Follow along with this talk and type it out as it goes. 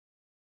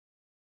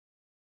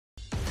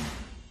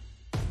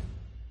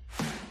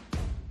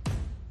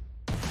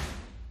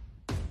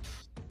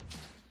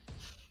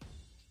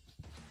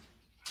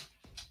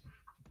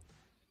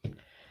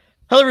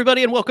Hello,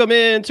 everybody, and welcome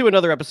in to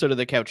another episode of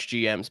the Couch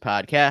GMs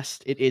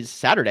podcast. It is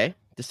Saturday,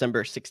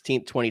 December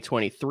 16th,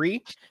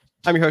 2023.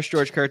 I'm your host,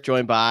 George Kerth,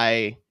 joined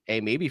by a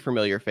maybe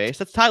familiar face.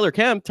 That's Tyler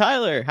Kemp.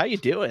 Tyler, how you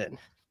doing?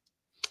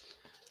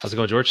 How's it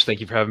going, George?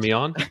 Thank you for having me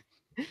on.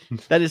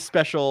 That is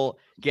special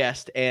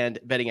guest and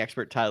betting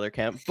expert Tyler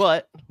Kemp,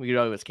 but we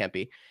know it was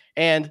Kempy.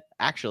 And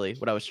actually,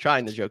 what I was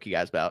trying to joke you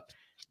guys about,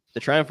 the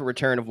triumphant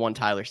return of one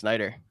Tyler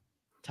Snyder.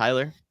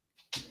 Tyler,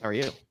 how are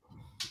you?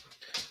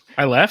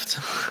 I left.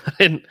 I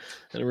didn't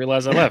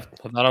realize I left.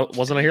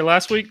 Wasn't I here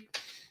last week?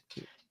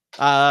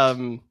 How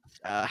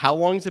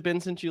long has it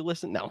been since you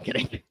listened? No, I'm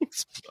kidding.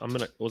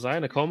 Was I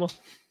in a coma?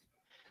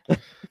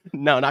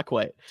 No, not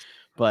quite.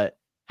 But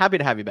happy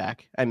to have you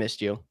back. I missed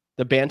you.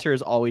 The banter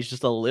is always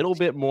just a little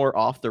bit more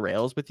off the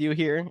rails with you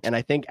here. And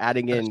I think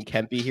adding in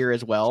Kempy here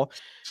as well,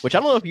 which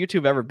I don't know if you two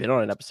have ever been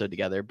on an episode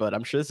together, but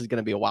I'm sure this is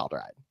going to be a wild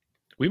ride.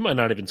 We might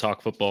not even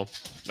talk football.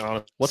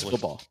 Honestly. What's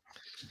football?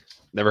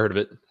 Never heard of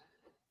it.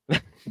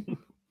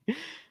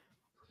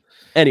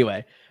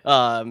 Anyway,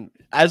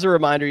 as a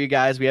reminder, you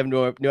guys, we have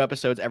new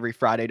episodes every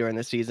Friday during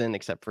the season,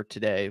 except for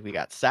today. We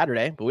got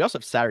Saturday, but we also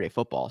have Saturday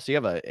football. So you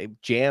have a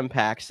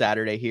jam-packed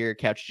Saturday here.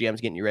 Couch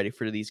GMs getting you ready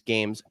for these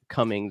games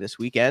coming this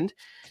weekend.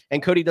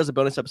 And Cody does a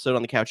bonus episode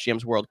on the Couch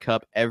GMs World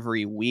Cup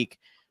every week,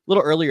 a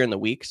little earlier in the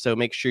week. So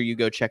make sure you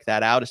go check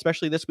that out,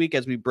 especially this week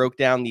as we broke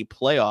down the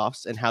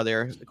playoffs and how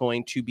they're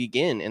going to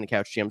begin in the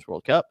Couch GMs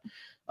World Cup.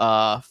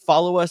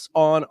 Follow us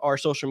on our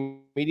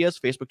social medias,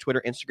 Facebook,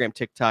 Twitter, Instagram,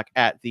 TikTok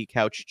at the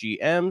Couch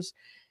GMs.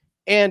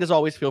 And as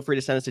always, feel free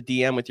to send us a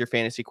DM with your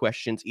fantasy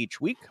questions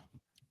each week.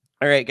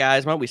 All right,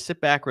 guys, why don't we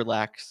sit back,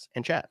 relax,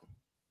 and chat?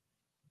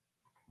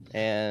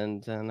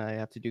 And then I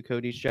have to do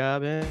Cody's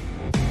job.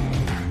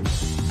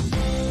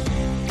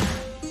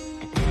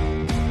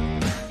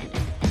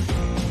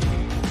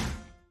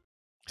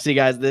 See,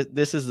 guys,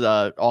 this is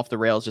off the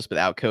rails just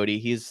without Cody.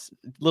 He's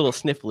a little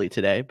sniffly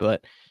today,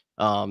 but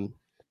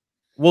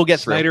we'll get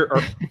through.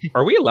 Snyder,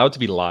 are we allowed to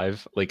be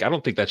live? Like, I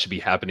don't think that should be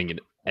happening in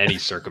any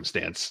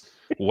circumstance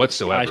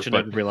whatsoever. I should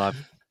never be live,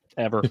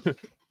 ever. But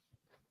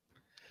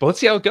let's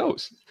see how it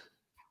goes.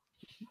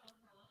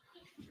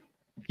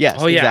 Yes.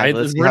 Oh, yeah.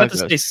 Exactly. We're going to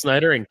say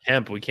Snyder and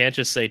Kemp. We can't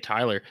just say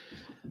Tyler.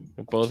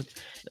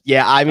 Both.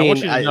 Yeah, I mean, I want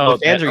you to know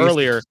that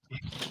earlier,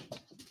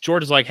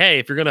 George is like, hey,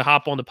 if you're going to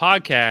hop on the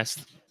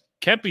podcast,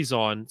 Kempy's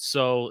on.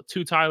 So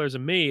 2 Tylers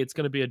and me, it's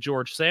going to be a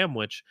George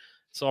sandwich.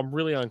 So I'm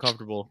really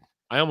uncomfortable.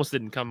 I almost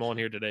didn't come on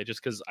here today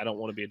just because I don't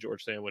want to be a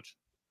George sandwich.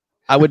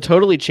 I would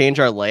totally change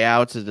our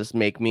layout to just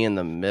make me in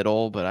the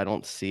middle, but I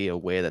don't see a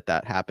way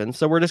that happens.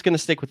 So we're just going to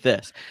stick with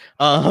this.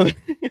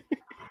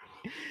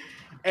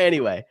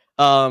 Anyway,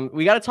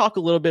 we got to talk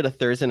a little bit of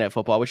Thursday Night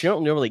Football, which you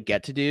don't normally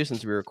get to do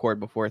since we record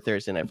before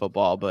Thursday Night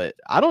Football, but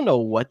I don't know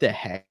what the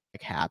heck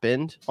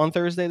happened on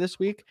Thursday this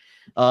week.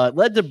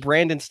 Led to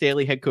Brandon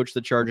Staley, head coach of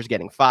the Chargers,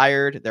 getting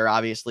fired. They're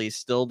obviously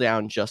still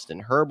down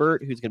Justin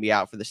Herbert, who's going to be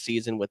out for the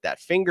season with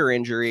that finger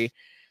injury.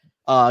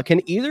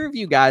 Can either of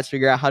you guys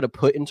figure out how to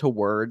put into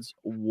words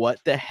what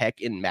the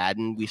heck in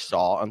Madden we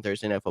saw on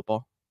Thursday Night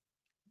Football?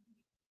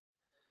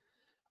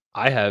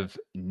 I have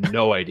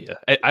no idea.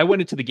 I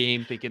went into the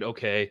game thinking,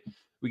 okay,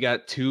 we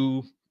got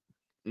 2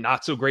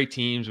 not so great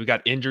teams. We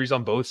got injuries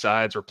on both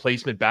sides,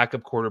 replacement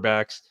backup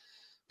quarterbacks,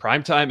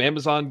 primetime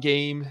Amazon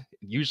game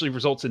usually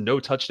results in no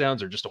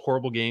touchdowns or just a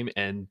horrible game.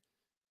 And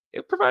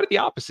it provided the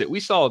opposite. We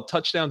saw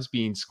touchdowns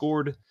being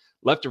scored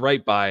left to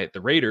right by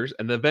the Raiders,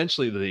 and then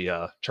eventually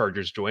the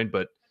Chargers joined.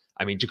 But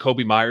I mean,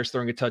 Jacoby Myers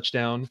throwing a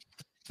touchdown,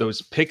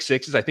 those pick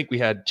sixes. I think we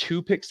had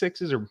 2 pick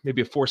sixes or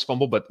maybe a forced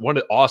fumble, but one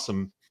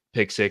awesome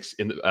pick six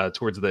in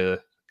towards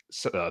the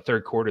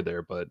third quarter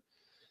there. But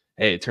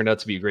hey, it turned out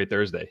to be a great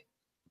Thursday.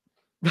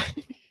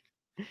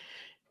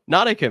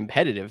 Not a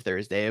competitive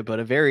Thursday, but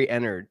a very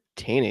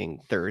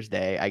entertaining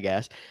Thursday, I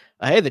guess.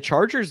 Hey, the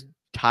Chargers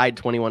tied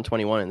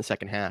 21-21 in the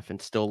second half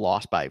and still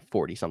lost by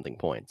 40-something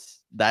points.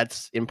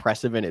 That's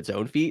impressive in its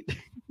own feat.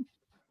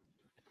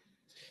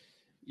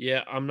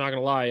 Yeah, I'm not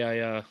gonna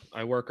lie.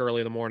 I work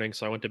early in the morning,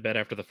 so I went to bed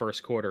after the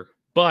first quarter.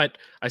 But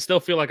I still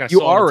feel like I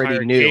saw an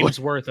entire game's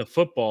worth of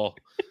football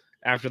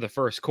after the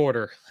first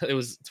quarter. It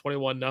was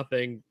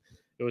 21-0.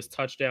 It was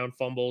touchdown,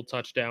 fumble,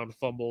 touchdown,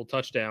 fumble,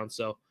 touchdown.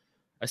 So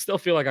I still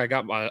feel like I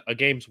got a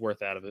game's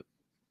worth out of it.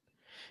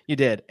 You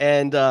did.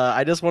 And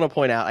I just want to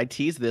point out, I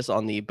teased this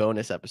on the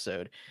bonus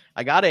episode.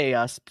 I got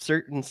a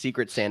certain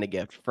secret Santa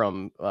gift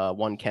from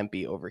one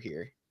Kempy over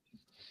here.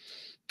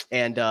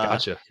 And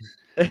gotcha.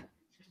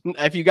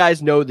 If you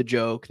guys know the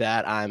joke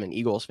that I'm an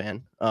Eagles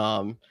fan,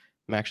 I'm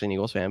actually an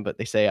Eagles fan, but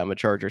they say I'm a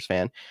Chargers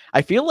fan.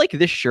 I feel like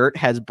this shirt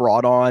has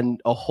brought on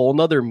a whole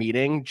nother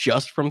meeting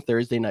just from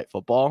Thursday Night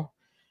Football.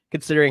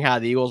 Considering how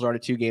the Eagles are on a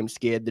 2-game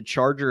skid, the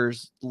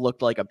Chargers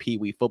looked like a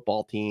peewee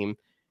football team.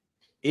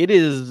 It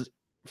is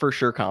for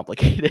sure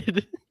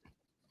complicated.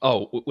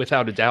 Oh,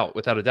 without a doubt.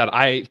 Without a doubt.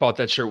 I bought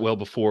that shirt well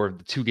before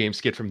the 2-game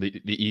skid from the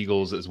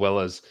Eagles as well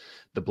as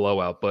the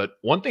blowout. But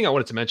one thing I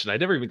wanted to mention, I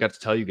never even got to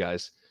tell you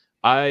guys,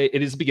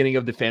 it is the beginning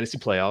of the fantasy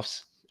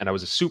playoffs, and I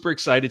was super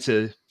excited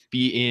to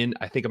be in,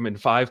 I think I'm in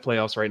 5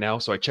 playoffs right now.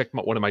 So I checked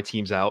one of my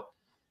teams out.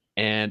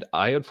 And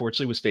I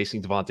unfortunately was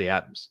facing Devontae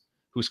Adams,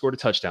 who scored a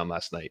touchdown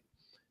last night.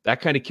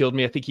 That kind of killed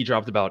me. I think he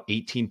dropped about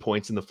 18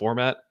 points in the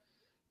format.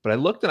 But I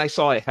looked and I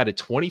saw I had a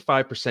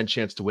 25%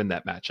 chance to win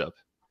that matchup.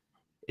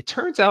 It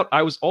turns out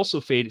I was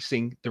also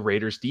facing the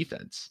Raiders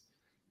defense,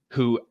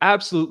 who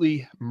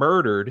absolutely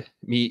murdered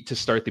me to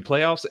start the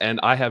playoffs, and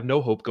I have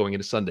no hope going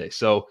into Sunday.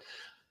 So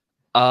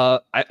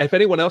if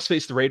anyone else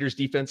faced the Raiders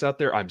defense out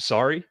there, I'm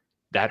sorry.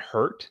 That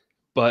hurt.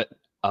 But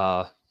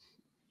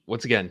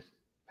once again,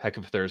 heck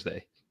of a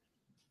Thursday.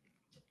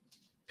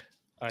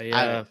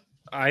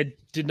 I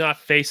did not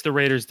face the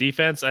Raiders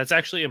defense. That's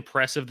actually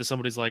impressive that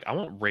somebody's like, I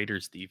want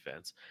Raiders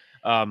defense.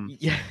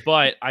 Yeah.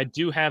 But I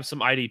do have some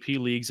IDP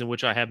leagues in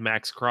which I have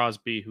Max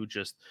Crosby, who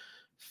just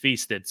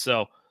feasted.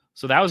 So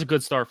that was a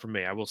good start for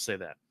me. I will say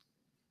that.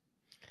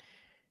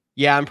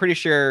 Yeah, I'm pretty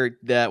sure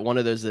that one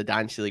of those is a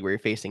dynasty league where you're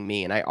facing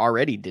me, and I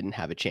already didn't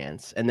have a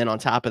chance. And then on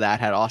top of that,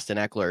 had Austin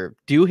Eckler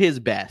do his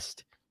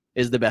best,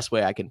 is the best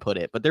way I can put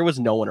it. But there was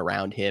no one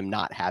around him,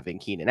 not having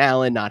Keenan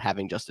Allen, not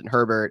having Justin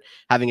Herbert,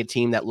 having a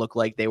team that looked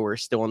like they were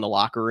still in the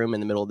locker room in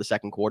the middle of the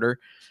second quarter.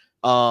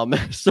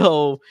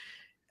 So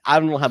I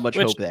don't have much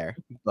hope there.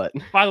 But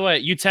by the way,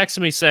 you texted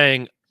me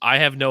saying, I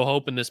have no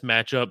hope in this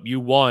matchup. You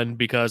won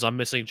because I'm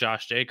missing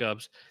Josh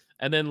Jacobs.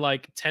 And then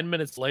like 10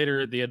 minutes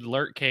later, the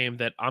alert came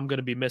that I'm going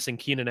to be missing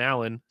Keenan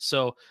Allen.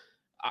 So,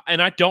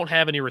 and I don't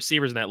have any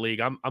receivers in that league.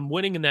 I'm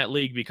winning in that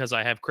league because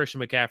I have Christian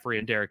McCaffrey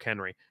and Derrick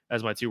Henry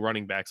as my two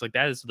running backs. Like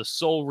that is the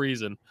sole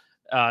reason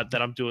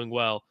that I'm doing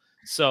well.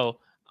 So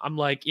I'm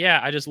like, yeah,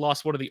 I just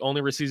lost one of the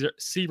only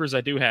receivers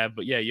I do have.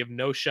 But yeah, you have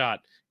no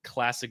shot.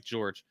 Classic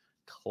George.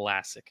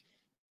 Classic.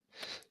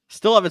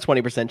 Still have a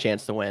 20%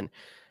 chance to win.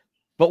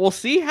 But we'll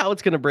see how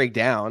it's going to break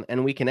down,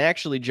 and we can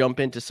actually jump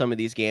into some of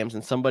these games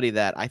and somebody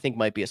that I think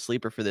might be a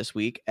sleeper for this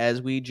week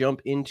as we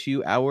jump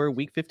into our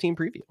Week 15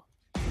 preview.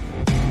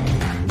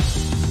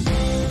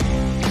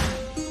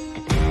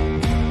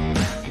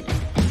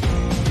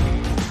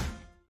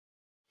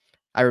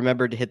 I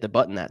remembered to hit the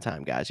button that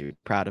time, guys. You're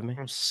proud of me?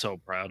 I'm so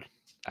proud.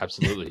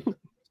 Absolutely.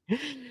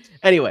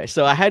 Anyway,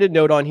 so I had a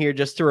note on here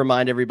just to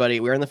remind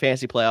everybody we're in the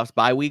fantasy playoffs.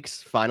 Bye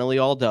weeks finally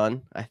all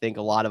done. I think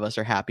a lot of us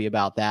are happy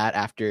about that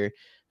after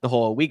the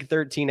whole week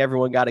 13,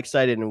 everyone got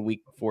excited, and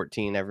week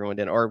 14, everyone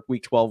didn't, or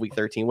week 12, week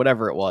 13,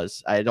 whatever it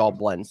was. It all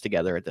blends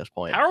together at this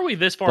point. How are we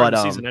this far in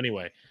the season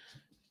anyway?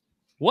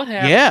 What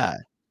happened? Yeah.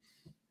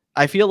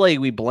 I feel like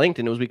we blinked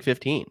and it was week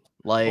 15.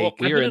 Like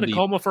we were in a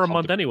coma for a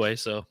month anyway,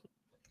 so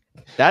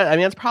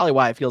that's probably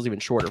why it feels even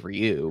shorter for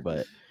you,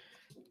 but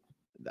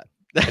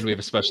and we have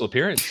a special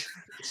appearance.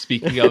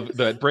 Speaking of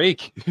the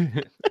break.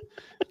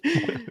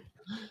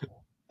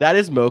 That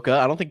is Mocha.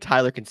 I don't think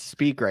Tyler can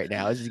speak right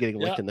now. He's getting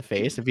licked in the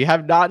face. If you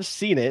have not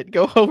seen it,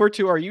 go over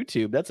to our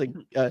YouTube. That's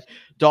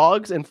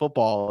dogs and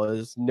football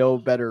is no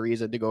better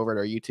reason to go over to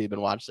our YouTube and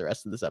watch the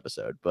rest of this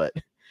episode. But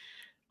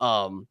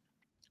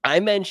I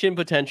mentioned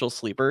potential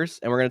sleepers,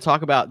 and we're going to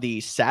talk about the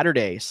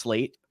Saturday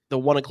slate, the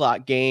 1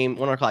 o'clock game,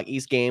 1 o'clock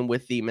East game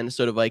with the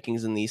Minnesota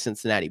Vikings and the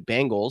Cincinnati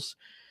Bengals,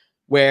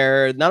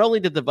 where not only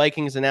did the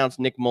Vikings announce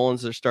Nick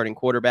Mullins their starting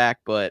quarterback,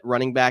 but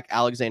running back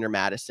Alexander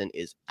Mattison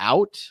is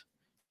out.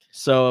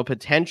 So a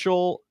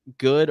potential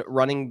good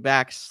running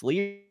back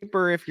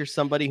sleeper, if you're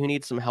somebody who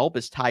needs some help,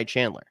 is Ty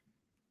Chandler.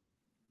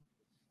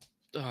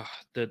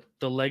 The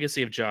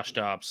legacy of Josh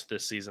Dobbs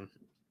this season,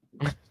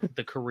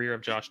 the career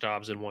of Josh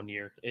Dobbs in 1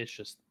 year. It's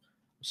just,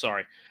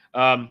 sorry.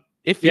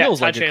 It feels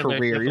like a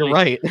career. You're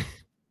right.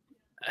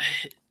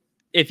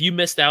 If you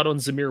missed out on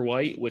Zamir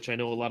White, which I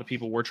know a lot of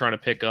people were trying to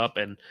pick up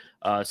and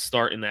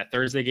start in that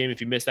Thursday game, if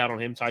you missed out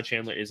on him, Ty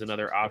Chandler is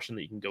another option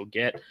that you can go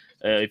get.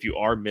 If you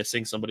are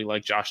missing somebody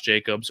like Josh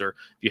Jacobs, or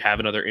if you have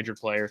another injured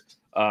player,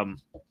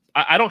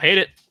 I don't hate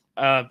it.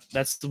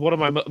 That's one of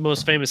my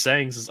most famous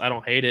sayings is I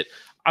don't hate it.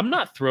 I'm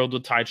not thrilled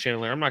with Ty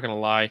Chandler. I'm not going to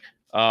lie.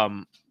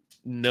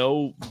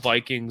 No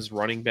Vikings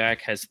running back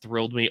has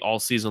thrilled me all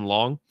season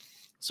long.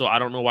 So I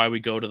don't know why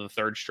we go to the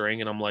third string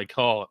and I'm like,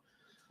 oh,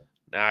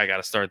 now I got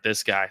to start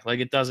this guy. Like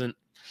it doesn't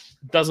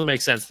make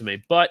sense to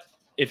me. But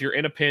if you're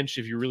in a pinch,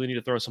 if you really need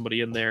to throw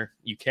somebody in there,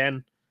 you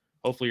can.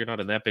 Hopefully you're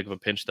not in that big of a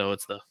pinch though.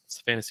 It's the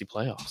fantasy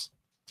playoffs.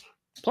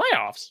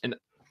 And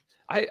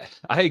I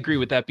agree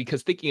with that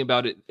because thinking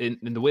about it in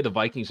the way the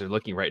Vikings are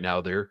looking right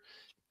now, they're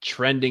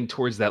trending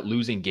towards that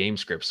losing game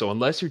script. So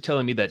unless you're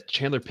telling me that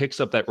Chandler picks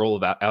up that role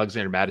of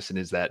Alexander Mattison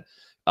is that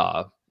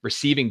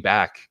receiving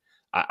back,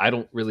 I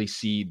don't really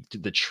see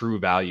the true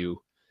value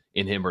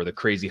in him or the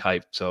crazy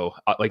hype. So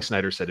like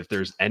Snyder said, if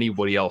there's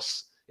anybody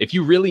else, if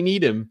you really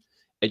need him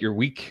at your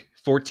week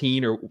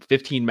 14 or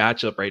 15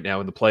 matchup right now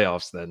in the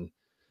playoffs, then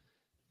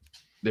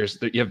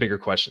you have bigger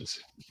questions.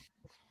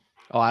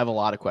 Oh, I have a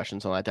lot of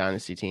questions on that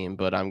dynasty team,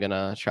 but I'm going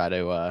to try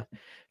to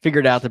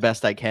figure it out the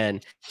best I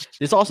can.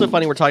 It's also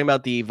funny. We're talking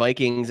about the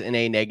Vikings in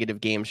a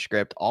negative game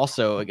script,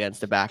 also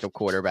against a backup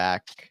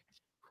quarterback.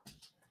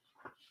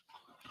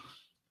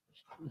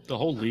 The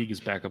whole league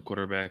is backup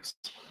quarterbacks.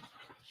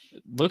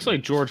 Looks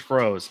like George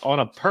froze on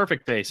a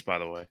perfect face, by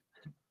the way.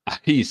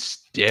 He's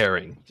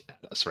staring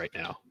at us right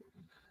now.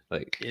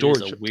 Like, it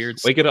George, is a weird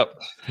wake it up.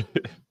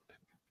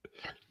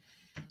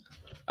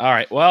 All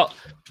right. Well,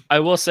 I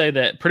will say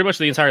that pretty much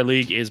the entire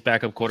league is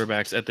backup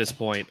quarterbacks at this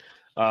point.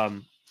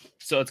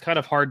 So it's kind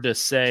of hard to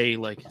say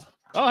like,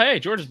 oh, hey,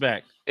 George is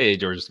back. Hey,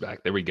 George is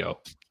back. There we go.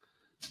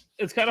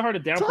 It's kind of hard to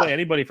downplay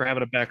anybody for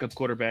having a backup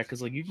quarterback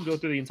because like you can go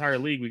through the entire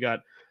league. We got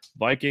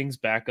Vikings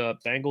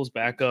backup, Bengals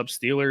backup,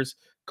 Steelers,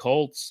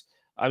 Colts.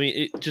 I mean,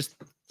 it just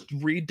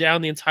read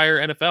down the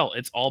entire NFL.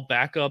 It's all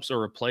backups or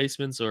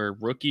replacements or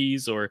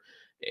rookies, or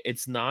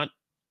it's not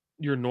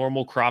your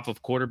normal crop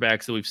of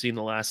quarterbacks that we've seen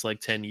the last like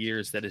 10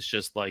 years that is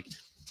just like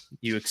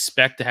you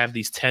expect to have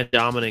these 10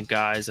 dominant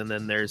guys and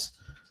then there's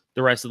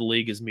the rest of the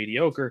league is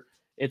mediocre.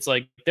 It's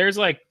like there's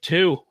like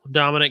 2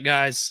 dominant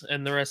guys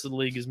and the rest of the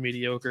league is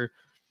mediocre.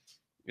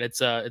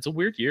 It's a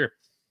weird year.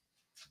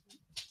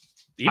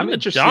 Even the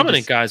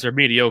dominant guys are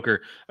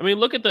mediocre. I mean,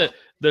 look at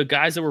the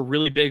guys that were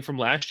really big from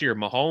last year.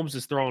 Mahomes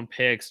is throwing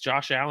picks.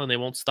 Josh Allen, they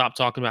won't stop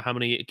talking about how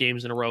many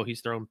games in a row he's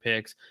thrown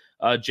picks.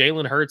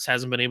 Jalen Hurts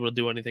hasn't been able to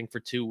do anything for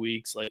 2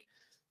 weeks. Like,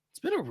 it's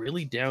been a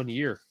really down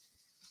year.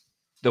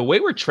 The way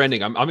we're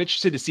trending, I'm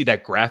interested to see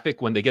that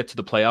graphic when they get to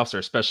the playoffs, or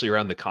especially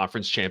around the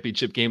conference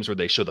championship games where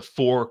they show the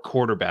 4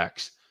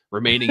 quarterbacks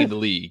remaining in the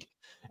league.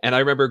 And I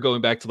remember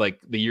going back to like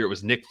the year it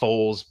was Nick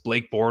Foles,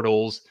 Blake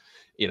Bortles,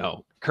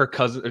 Kirk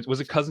Cousins. Was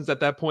it Cousins at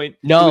that point?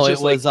 No, it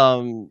was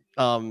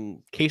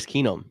Case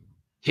Keenum.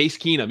 Case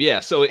Keenum, yeah.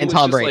 So it was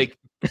Tom just Brady. like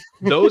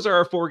those are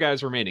our 4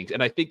 guys remaining.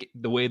 And I think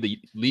the way the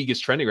league is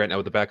trending right now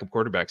with the backup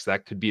quarterbacks,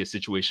 that could be a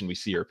situation we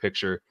see or a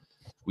picture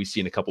we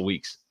see in a couple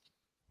weeks.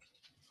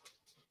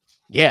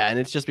 Yeah, and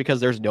it's just because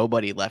there's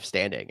nobody left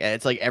standing. And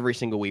it's like every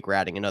single week we're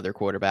adding another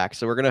quarterback.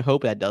 So we're going to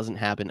hope that doesn't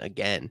happen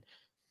again.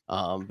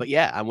 But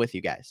yeah, I'm with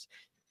you guys.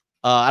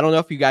 I don't know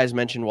if you guys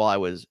mentioned while I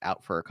was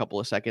out for a couple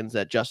of seconds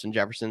that Justin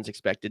Jefferson's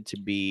expected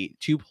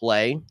to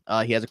play.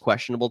 He has a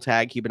questionable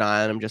tag. Keep an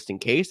eye on him just in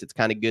case. It's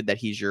kind of good that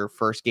he's your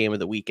first game of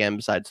the weekend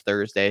besides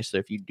Thursday. So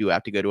if you do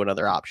have to go to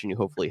another option, you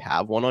hopefully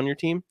have one on your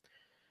team.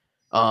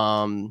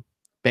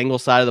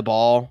 Bengals side of the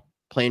ball,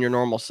 playing your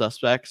normal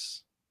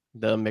suspects,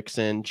 the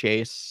Mixon,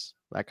 Chase,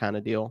 that kind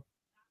of deal.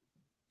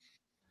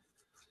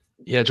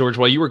 Yeah, George,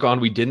 while you were gone,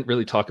 we didn't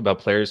really talk about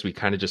players. We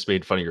kind of just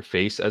made fun of your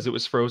face as it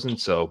was frozen.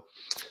 So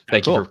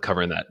thank you for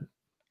covering that.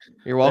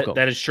 You're welcome.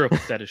 That is true.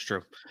 That is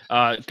true.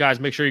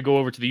 Guys, make sure you go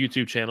over to the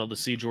YouTube channel to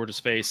see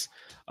George's face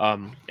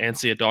and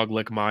see a dog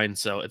lick mine.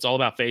 So it's all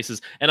about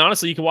faces. And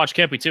honestly, you can watch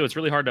Kempy too. It's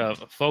really hard to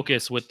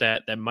focus with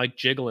that mic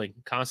jiggling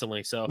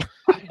constantly. So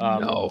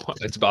no,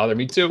 it's bothering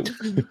me too.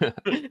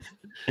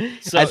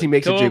 So as he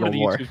makes it jiggle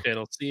more. YouTube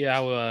channel, see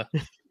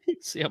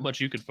how much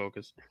you can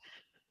focus.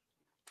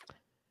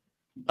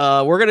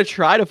 We're going to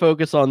try to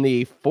focus on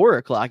the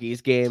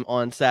 4:00 game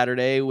on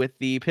Saturday with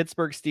the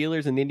Pittsburgh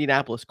Steelers and the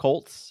Indianapolis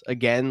Colts.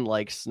 Again,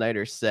 like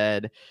Snyder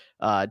said,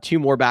 2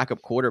 more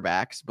backup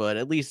quarterbacks, but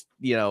at least,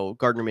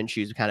 Gardner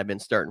Minshew's kind of been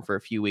starting for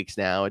a few weeks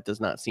now. It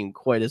does not seem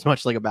quite as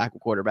much like a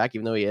backup quarterback,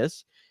 even though he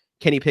is.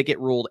 Kenny Pickett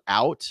ruled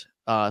out.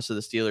 So the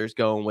Steelers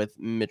going with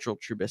Mitchell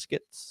Trubisky.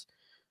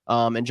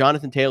 And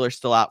Jonathan Taylor's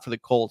still out for the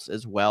Colts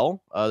as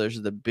well. There's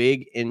the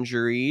big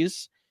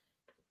injuries.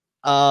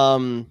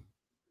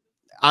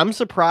 I'm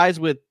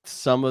surprised with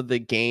some of the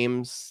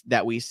games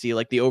that we see,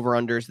 like the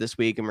over-unders this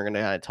week, and we're going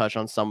to kind of touch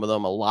on some of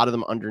them. A lot of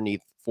them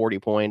underneath 40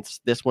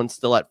 points. This one's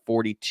still at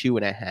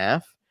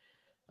 42.5.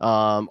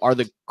 Are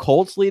the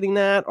Colts leading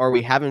that? Are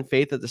we having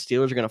faith that the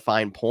Steelers are going to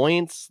find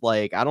points?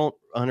 Like, I don't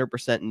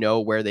 100% know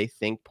where they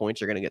think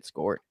points are going to get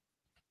scored.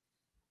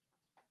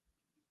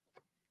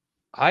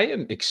 I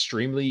am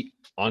extremely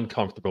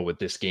uncomfortable with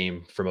this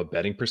game from a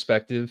betting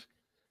perspective.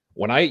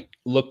 When I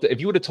looked, if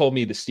you would have told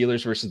me the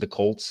Steelers versus the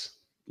Colts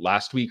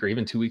last week or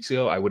even 2 weeks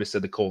ago, I would have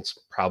said the Colts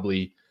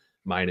probably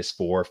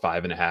 -4,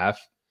 5.5,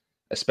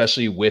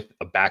 especially with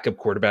a backup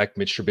quarterback,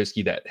 Mitch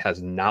Trubisky, that has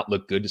not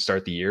looked good to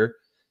start the year.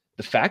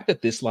 The fact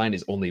that this line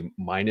is only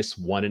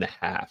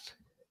 -1.5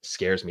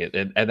 scares me.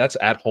 And that's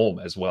at home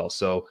as well.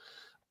 So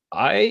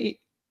I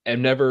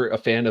am never a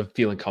fan of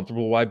feeling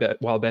comfortable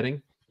while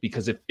betting,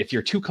 because if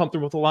you're too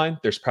comfortable with the line,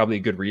 there's probably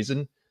a good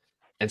reason.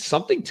 And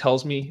something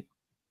tells me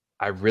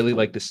I really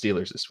like the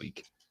Steelers this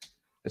week.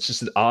 It's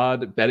just an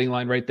odd betting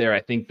line right there. I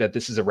think that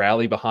this is a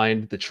rally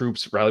behind the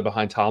troops, rally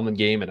behind Tomlin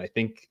game, and I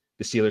think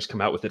the Steelers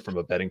come out with it from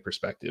a betting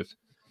perspective.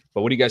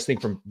 But what do you guys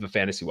think from the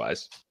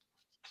fantasy-wise?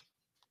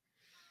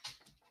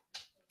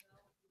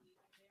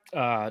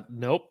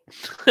 Nope.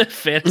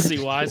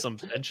 Fantasy-wise, I'm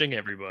benching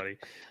everybody.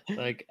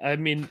 Like, I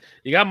mean,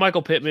 you got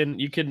Michael Pittman.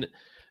 You can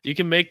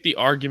make the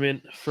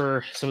argument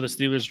for some of the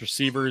Steelers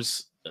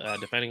receivers,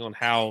 depending on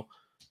how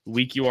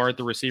weak you are at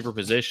the receiver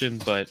position,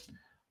 but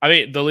I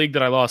mean, the league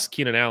that I lost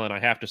Keenan Allen, I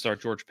have to start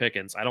George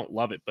Pickens. I don't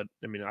love it, but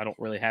I mean, I don't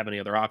really have any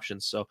other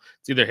options. So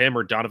it's either him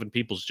or Donovan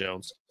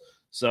Peoples-Jones.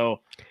 So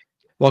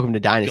welcome to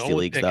Dynasty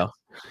Leagues, Pickens.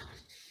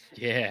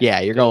 though. Yeah,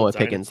 you're going with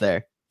Pickens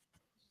there.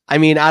 I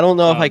mean, I don't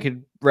know if I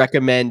could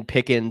recommend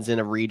Pickens in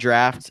a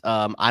redraft.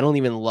 I don't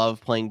even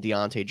love playing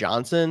Deontay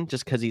Johnson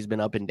just because he's been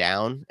up and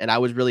down. And I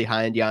was really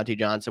high on Deontay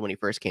Johnson when he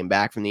first came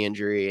back from the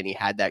injury, and he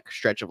had that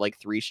stretch of like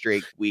 3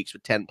 straight weeks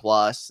with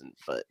 10+.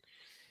 But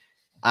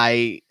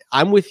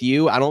I'm with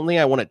you. I don't think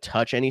I want to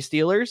touch any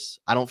Steelers.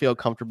 I don't feel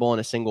comfortable in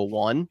a single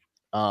one.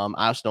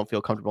 I also don't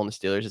feel comfortable in the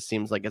Steelers. It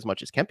seems like as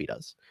much as Kempy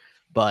does,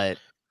 but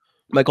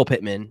Michael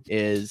Pittman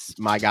is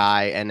my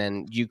guy, and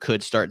then you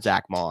could start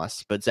Zach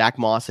Moss, but Zach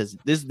Moss has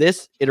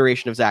this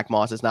iteration of Zach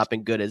Moss has not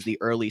been good as the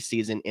early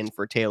season in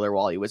for Taylor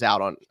while he was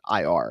out on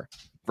IR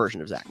version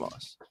of Zach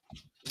Moss.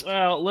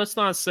 Well, let's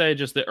not say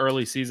just the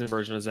early season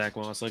version of Zach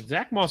Moss. Like,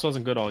 Zach Moss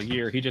wasn't good all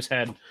year. He just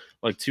had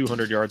like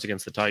 200 yards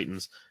against the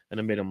Titans, and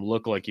it made him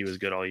look like he was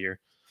good all year.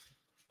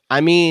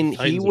 I mean,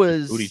 he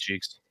was booty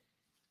cheeks.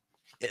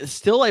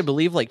 Still, I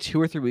believe, like 2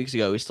 or 3 weeks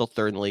ago, he's still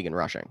third in the league in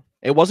rushing.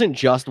 It wasn't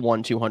just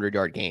one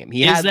 200-yard game.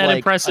 He had like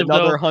impressive,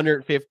 another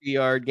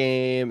 150-yard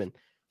game. And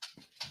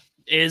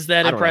is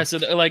that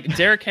impressive? Like,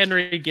 Derrick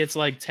Henry gets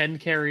like 10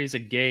 carries a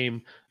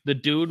game. The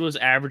dude was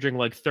averaging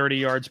like 30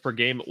 yards per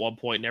game at one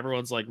point, and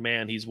everyone's like,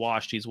 man, he's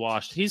washed.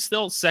 He's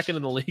still second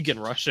in the league in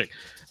rushing,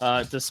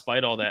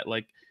 despite all that.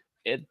 Like,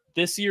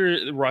 this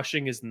year,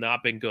 rushing has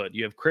not been good.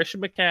 You have Christian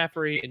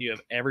McCaffrey, and you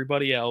have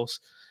everybody else,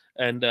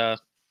 and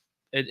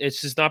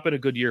it's just not been a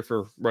good year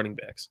for running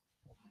backs.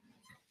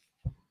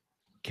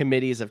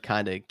 Committees have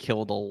kind of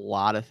killed a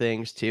lot of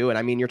things too. And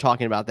I mean, you're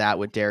talking about that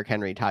with Derrick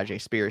Henry,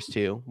 Tajay Spears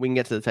too. We can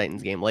get to the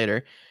Titans game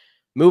later.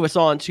 Move us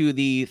on to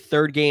the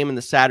third game in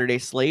the Saturday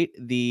slate,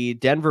 the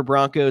Denver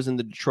Broncos and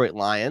the Detroit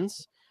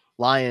Lions.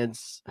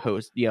 Lions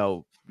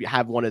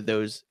have one of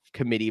those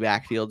committee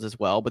backfields as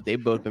well, but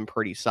they've both been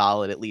pretty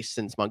solid, at least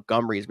since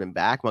Montgomery's been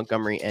back,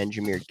 Montgomery and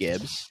Jahmyr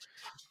Gibbs.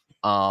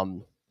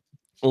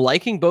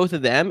 Liking both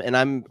of them, and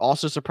I'm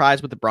also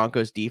surprised with the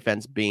Broncos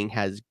defense being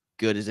as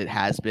good as it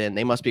has been.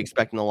 They must be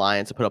expecting the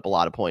Lions to put up a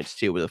lot of points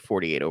too with a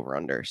 48 over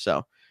under.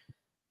 So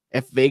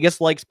if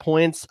Vegas likes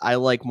points, I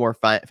like more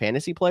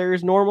fantasy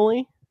players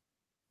normally.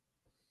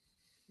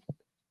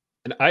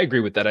 And I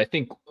agree with that. I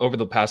think over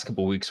the past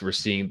couple of weeks, we're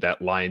seeing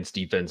that Lions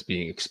defense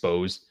being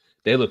exposed.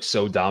 They look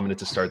so dominant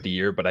to start the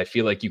year, but I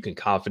feel like you can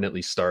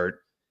confidently start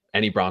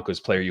any Broncos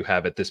player you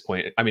have at this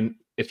point. I mean,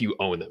 if you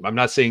own them, I'm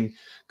not saying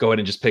go ahead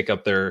and just pick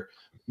up their,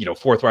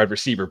 fourth wide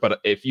receiver, but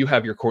if you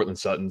have your Cortland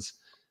Suttons,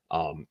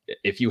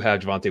 if you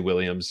have Javonte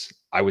Williams,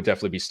 I would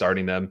definitely be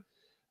starting them.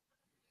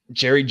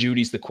 Jerry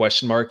Jeudy's the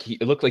question mark.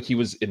 It looked like he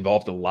was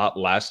involved a lot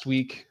last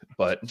week,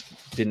 but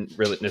didn't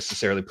really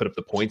necessarily put up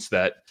the points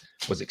that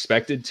was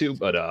expected to.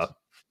 But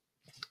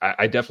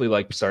I definitely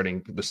like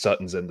starting the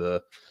Suttons and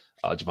the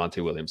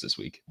Javonte Williams this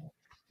week.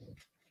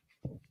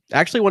 I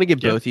actually want to give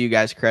both of you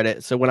guys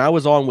credit. So when I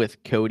was on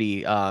with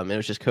Cody, it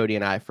was just Cody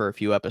and I for a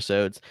few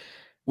episodes.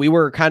 We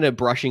were kind of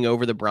brushing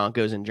over the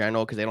Broncos in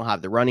general because they don't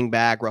have the running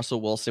back.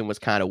 Russell Wilson was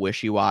kind of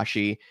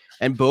wishy-washy.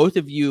 And both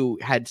of you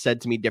had said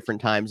to me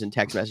different times in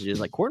text messages,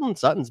 like, Cortland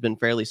Sutton's been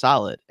fairly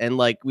solid. And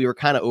like, we were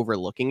kind of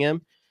overlooking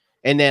him.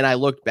 And then I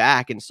looked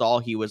back and saw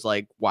he was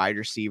like wide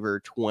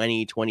receiver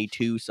 20,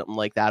 22, something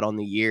like that on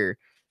the year.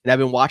 And I've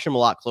been watching him a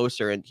lot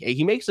closer. And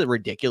he makes a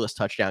ridiculous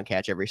touchdown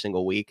catch every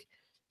single week.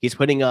 He's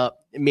putting up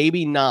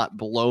maybe not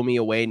blow me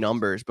away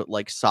numbers, but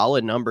like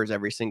solid numbers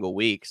every single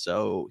week.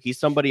 So he's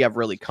somebody I've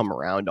really come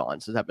around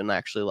on since I've been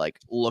actually like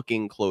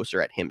looking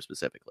closer at him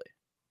specifically.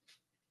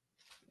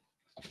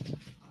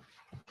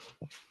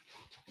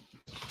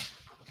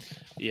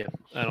 Yeah,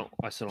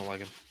 I still don't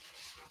like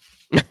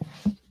him.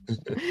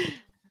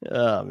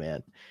 Oh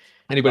man.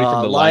 Anybody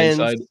from the Lions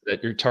side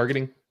that you're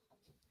targeting?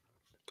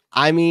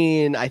 I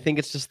mean, I think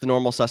it's just the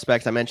normal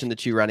suspects. I mentioned the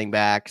two running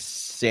backs,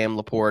 Sam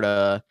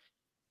Laporta,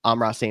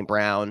 Amon-Ra St.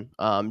 Brown.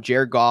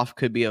 Jared Goff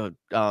could be a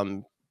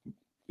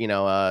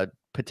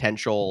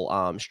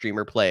potential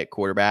streamer play at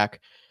quarterback.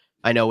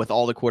 I know with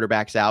all the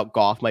quarterbacks out,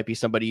 Goff might be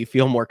somebody you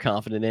feel more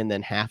confident in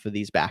than half of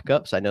these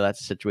backups. I know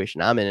that's a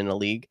situation I'm in a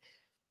league.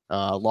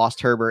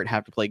 Lost Herbert,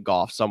 have to play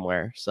Goff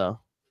somewhere. So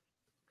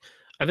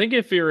I think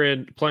if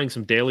you're playing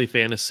some daily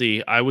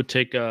fantasy, I would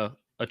take a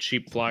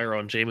cheap flyer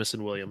on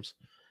Jameson Williams.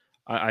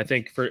 I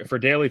think for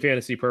daily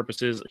fantasy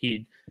purposes,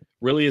 he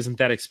really isn't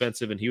that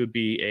expensive, and he would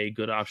be a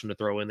good option to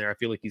throw in there. I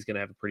feel like he's going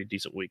to have a pretty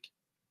decent week.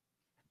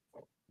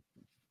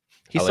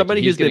 He's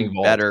somebody who's getting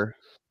better.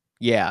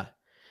 Yeah.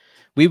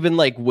 We've been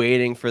like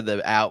waiting for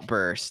the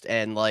outburst,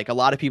 and like a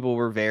lot of people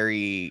were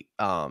very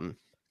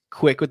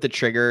quick with the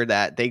trigger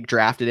that they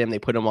drafted him. They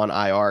put him on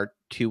IR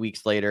 2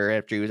 weeks later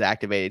after he was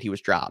activated. He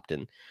was dropped,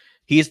 and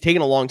he's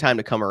taken a long time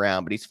to come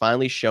around, but he's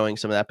finally showing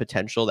some of that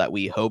potential that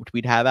we hoped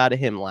we'd have out of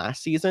him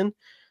last season.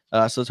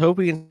 So let's hope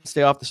we can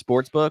stay off the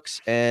sports books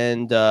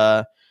and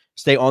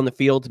stay on the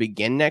field to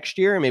begin next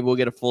year. And maybe we'll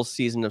get a full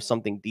season of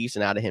something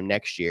decent out of him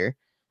next year.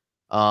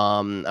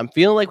 I'm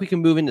feeling like we can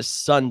move into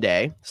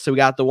Sunday. So we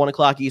got the 1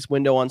 o'clock East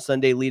window on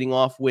Sunday, leading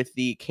off with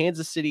the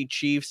Kansas City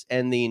Chiefs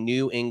and the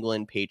New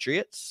England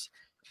Patriots.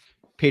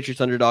 Patriots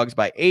underdogs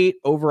by 8,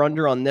 over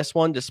under on this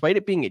one, despite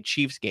it being a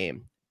Chiefs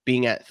game,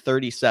 being at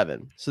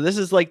 37. So this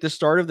is like the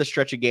start of the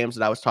stretch of games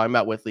that I was talking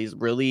about with these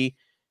really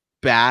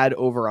bad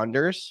over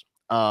unders.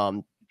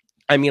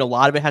 I mean, a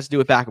lot of it has to do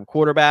with backup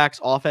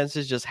quarterbacks.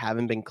 Offenses just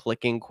haven't been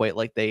clicking quite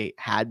like they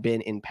had been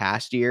in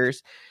past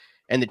years.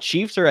 And the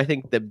Chiefs are, I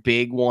think, the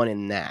big one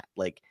in that.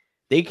 Like,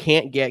 they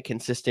can't get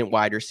consistent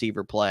wide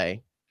receiver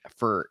play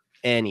for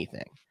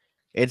anything.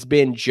 It's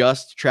been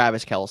just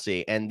Travis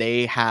Kelce, and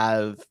they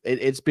have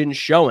it's been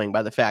showing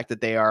by the fact that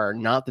they are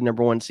not the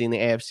number 1 seed in the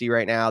AFC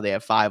right now. They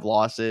have 5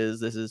 losses.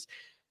 This is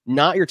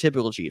not your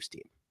typical Chiefs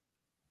team.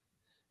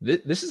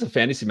 This is a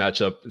fantasy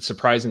matchup.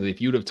 Surprisingly,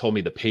 if you'd have told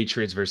me the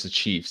Patriots versus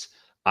Chiefs,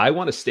 I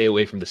want to stay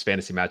away from this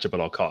fantasy matchup at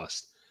all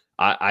costs.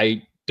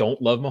 I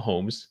don't love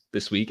Mahomes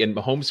this week, and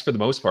Mahomes, for the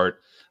most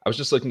part, I was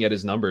just looking at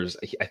his numbers.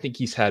 I think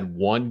he's had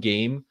 1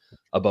 game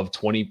above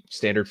 20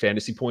 standard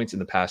fantasy points in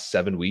the past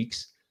 7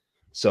 weeks.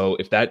 So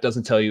if that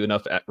doesn't tell you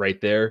enough right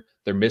there,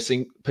 they're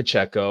missing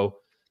Pacheco.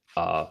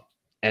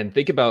 And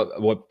think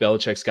about what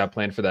Belichick's got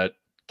planned for that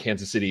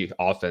Kansas City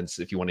offense,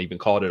 if you want to even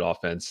call it an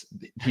offense.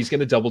 He's going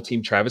to double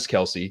team Travis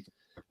Kelce,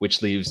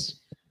 which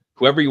leaves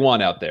whoever you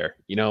want out there,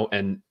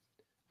 and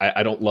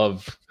I don't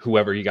love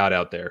whoever you got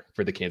out there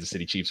for the Kansas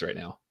City Chiefs right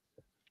now.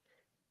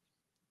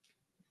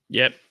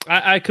 Yep,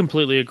 I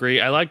completely agree.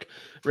 I like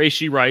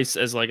Rashee Rice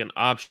as like an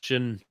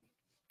option,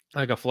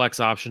 like a flex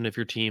option if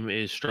your team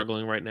is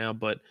struggling right now.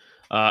 But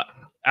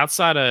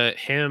outside of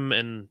him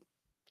and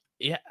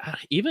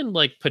even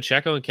like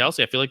Pacheco and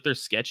Kelce, I feel like they're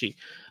sketchy.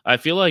 I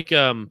feel like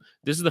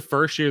this is the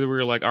first year that we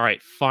were like, all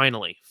right,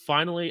 finally,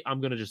 I'm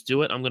going to just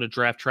do it. I'm going to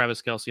draft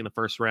Travis Kelce in the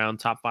first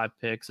round, top 5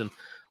 picks. And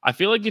I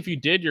feel like if you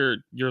did,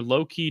 you're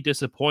low key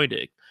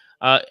disappointed.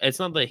 It's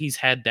not that he's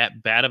had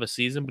that bad of a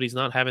season, but he's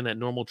not having that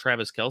normal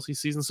Travis Kelce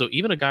season. So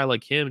even a guy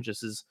like him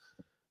just is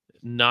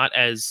not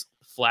as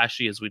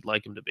flashy as we'd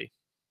like him to be.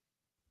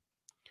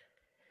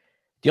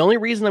 The only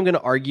reason I'm going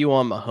to argue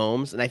on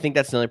Mahomes, and I think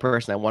that's the only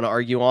person I want to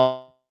argue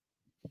on,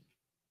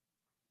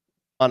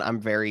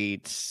 I'm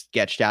very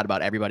sketched out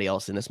about everybody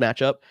else in this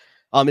matchup,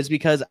 is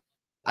because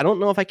I don't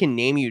know if I can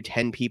name you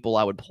 10 people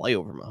I would play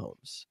over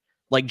Mahomes.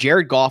 Like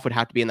Jared Goff would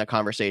have to be in that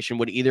conversation.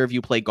 Would either of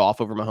you play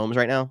Goff over Mahomes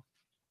right now?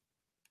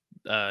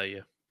 Yeah.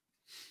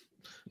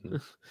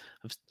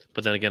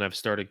 But then again, I've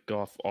started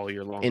Goff all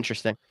year long.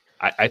 Interesting.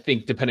 I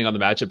think depending on the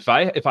matchup,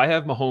 if I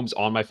have Mahomes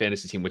on my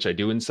fantasy team, which I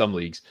do in some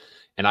leagues,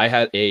 and I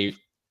had a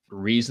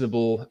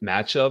reasonable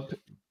matchup,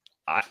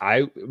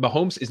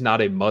 Mahomes is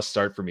not a must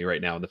start for me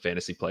right now in the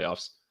fantasy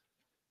playoffs.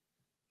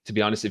 To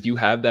be honest, if you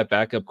have that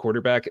backup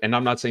quarterback, and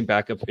I'm not saying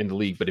backup in the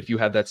league, but if you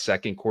have that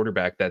second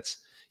quarterback that's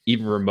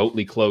even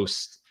remotely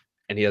close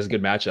and he has a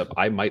good matchup,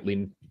 I might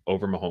lean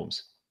over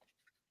Mahomes.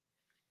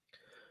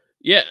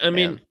 Yeah, I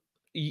mean,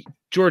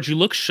 George, you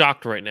look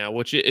shocked right now,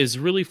 which is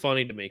really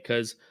funny to me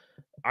because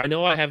I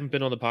know I haven't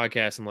been on the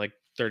podcast in like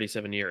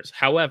 37 years.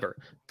 However,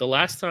 the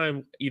last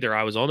time either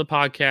I was on the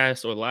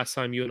podcast or the last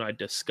time you and I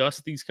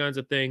discussed these kinds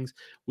of things,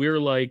 we were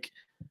like,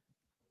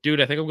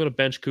 dude, I think I'm going to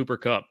bench Cooper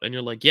Kupp. And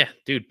you're like, yeah,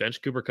 dude,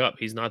 bench Cooper Kupp.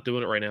 He's not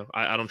doing it right now.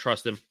 I don't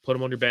trust him. Put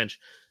him on your bench.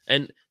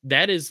 And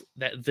that is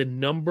the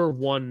number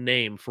 1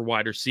 name for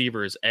wide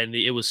receivers. And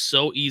it was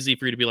so easy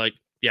for you to be like,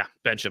 yeah,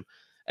 bench him.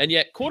 And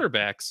yet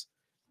quarterbacks,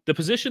 the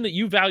position that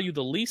you value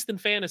the least in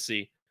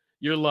fantasy,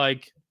 you're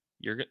like,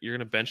 you're going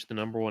to bench the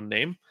number 1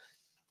 name.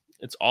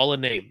 It's all a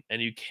name, and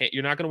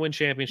you're not going to win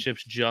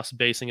championships just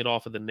basing it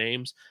off of the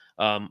names.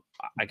 I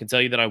can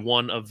tell you that I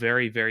won a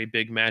very, very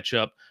big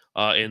matchup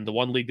in the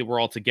one league that we're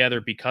all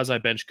together because I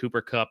benched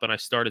Cooper Kupp and I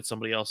started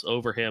somebody else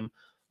over him.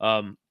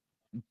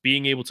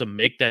 Being able to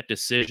make that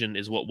decision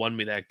is what won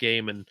me that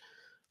game, and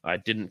I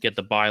didn't get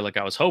the bye like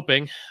I was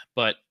hoping,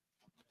 but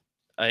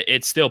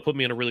it still put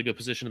me in a really good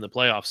position in the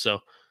playoffs.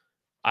 So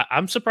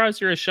I'm surprised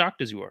you're as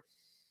shocked as you are.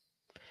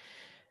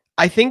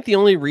 I think the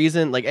only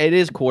reason, like, it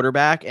is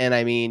quarterback, and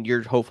I mean,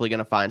 you're hopefully going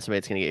to find somebody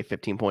that's going to get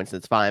 15 points, and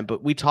it's fine.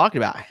 But we talked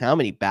about how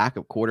many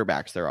backup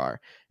quarterbacks there are.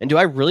 And do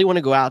I really want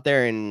to go out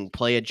there and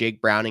play a Jake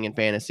Browning in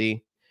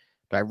fantasy?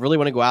 Do I really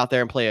want to go out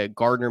there and play a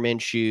Gardner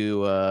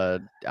Minshew?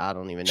 I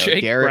don't even know.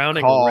 Jake Derek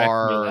Browning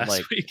Carr, wrecked me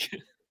last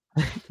week.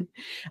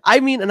 I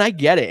mean, and I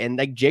get it. And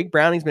like Jake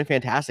Browning's been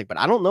fantastic, but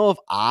I don't know if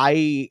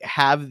I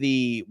have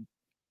the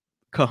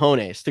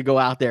cojones to go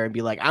out there and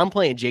be like, I'm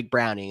playing Jake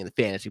Browning in the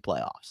fantasy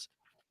playoffs.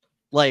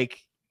 Like,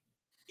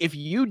 if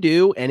you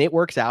do and it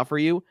works out for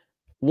you,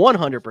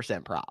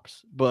 100%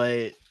 props.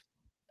 But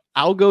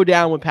I'll go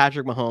down with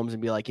Patrick Mahomes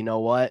and be like, you know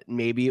what?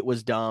 Maybe it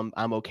was dumb.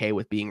 I'm okay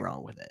with being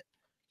wrong with it.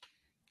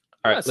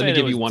 All right, let me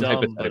give you one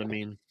hypothetical. I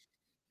mean,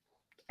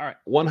 all right,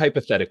 one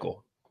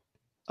hypothetical.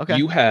 Okay.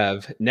 You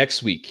have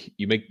next week,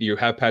 you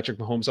have Patrick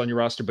Mahomes on your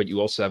roster, but you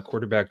also have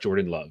quarterback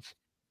Jordan Love.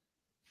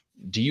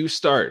 Do you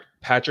start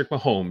Patrick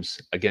Mahomes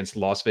against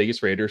Las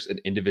Vegas Raiders, an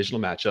individual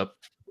matchup,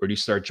 or do you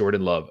start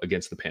Jordan Love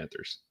against the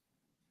Panthers?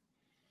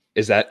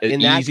 Is that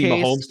an easy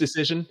Mahomes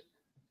decision?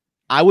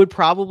 I would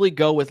probably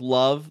go with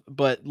Love,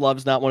 but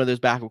Love's not one of those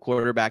backup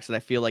quarterbacks that I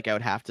feel like I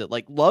would have to.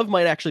 Like, Love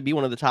might actually be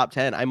one of the top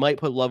 10. I might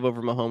put Love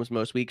over Mahomes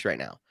most weeks right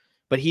now,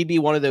 but he'd be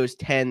one of those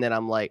 10 that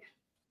I'm like,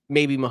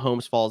 maybe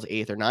Mahomes falls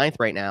 8th or 9th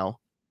right now,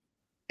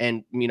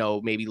 and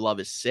maybe Love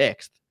is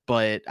 6th,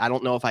 but I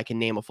don't know if I can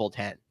name a full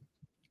 10.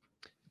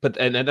 But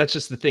and that's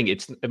just the thing.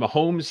 It's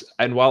Mahomes,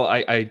 and while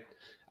I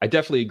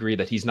definitely agree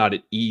that he's not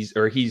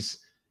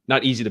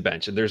easy to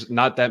bench, and there's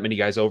not that many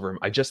guys over him.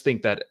 I just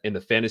think that in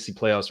the fantasy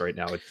playoffs right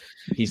now,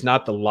 he's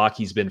not the lock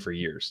he's been for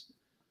years.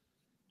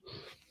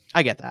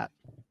 I get that.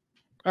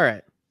 All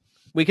right.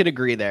 We could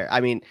agree there.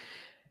 I mean,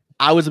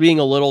 I was being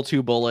a little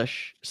too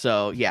bullish.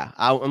 So yeah,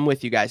 I'm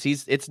with you guys.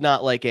 It's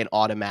not like an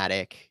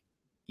automatic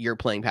you're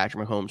playing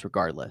Patrick Mahomes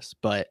regardless,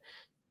 but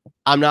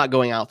I'm not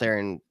going out there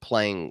and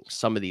playing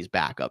some of these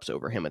backups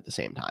over him at the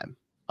same time.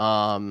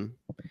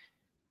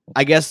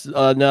 I guess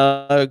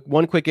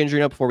one quick injury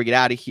note before we get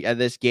out of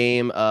this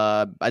game.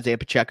 Isaiah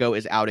Pacheco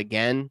is out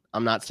again.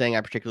 I'm not saying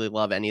I particularly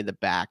love any of the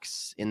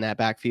backs in that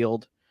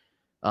backfield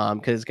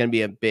because it's going to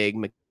be a big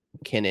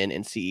McKinnon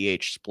and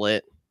CEH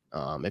split.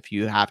 If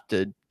you have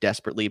to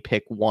desperately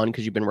pick one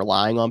because you've been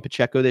relying on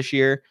Pacheco this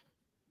year,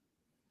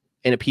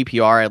 in a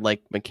PPR, I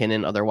like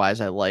McKinnon.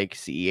 Otherwise, I like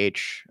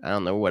CEH. I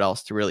don't know what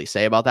else to really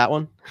say about that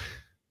one.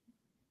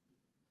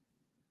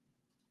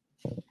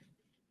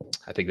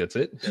 I think that's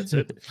it. That's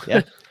it.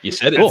 Yeah. You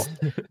said Cool.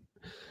 it.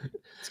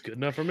 It's good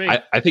enough for me.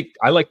 I think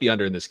I like the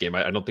under in this game.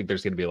 I don't think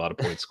there's going to be a lot of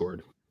points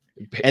scored.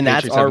 And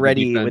that's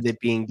already with it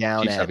being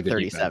down Chiefs at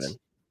 37.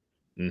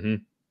 Mm-hmm.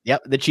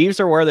 Yep. The Chiefs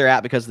are where they're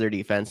at because of their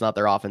defense, not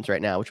their offense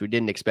right now, which we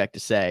didn't expect to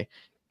say.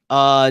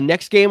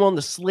 Next game on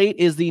the slate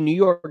is the New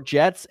York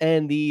Jets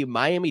and the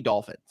Miami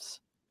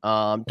Dolphins.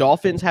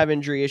 Dolphins have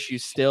injury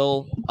issues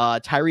still.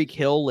 Tyreek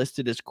Hill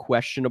listed as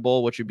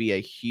questionable, which would be a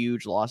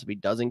huge loss if he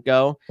doesn't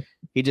go.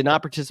 He did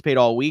not participate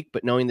all week,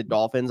 but knowing the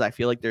Dolphins, I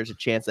feel like there's a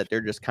chance that they're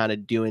just kind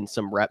of doing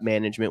some rep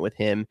management with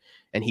him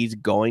and he's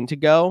going to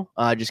go.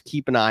 Just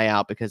keep an eye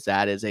out because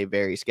that is a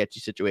very sketchy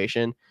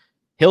situation.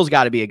 Hill's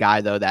got to be a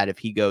guy, though, that if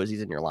he goes,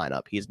 he's in your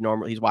lineup. He's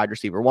wide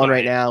receiver 1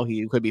 right now.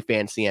 He could be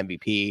fantasy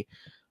MVP.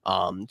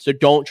 So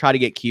don't try to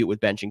get cute with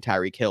benching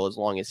Tyreek Hill as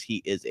long as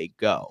he is a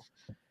go.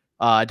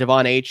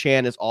 Devon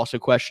Achane is also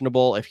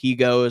questionable. If he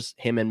goes,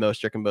 him and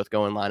Mostert can both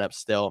go in lineup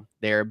still.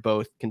 They're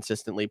both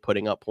consistently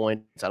putting up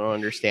points. I don't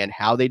understand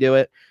how they do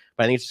it,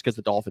 but I think it's just because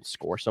the Dolphins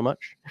score so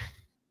much.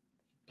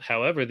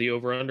 However, the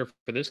over-under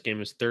for this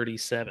game is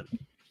 37.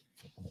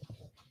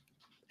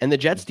 And the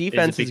Jets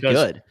defense is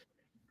good.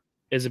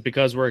 Is it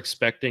because we're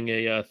expecting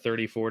a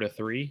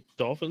 34-3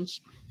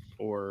 Dolphins?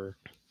 Or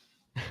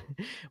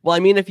well, I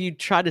mean, if you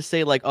try to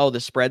say like, oh, the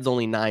spread's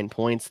only 9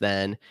 points,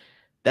 then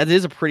that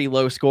is a pretty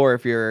low score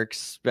if you're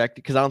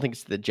expecting, because I don't think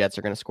the Jets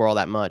are going to score all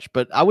that much.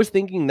 But I was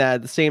thinking that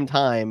at the same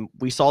time,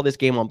 we saw this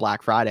game on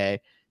Black Friday,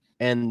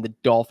 and the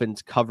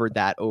Dolphins covered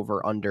that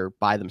over under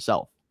by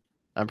themselves.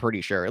 I'm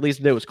pretty sure. At least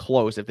it was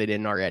close if they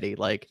didn't already.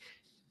 Like,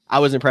 I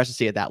was impressed to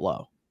see it that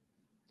low.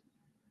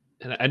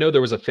 And I know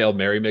there was a failed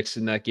Mary mix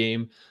in that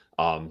game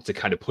to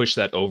kind of push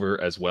that over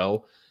as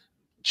well.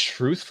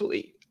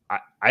 Truthfully,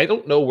 I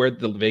don't know where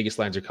the Vegas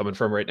lines are coming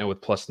from right now with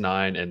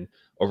 +9 and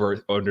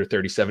over under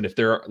 37. If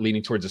they're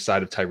leaning towards the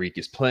side of Tyreek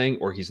is playing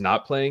or he's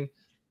not playing.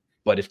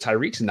 But if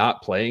Tyreek's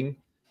not playing,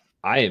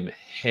 I am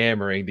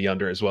hammering the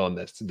under as well in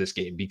this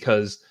game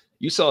because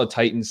you saw a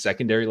Titans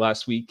secondary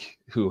last week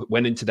who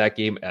went into that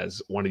game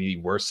as one of the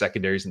worst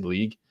secondaries in the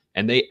league,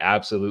 and they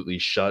absolutely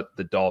shut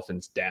the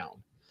Dolphins down.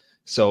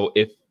 So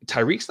if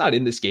Tyreek's not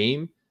in this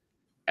game,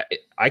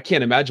 I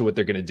can't imagine what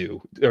they're going to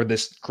do, or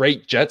this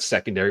great Jets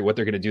secondary, what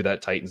they're going to do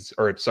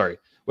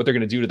what they're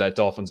going to do to that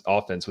Dolphins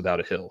offense without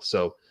a Hill.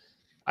 So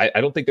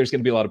I don't think there's going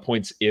to be a lot of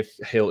points if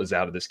Hill is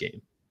out of this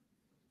game.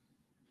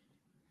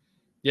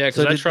 Yeah,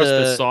 because I trust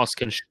that Sauce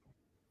can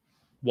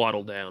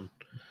waddle down.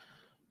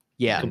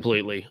 Yeah,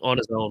 completely on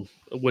his own,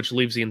 which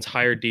leaves the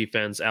entire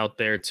defense out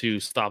there to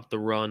stop the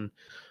run.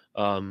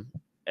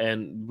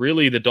 And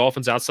really, the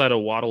Dolphins outside of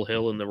Waddle,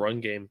 Hill in the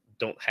run game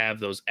don't have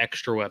those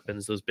extra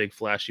weapons, those big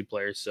flashy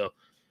players. So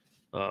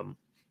I'm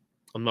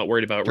not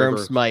worried about Durham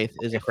Smythe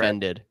is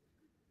offended.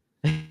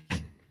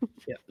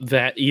 Yeah,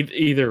 that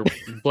either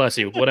bless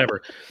you,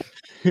 whatever.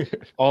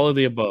 All of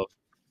the above.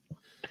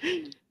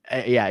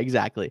 Yeah,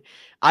 exactly.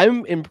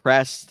 I'm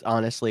impressed,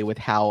 honestly, with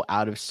how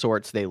out of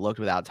sorts they looked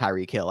without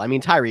Tyreek Hill. I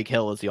mean, Tyreek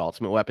Hill is the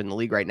ultimate weapon in the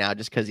league right now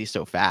just because he's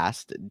so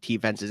fast.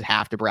 Defenses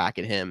have to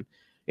bracket him.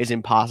 It's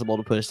impossible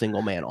to put a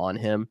single man on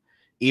him,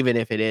 even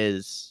if it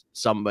is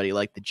somebody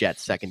like the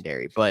Jets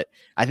secondary. But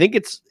I think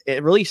it's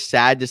really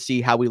sad to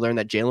see how we learned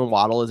that Jalen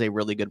Waddle is a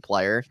really good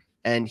player,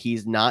 and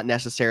he's not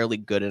necessarily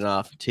good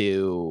enough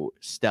to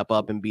step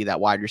up and be that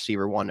wide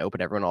receiver 1 to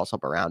open everyone else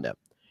up around him.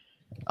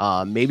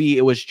 Maybe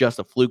it was just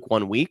a fluke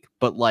 1 week,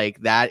 but like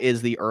that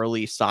is the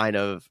early sign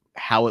of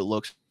how it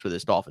looks for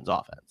this Dolphins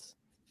offense.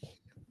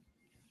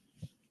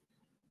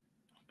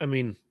 I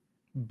mean,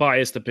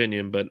 biased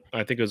opinion, but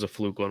I think it was a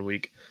fluke 1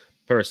 week.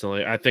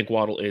 Personally, I think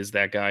Waddle is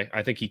that guy.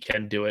 I think he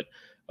can do it.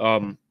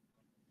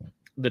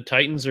 The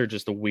Titans are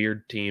just a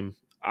weird team.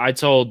 I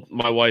told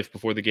my wife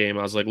before the game,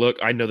 I was like, look,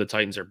 I know the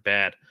Titans are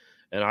bad,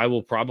 and I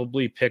will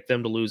probably pick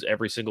them to lose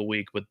every single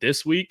week. But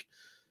this week,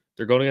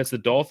 they're going against the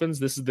Dolphins.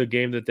 This is the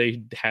game that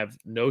they have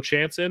no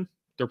chance in.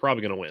 They're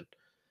probably going to win.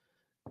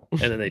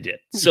 And then they did.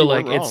 So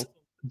like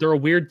they're a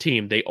weird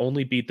team. They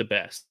only beat the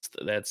best.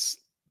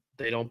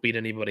 They don't beat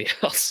anybody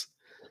else.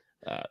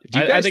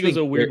 I think it was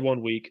a weird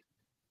 1 week,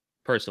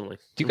 personally.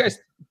 Do you guys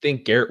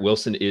think Garrett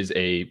Wilson is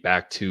a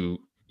back to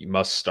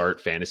must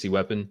start fantasy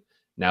weapon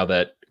now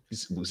that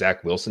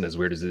Zach Wilson, as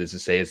weird as it is to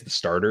say, is the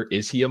starter?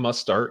 Is he a must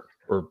start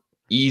or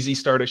easy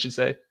start, I should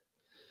say?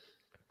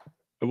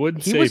 I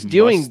wouldn't He say was must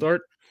doing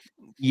start,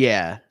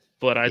 yeah.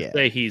 but I'd Yeah.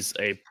 say he's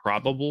a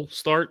probable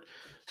start.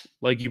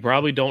 Like, you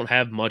probably don't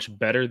have much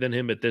better than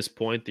him at this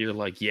point. You're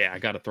like, yeah, I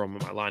got to throw him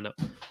in my lineup.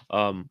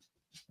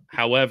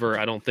 However,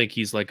 I don't think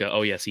he's like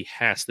oh yes, he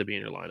has to be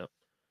in your lineup.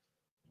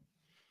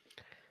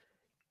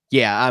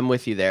 Yeah, I'm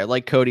with you there.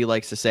 Like Cody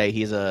likes to say,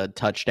 he's a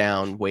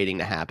touchdown waiting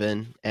to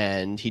happen,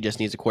 and he just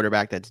needs a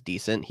quarterback that's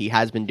decent. He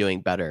has been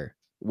doing better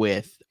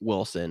with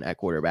Wilson at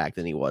quarterback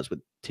than he was with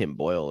Tim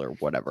Boyle or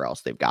whatever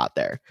else they've got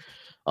there.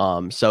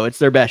 So it's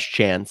their best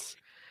chance.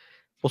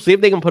 We'll see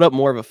if they can put up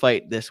more of a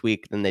fight this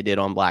week than they did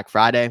on Black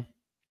Friday.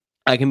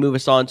 I can move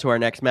us on to our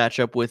next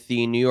matchup with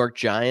the New York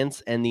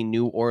Giants and the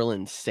New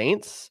Orleans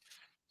Saints.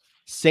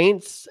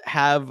 Saints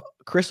have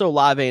Chris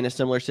Olave in a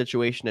similar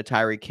situation to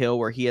Tyreek Hill,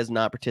 where he has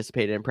not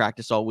participated in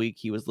practice all week.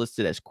 He was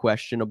listed as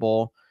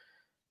questionable.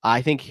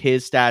 I think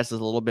his status is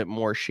a little bit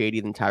more shady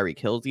than Tyreek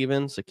Hill's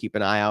even, so keep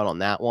an eye out on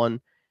that one.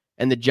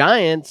 And the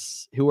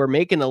Giants, who are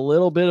making a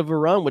little bit of a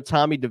run with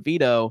Tommy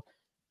DeVito,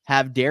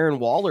 have Darren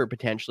Waller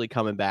potentially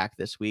coming back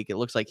this week. It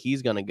looks like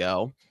he's going to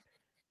go.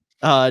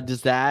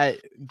 Does that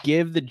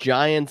give the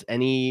Giants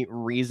any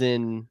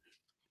reason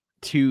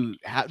to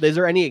have? Is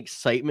there any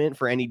excitement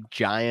for any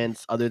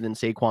Giants other than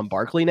Saquon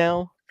Barkley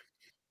now?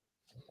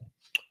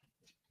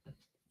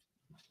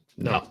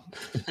 No.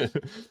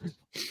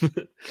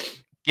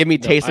 Give me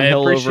Taysom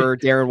Hill over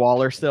Darren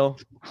Waller still.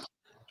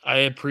 I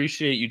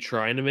appreciate you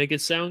trying to make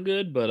it sound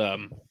good, but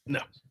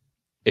no.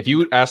 If you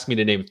would ask me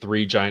to name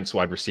 3 Giants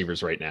wide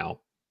receivers right now,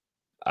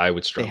 I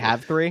would struggle. They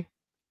have 3?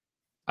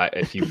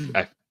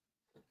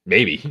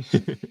 Maybe.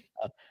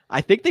 I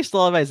think they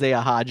still have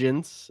Isaiah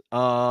Hodgins.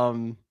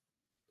 Wandale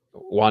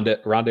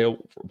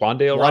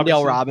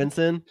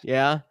Robinson.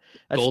 Yeah.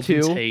 That's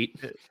Golden 2. Tate.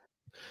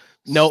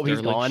 Nope,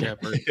 he's gone.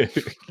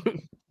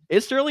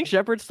 Is Sterling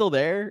Shepard still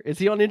there? Is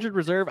he on injured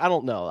reserve? I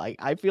don't know.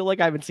 I feel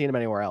like I haven't seen him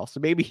anywhere else. So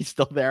maybe he's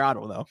still there. I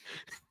don't know.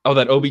 Oh,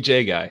 that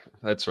OBJ guy.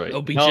 That's right.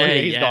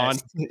 OBJ, he's gone.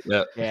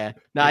 Yeah.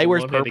 Now he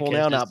wears purple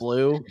now, not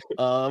blue.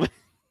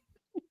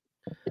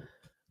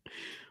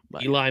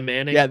 Eli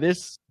Manning. Yeah,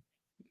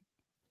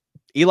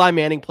 Eli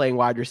Manning playing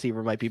wide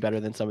receiver might be better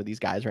than some of these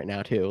guys right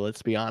now, too.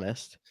 Let's be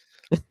honest.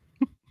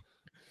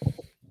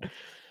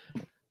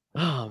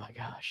 Oh, my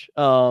gosh.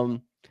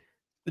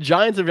 The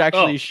Giants have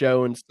actually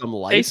shown some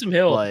light. Taysom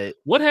Hill. But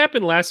what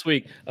happened last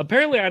week?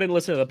 Apparently, I didn't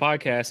listen to the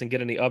podcast and get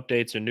any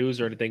updates or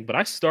news or anything, but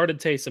I started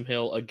Taysom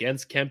Hill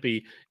against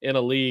Kempy in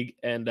a league,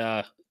 and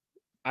I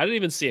didn't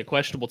even see a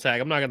questionable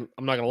tag. I'm not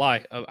gonna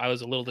lie. I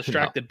was a little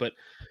distracted, but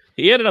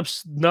he ended up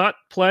not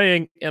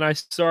playing, and I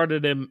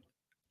started him.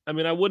 I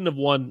mean, I wouldn't have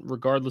won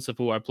regardless of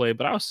who I played,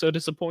 but I was so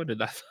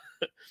disappointed. I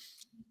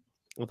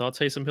thought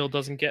Taysom Hill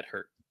doesn't get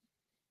hurt.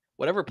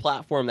 Whatever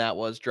platform that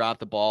was dropped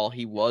the ball.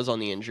 He was on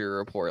the injury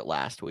report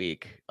last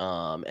week.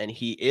 And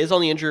he is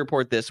on the injury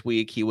report this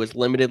week. He was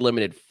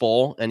limited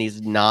full, and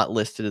he's not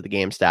listed at the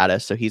game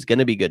status. So he's going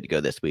to be good to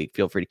go this week.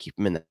 Feel free to keep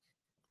him in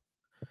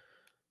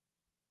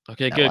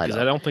Okay, good, because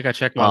I don't think I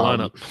checked my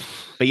lineup.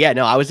 But yeah,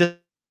 no, I was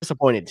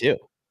disappointed too.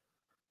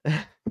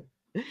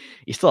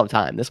 You still have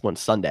time. This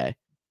one's Sunday.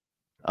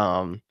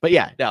 But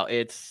yeah, no,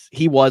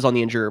 he was on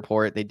the injury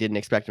report. They didn't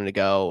expect him to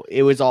go.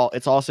 It's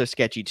also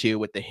sketchy too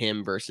with the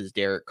him versus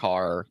Derek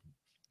Carr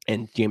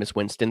and Jameis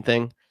Winston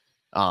thing.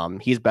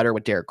 He's better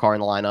with Derek Carr in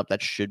the lineup.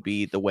 That should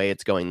be the way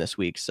it's going this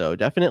week. So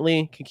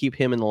definitely can keep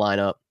him in the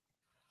lineup.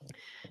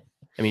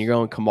 I mean, you're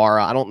going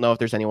Kamara. I don't know if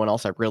there's anyone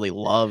else I really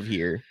love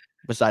here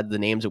besides the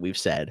names that we've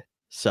said.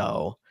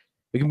 So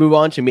we can move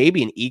on to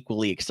maybe an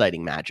equally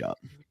exciting matchup.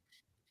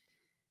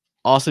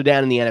 Also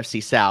down in the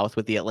NFC South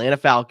with the Atlanta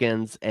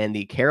Falcons and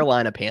the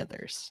Carolina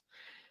Panthers.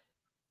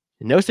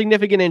 No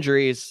significant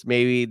injuries.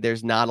 Maybe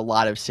there's not a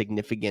lot of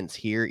significance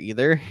here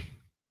either.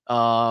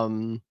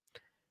 Go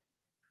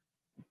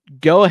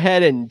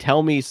ahead and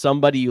tell me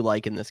somebody you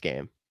like in this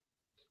game.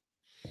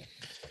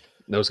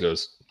 Nose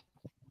goes.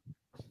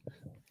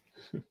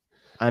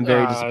 I'm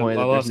very disappointed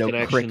that there's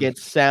no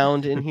crickets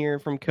sound in here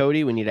from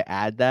Cody. We need to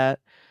add that.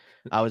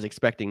 I was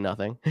expecting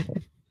nothing.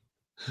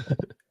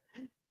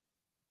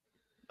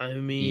 I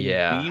mean,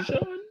 yeah.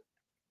 Bijan?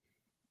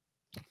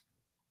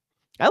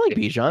 I like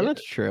Bijan.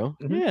 That's true.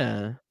 Mm-hmm.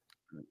 Yeah.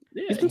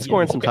 He's been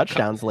scoring some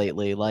touchdowns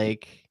lately.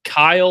 Like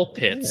Kyle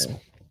Pitts. Yeah.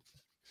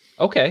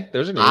 Okay,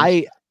 there's a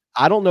name.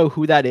 I don't know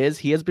who that is.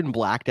 He has been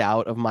blacked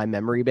out of my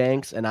memory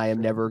banks, and I am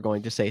never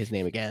going to say his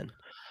name again.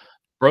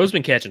 Bro's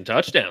been catching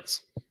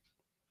touchdowns.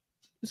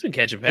 He's been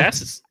catching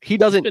passes. He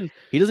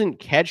doesn't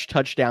catch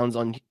touchdowns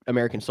on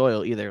American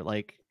soil either.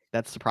 Like,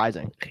 that's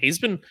surprising. He's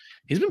been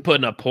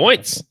putting up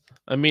points.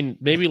 I mean,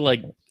 maybe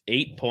like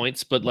 8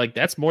 points, but like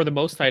that's more than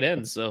most tight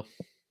ends. So,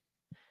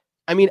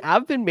 I mean,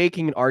 I've been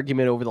making an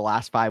argument over the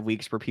last 5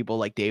 weeks for people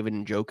like David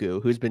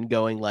Njoku, who's been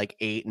going like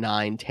 8,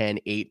 9, 10,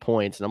 8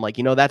 points. And I'm like,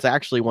 that's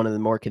actually one of the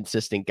more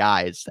consistent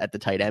guys at the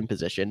tight end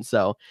position.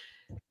 So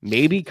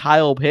maybe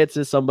Kyle Pitts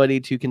is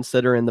somebody to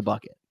consider in the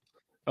bucket.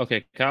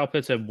 Okay, Kyle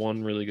Pitts had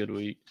one really good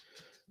week.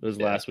 It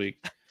was last week.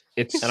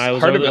 And I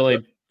was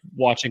really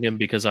watching him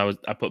because I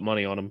put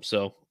money on him.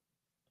 So,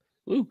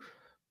 ooh.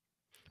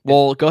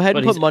 Well, go ahead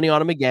and put money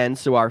on him again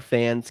so our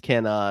fans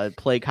can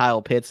play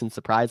Kyle Pitts and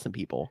surprise some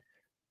people.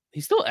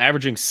 He's still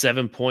averaging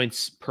 7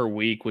 points per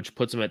week, which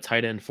puts him at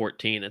tight end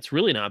 14. It's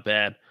really not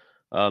bad.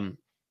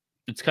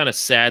 It's kind of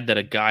sad that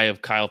a guy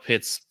of Kyle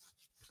Pitts,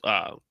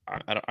 I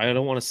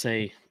don't want to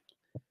say,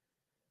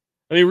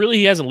 I mean, really,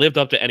 he hasn't lived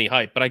up to any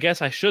hype, but I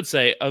guess I should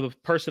say a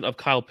person of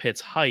Kyle Pitts'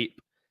 hype,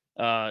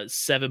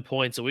 7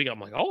 points a week. I'm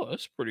like, oh,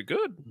 that's pretty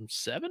good.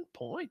 7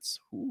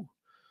 points. Ooh.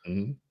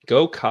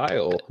 Go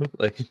Kyle.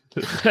 Like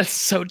that's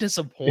so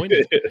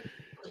disappointing.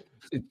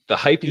 The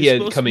hype he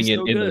had coming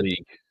in the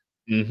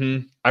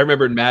league. I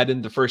remember in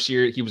Madden the first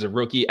year he was a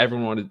rookie.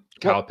 Everyone wanted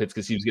Kyle Pitts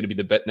because he was going to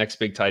be the next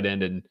big tight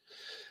end, and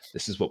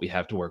this is what we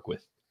have to work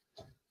with.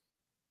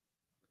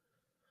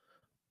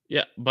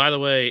 Yeah. By the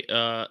way,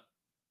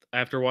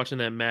 after watching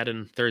that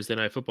Madden Thursday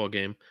Night Football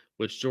game,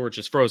 which George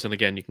is frozen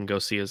again, you can go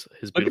see his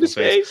beautiful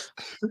face.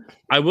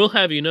 I will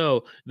have you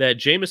know that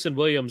Jameson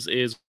Williams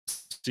is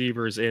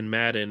receivers in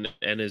Madden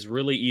and is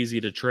really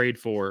easy to trade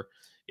for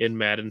in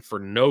Madden for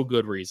no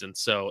good reason.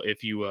 So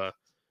if you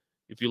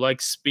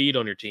like speed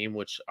on your team,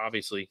 which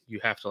obviously you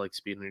have to like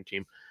speed on your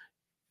team,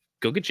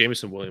 go get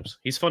Jameson Williams.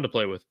 He's fun to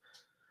play with.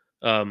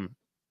 Do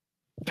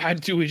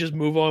we just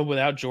move on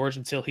without George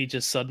until he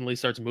just suddenly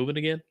starts moving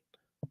again?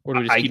 Or do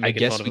we just keep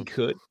making fun of him?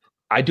 Could.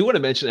 I do want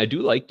to mention, I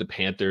do like the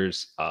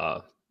Panthers,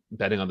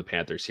 betting on the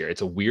Panthers here.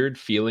 It's a weird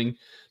feeling.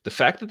 The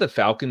fact that the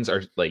Falcons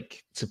are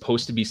like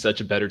supposed to be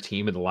such a better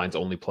team and the line's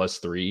only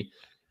 +3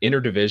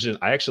 interdivision.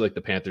 I actually like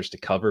the Panthers to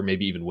cover,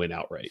 maybe even win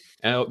outright.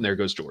 Oh, and there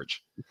goes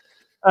George.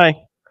 Hi.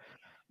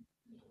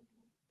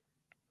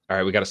 All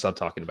right, we got to stop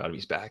talking about him.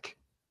 He's back.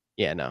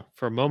 Yeah, no.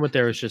 For a moment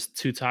there was just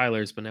 2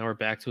 Tylers, but now we're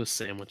back to a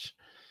sandwich.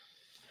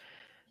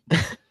 I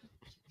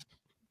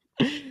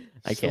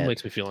can't.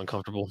 Makes me feel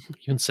uncomfortable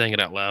even saying it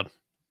out loud.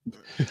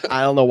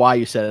 I don't know why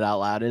you said it out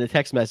loud. In a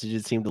text message,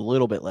 it seemed a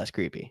little bit less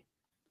creepy.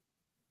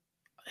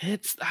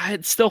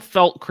 It still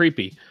felt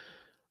creepy.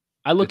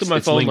 I looked at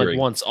my phone lingering. Like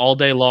once all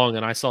day long,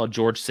 and I saw a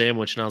George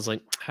sandwich, and I was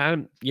like,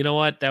 you know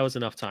what? That was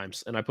enough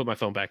times. And I put my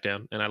phone back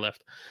down, and I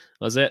left.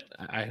 That was it.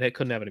 I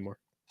couldn't have any more.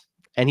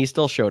 And he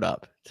still showed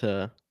up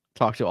to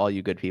talk to all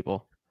you good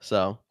people.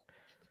 So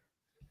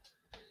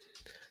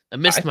I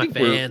missed my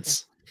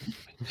fans.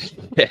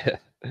 Yeah.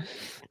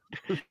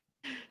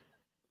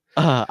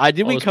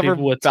 Did we cover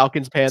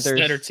Falcons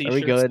Panthers? Are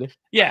we good?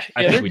 Yeah,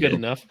 they're good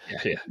enough.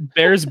 Yeah.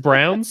 Bears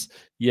Browns.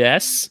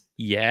 Yes,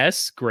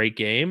 great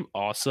game,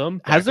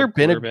 awesome. Has there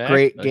been a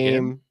great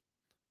game?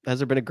 Has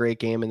there been a great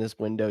game in this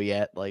window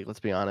yet? Like, let's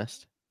be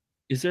honest.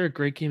 Is there a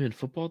great game in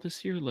football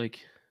this year? Like,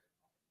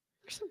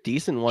 there's some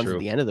decent ones at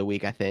the end of the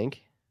week, I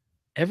think.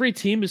 Every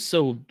team is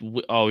so.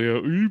 Oh yeah,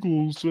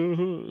 Eagles.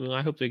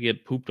 I hope they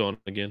get pooped on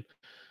again.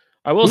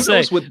 I will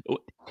say.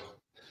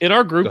 In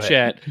our group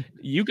chat,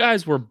 you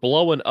guys were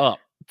blowing up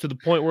to the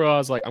point where I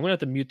was like, I'm going to have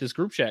to mute this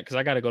group chat because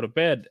I got to go to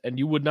bed. And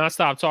you would not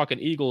stop talking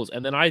Eagles.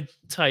 And then I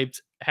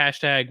typed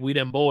 # We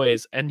Dem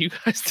Boys, and you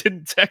guys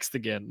didn't text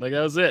again. Like,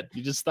 that was it.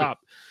 You just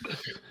stopped.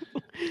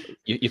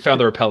 You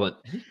found the repellent.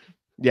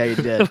 Yeah, you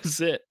did. That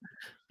was it.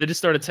 They just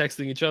started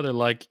texting each other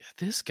like,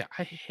 this guy,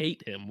 I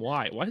hate him.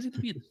 Why? Why does he have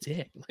to be a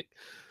dick? Like,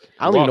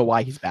 I don't even know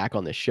why he's back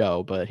on the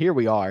show, but here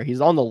we are. He's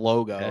on the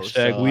logo.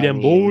 # We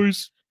Dem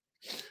Boys.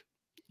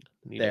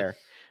 There.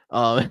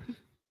 I'm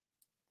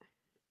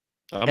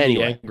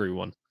the angry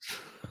one.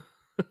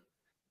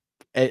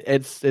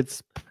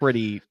 It's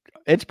pretty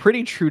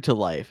true to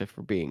life, if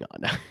we're being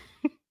honest.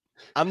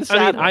 I'm the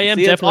sad one. I am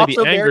definitely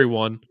the angry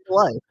one.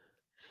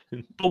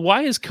 But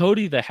why is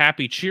Cody the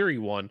happy cheery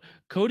one?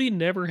 Cody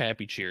never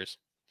happy cheers.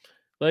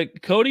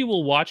 Like, Cody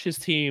will watch his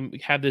team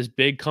have this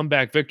big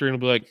comeback victory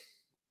and will be like,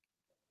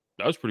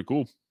 that was pretty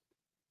cool.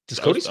 Does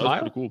Cody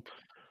smile? Pretty cool.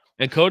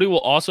 And Cody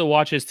will also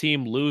watch his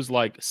team lose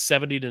like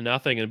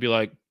 70-0 and be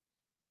like,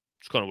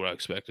 it's kind of what I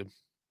expected.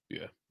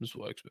 Yeah, this is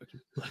what I expected.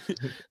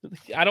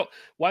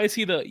 Why is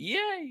he the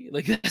yay?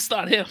 Like, that's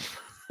not him.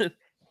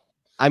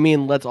 I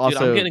mean, let's also.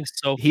 Dude, I'm getting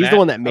so he's fat. The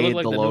one that made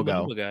like the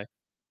logo. Guy.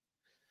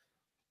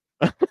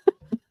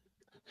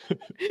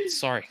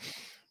 Sorry.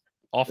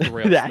 Off the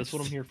rails. That's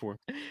what I'm here for.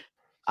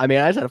 I mean,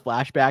 I just had a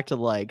flashback to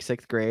like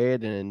 6th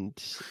grade and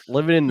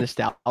living in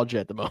nostalgia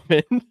at the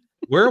moment.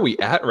 Where are we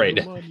at right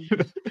now?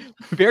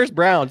 Bears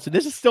Browns. So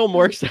this is still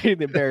more exciting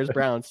than Bears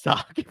Browns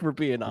talk, if we're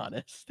being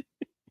honest.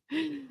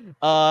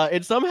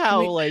 And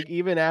somehow, like,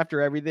 even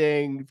after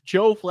everything,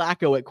 Joe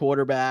Flacco at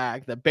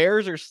quarterback, the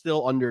Bears are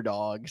still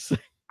underdogs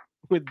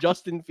with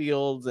Justin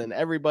Fields and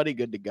everybody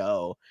good to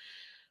go.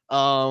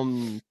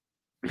 I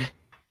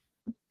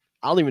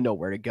don't even know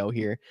where to go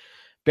here.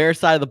 Bears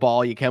side of the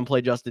ball, you can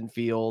play Justin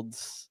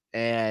Fields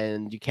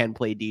and you can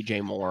play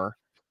DJ Moore.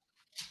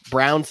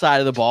 Brown side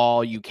of the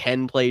ball, you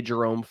can play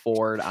Jerome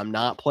Ford. I'm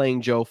not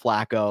playing Joe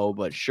Flacco,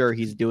 but sure,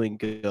 he's doing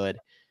good.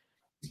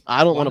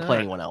 I don't want to play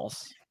anyone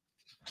else.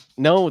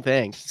 No,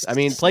 thanks. I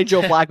mean, play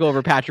Joe Flacco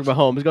over Patrick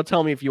Mahomes. Go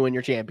tell me if you win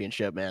your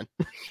championship, man.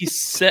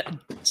 He's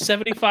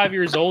 75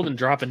 years old and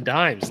dropping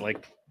dimes.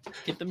 Like,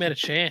 give the man a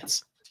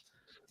chance.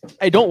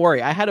 Hey, don't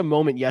worry. I had a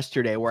moment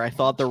yesterday where I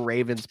thought the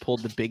Ravens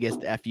pulled the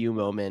biggest FU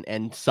moment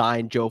and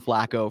signed Joe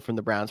Flacco from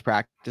the Browns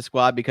practice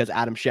squad because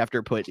Adam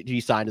Schefter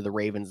he signed to the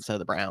Ravens instead of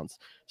the Browns.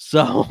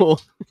 So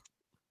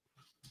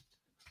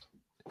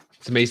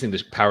it's amazing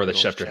the power that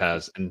Schefter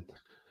has, and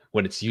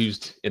when it's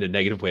used in a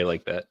negative way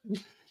like that,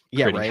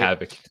 creating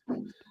havoc.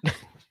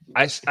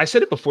 I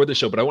said it before the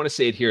show, but I want to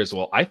say it here as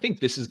well. I think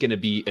this is going to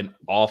be an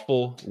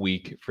awful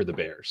week for the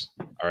Bears.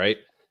 All right.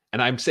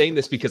 And I'm saying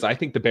this because I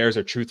think the Bears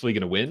are truthfully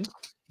going to win,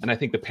 and I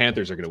think the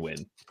Panthers are going to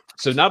win.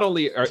 So not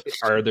only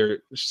are their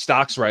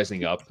stocks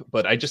rising up,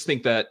 but I just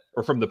think that,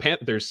 or from the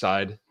Panthers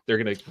side, they're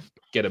going to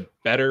get a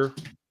better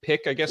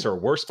pick, I guess, or a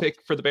worse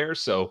pick for the Bears.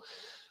 So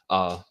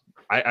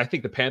I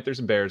think the Panthers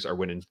and Bears are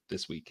winning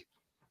this week.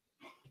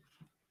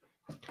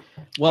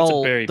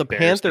 Well, the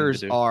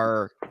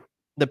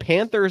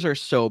Panthers are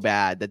so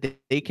bad that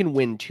they can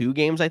win 2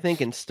 games, I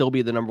think, and still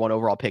be the number 1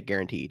 overall pick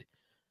guaranteed.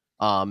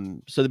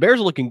 So the Bears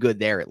are looking good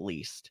there at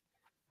least.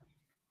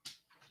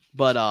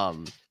 But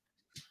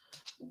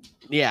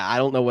yeah, I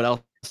don't know what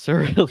else to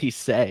really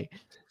say.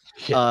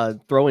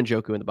 Throw in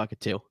Njoku in the bucket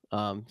too.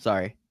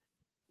 Sorry.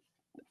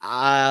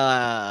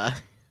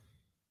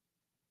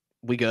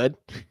 We good?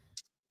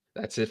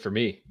 That's it for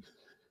me.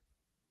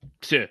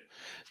 Dude,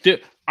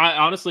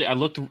 I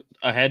looked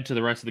ahead to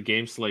the rest of the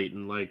game slate,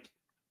 and like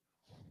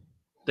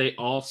they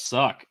all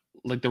suck.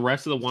 Like the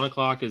rest of the 1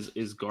 o'clock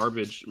is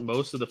garbage.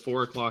 Most of the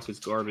 4 o'clock is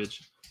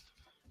garbage.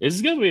 This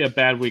is going to be a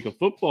bad week of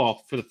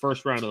football for the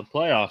first round of the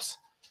playoffs.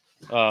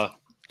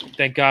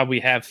 Thank God we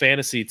have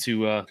fantasy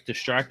to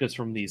distract us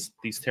from these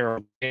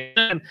terrible games.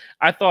 And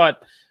I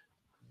thought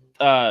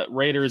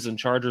Raiders and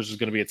Chargers was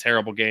going to be a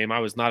terrible game. I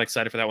was not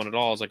excited for that one at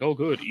all. I was like, oh,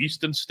 good.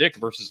 Easton Stick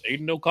versus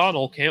Aiden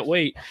O'Connell. Can't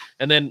wait.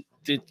 And then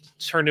it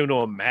turned into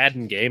a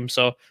Madden game.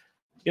 So,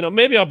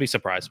 maybe I'll be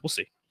surprised. We'll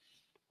see.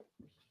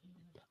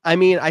 I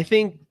mean, I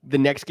think the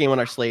next game on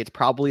our slate is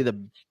probably the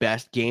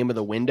best game of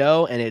the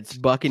window, and it's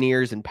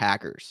Buccaneers and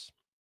Packers.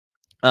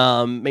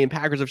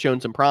 Packers have shown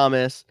some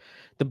promise.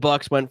 The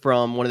Bucs went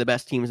from one of the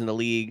best teams in the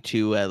league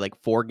to a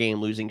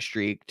 4-game losing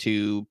streak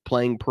to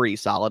playing pretty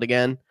solid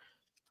again.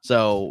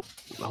 So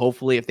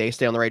hopefully if they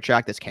stay on the right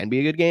track, this can be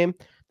a good game.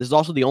 This is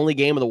also the only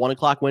game of the 1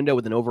 o'clock window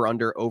with an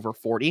over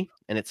 40,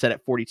 and it's set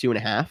at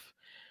 42.5.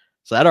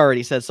 So that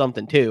already says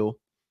something too.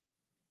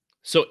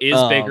 So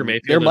is Baker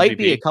Mayfield there might MVP?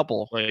 be a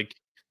couple.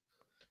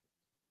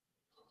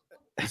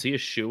 Is he a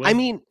shoo-in? I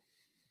mean,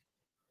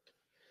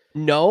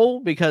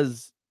 no,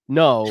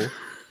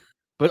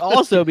 but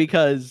also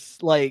because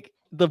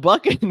the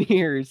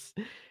Buccaneers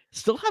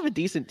still have a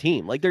decent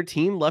team. Their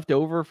team left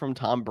over from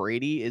Tom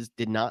Brady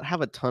did not have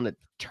a ton of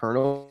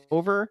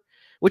turnover,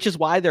 which is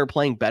why they're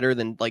playing better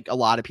than a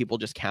lot of people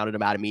just counted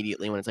them out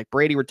immediately when it's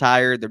Brady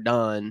retired, they're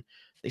done.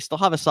 They still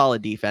have a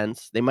solid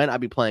defense. They might not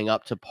be playing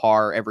up to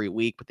par every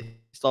week, but they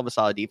still have a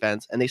solid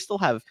defense, and they still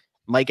have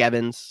Mike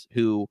Evans,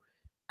 who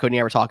Cody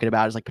and I were talking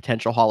about as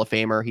potential Hall of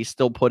Famer. He's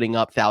still putting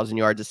up 1,000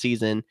 yards a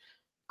season.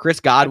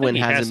 Chris Godwin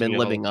hasn't been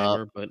living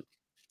up. But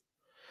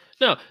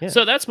no, yeah.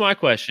 So that's my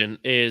question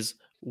is,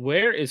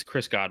 where is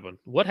Chris Godwin?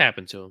 What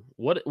happened to him?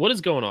 What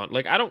is going on?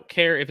 I don't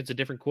care if it's a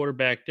different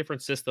quarterback,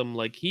 different system.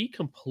 He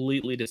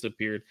completely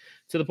disappeared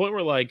to the point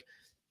where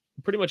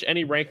pretty much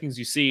any rankings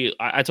you see,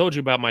 I told you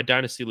about my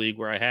Dynasty League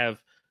where I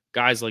have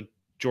guys like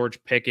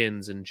George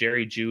Pickens and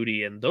Jerry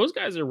Jeudy, and those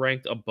guys are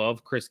ranked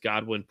above Chris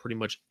Godwin pretty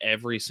much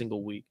every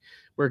single week,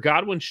 where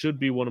Godwin should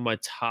be one of my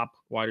top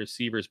wide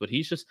receivers, but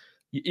he's just,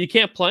 you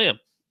can't play him.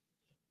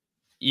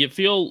 You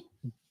feel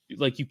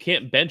like you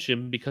can't bench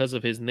him because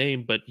of his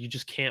name, but you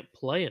just can't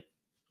play him.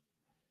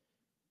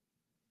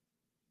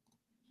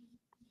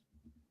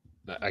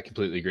 I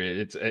completely agree.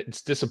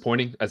 It's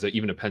disappointing as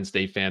even a Penn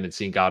State fan, and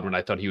seeing Godwin,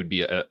 I thought he would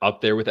be up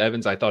there with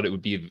Evans. I thought it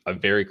would be a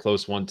very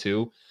close one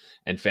too.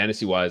 And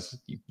fantasy wise,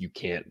 you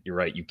can't. You're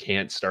right. You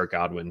can't start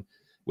Godwin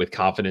with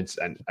confidence,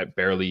 and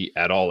barely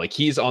at all.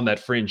 He's on that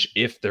fringe.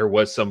 If there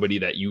was somebody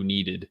that you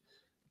needed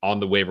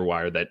on the waiver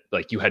wire that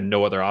you had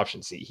no other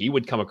options, he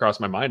would come across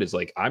my mind as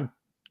I'm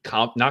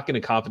not going to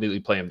confidently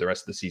play him the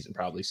rest of the season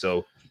probably.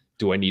 So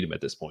do I need him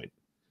at this point?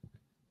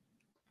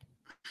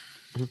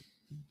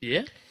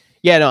 Yeah.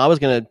 Yeah, no, I was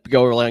going to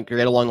go right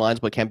along the lines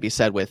of what Kempy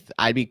said with,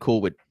 I'd be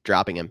cool with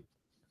dropping him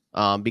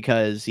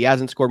because he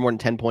hasn't scored more than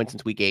 10 points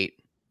since week 8.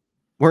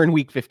 We're in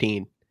week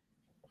 15.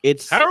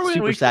 It's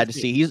super sad to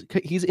see.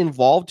 He's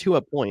involved to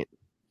a point.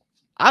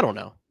 I don't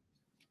know.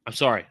 I'm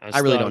sorry. I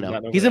really don't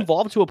know. He's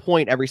involved to a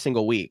point every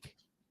single week,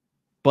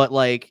 but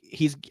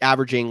he's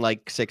averaging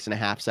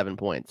 6.5, 7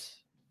 points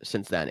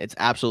since then. It's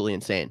absolutely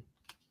insane.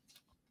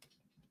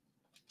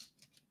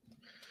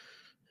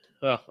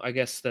 Well, I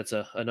guess that's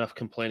enough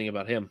complaining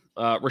about him.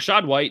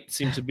 Rachaad White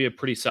seems to be a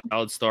pretty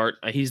solid start.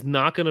 He's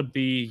not going to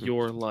be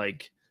your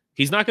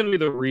he's not going to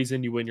be the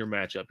reason you win your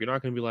matchup. You're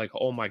not going to be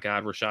oh my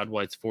God, Rachaad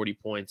White's 40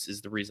 points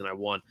is the reason I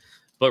won.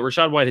 But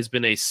Rachaad White has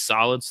been a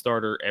solid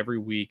starter every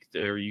week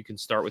there. You can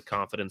start with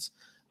confidence.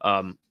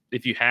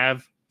 If you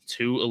have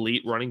 2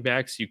 elite running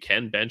backs, you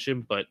can bench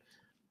him, but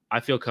I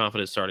feel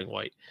confident starting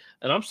White.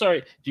 And I'm sorry,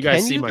 do you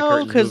guys see my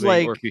curtains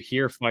moving, or if you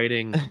hear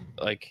fighting,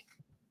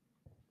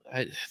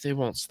 They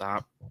won't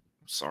stop.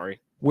 Sorry.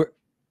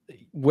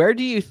 Where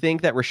do you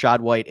think that Rachaad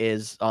White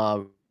is?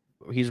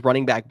 He's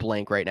running back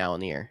blank right now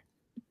in the year.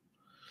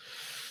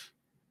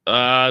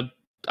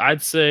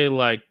 I'd say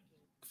like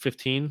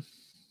 15.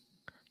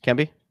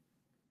 Kempy?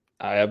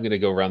 I'm going to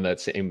go around that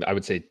same. I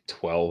would say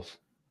 12.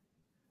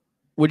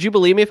 Would you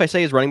believe me if I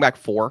say he's running back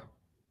 4?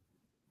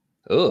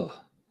 Ugh.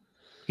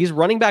 He's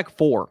running back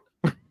 4.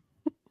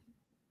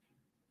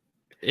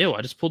 Ew,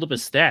 I just pulled up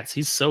his stats.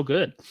 He's so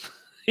good.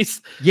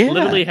 He's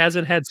literally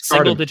hasn't had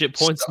single-digit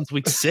points since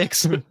week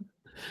 6.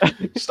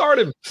 Start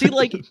him. See,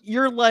 like,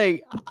 you're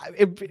like,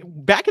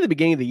 back in the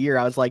beginning of the year,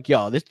 I was like,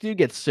 yo, this dude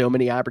gets so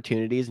many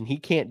opportunities and he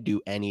can't do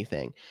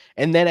anything.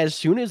 And then as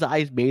soon as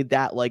I made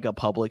that like a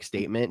public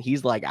statement,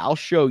 he's like, I'll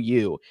show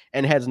you,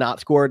 and has not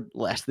scored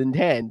less than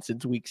 10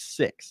 since week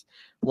 6.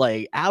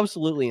 Like,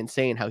 absolutely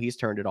insane how he's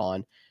turned it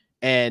on.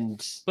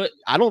 But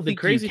I don't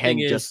think you can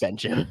just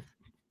bench him.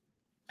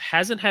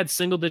 Hasn't had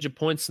single-digit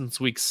points since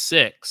week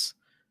 6.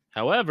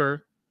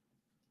 However,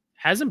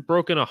 hasn't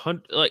broken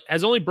 100, like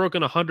has only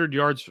broken 100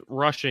 yards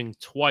rushing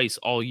twice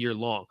all year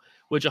long,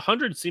 which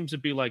 100 seems to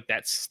be like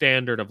that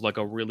standard of like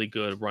a really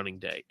good running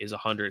day is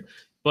 100.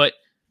 But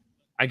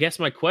I guess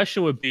my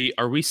question would be,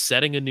 are we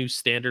setting a new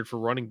standard for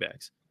running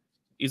backs?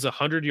 Is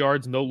 100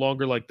 yards no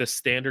longer like the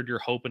standard you're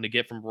hoping to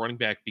get from running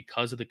back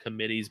because of the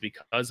committees,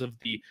 because of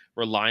the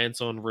reliance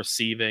on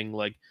receiving?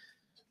 Like,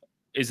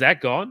 is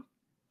that gone?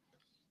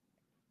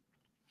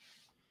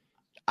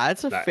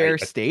 That's a fair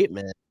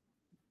statement.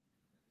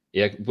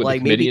 Yeah, with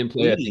like the committee in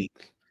play, 80.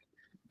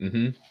 I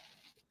think.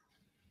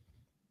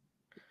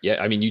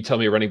 Yeah, I mean, you tell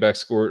me a running back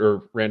scored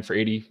or ran for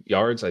 80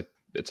 yards,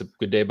 it's a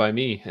good day by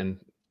me. And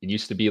it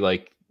used to be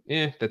like,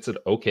 that's an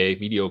okay,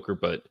 mediocre,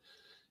 but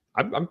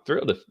I'm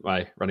thrilled if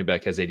my running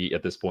back has 80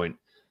 at this point.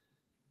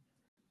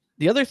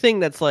 The other thing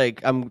that's like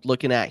I'm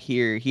looking at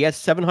here, he has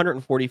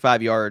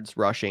 745 yards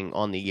rushing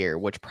on the year,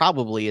 which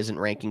probably isn't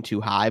ranking too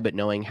high, but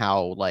knowing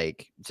how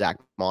like Zach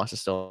Moss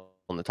is still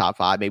in the top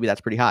 5, maybe that's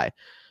pretty high.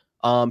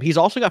 He's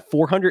also got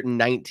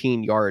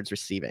 419 yards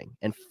receiving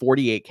and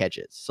 48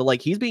 catches. So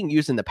like he's being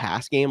used in the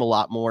pass game a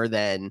lot more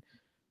than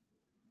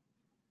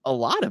a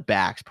lot of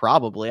backs,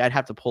 probably. I'd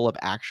have to pull up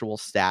actual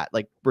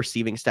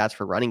receiving stats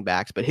for running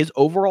backs, but his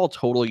overall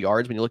total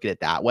yards, when you look at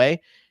it that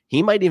way,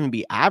 he might even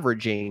be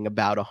averaging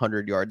about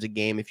 100 yards a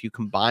game if you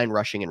combine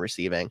rushing and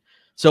receiving.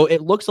 So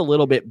it looks a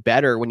little bit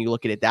better when you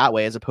look at it that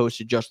way, as opposed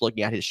to just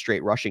looking at his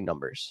straight rushing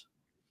numbers.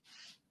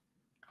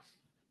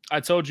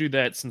 I told you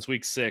that since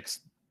week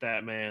 6,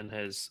 that man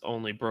has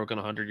only broken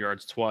 100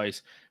 yards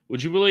twice.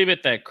 Would you believe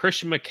it that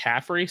Christian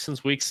McCaffrey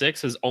since week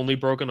 6 has only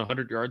broken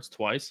 100 yards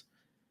twice?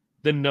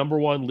 The number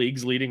 1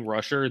 league's leading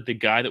rusher, the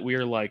guy that we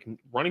are like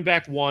running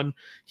back 1,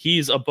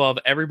 he's above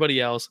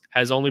everybody else,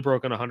 has only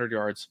broken 100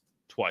 yards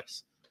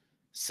twice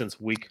since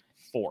week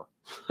 4.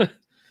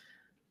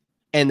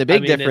 And the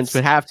big difference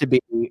would have to be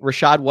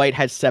Rachaad White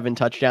has 7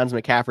 touchdowns.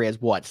 McCaffrey has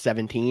what,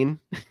 17?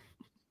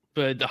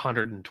 But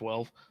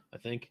 112, I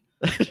think.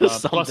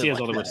 Plus he has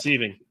all the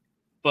receiving.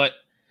 But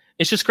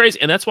it's just crazy.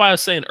 And that's why I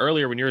was saying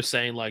earlier when you were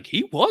saying, like,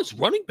 he was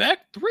running back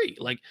 3.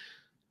 Like,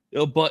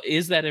 but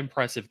is that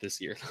impressive this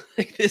year?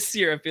 Like, this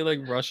year, I feel like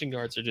rushing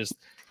yards are just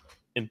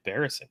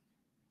embarrassing.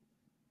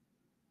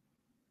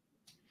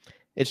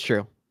 It's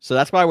true. So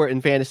that's why we're in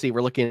fantasy.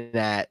 We're looking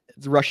at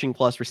rushing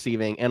plus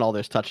receiving and all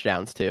those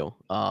touchdowns, too.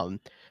 But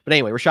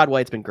anyway, Rachaad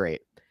White's been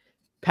great.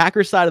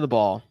 Packers side of the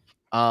ball.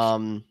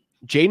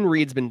 Jaden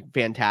Reed's been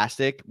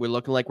fantastic. We're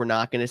looking like we're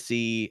not going to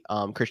see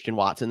Christian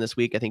Watson this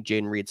week. I think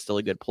Jaden Reed's still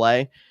a good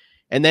play.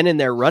 And then in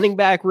their running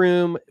back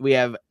room, we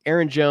have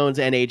Aaron Jones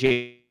and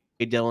A.J.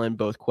 Dillon,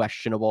 both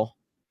questionable.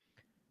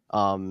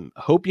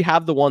 Hope you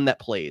have the one that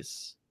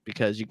plays,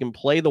 because you can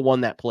play the one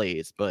that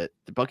plays, but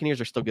the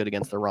Buccaneers are still good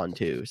against the run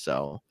too.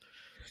 So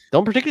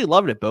don't particularly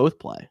love it at both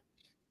play.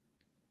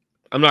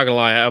 I'm not going to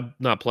lie. I'm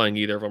not playing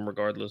either of them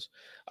regardless.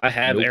 I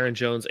have Aaron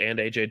Jones and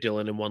A.J.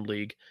 Dillon in one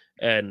league,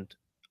 and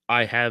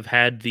I have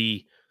had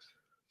the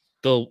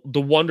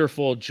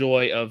wonderful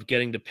joy of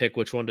getting to pick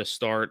which one to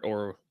start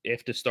or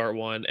if to start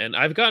one. And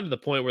I've gotten to the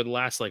point where the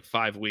last like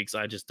 5 weeks,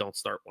 I just don't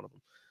start one of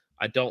them.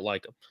 I don't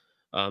like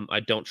them. I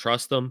don't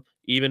trust them.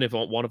 Even if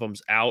one of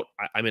them's out.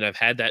 I mean, I've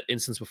had that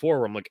instance before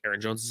where I'm like,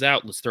 Aaron Jones is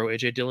out. Let's throw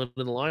A.J. Dillon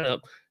in the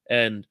lineup.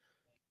 And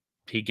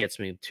he gets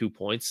me 2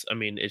 points. I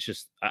mean, it's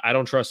just, I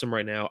don't trust him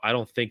right now. I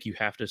don't think you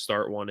have to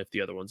start one if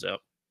the other one's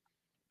out.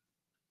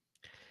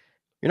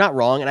 You're not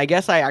wrong. And I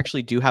guess I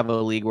actually do have a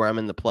league where I'm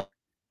in the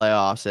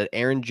playoffs that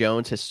Aaron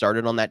Jones has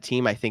started on that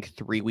team, I think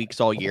 3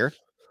 weeks all year.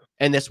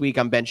 And this week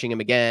I'm benching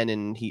him again.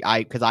 And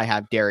because I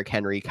have Derrick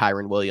Henry,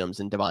 Kyron Williams,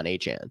 and Devon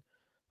Achane.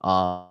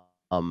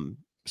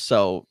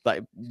 So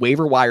like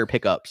waiver wire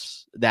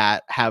pickups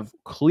that have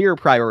clear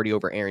priority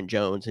over Aaron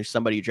Jones, who's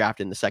somebody you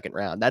drafted in the 2nd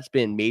round. That's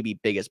been maybe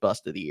biggest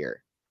bust of the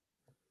year.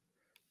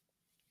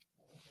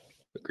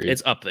 Agreed.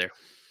 It's up there.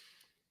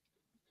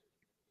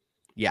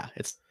 Yeah,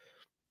 it's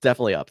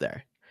definitely up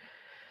there.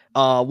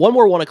 One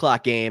more 1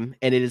 o'clock game,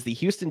 and it is the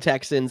Houston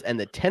Texans and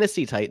the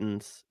Tennessee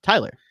Titans.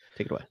 Tyler,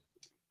 take it away.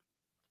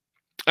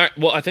 All right.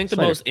 Well, I think the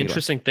Snyder, most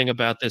interesting thing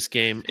about this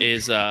game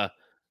is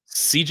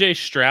CJ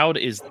Stroud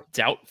is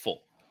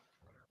doubtful.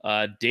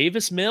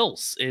 Davis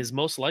Mills is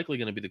most likely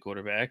going to be the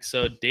quarterback.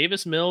 So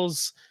Davis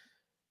Mills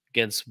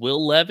against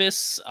Will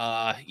Levis.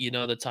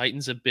 The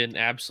Titans have been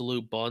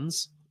absolute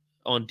buns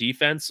on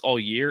defense all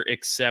year,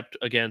 except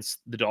against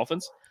the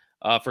Dolphins.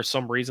 For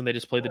some reason, they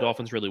just played the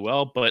Dolphins really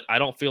well, but I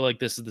don't feel like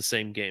this is the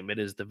same game. It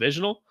is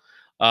divisional.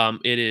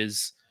 It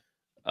is.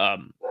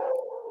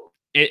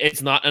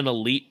 It's not an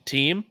elite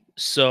team,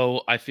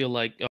 so I feel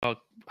like.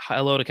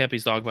 Hello to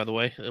Kempy's dog, by the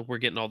way. We're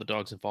getting all the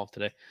dogs involved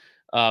today.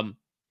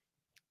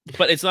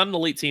 But it's not an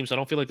elite team, so I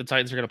don't feel like the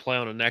Titans are going to play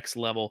on a next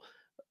level.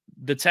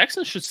 The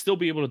Texans should still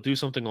be able to do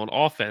something on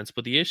offense,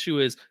 but the issue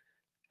is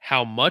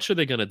how much are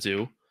they going to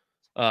do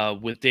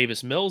with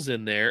Davis Mills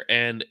in there?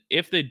 And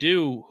if they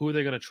do, who are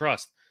they going to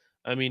trust?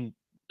 I mean,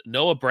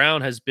 Noah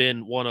Brown has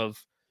been one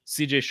of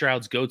CJ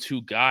Stroud's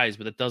go-to guys,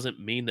 but that doesn't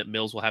mean that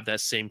Mills will have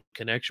that same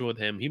connection with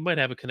him. He might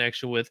have a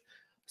connection with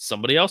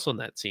somebody else on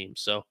that team.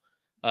 So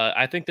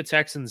I think the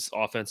Texans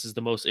offense is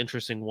the most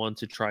interesting one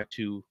to try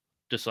to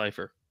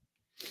decipher.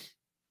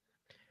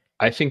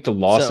 I think the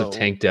loss of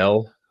Tank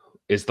Dell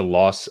is the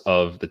loss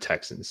of the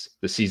Texans.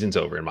 The season's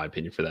over, in my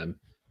opinion, for them.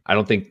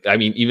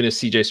 Even if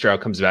CJ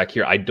Stroud comes back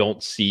here, I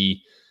don't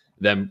see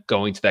them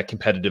going to that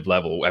competitive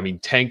level. I mean,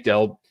 Tank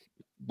Dell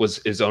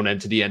was his own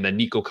entity, and then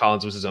Nico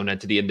Collins was his own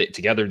entity, and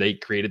together they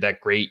created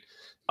that great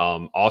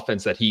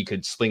offense that he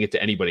could sling it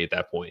to anybody at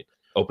that point.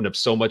 Opened up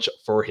so much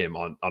for him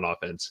on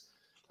offense.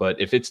 But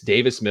if it's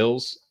Davis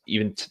Mills,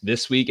 even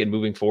this week and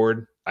moving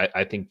forward,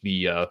 I think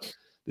the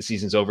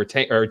season's over.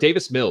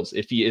 Davis Mills,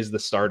 if he is the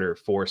starter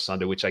for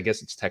Sunday, which I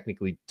guess it's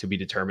technically to be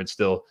determined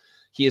still,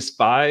 he is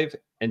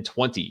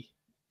 5-20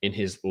 in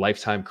his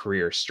lifetime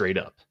career straight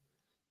up.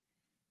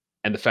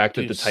 And the fact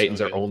that the Titans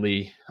are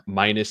only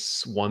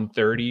minus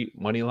 130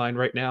 money line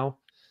right now,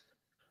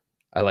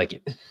 I like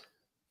it.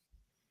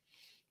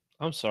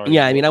 I'm sorry.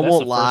 Yeah, I mean, I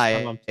won't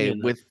lie.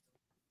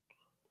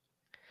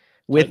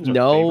 With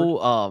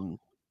no,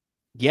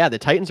 the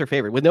Titans are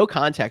favored. With no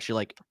context, you're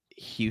like,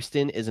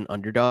 Houston is an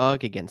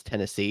underdog against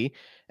Tennessee.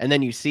 And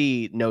then you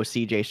see no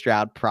CJ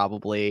Stroud,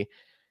 probably.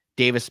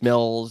 Davis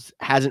Mills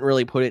hasn't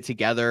really put it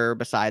together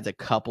besides a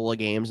couple of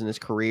games in his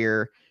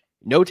career.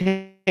 No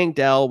Tank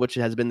Dell, which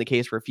has been the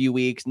case for a few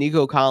weeks.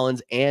 Nico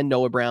Collins and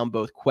Noah Brown,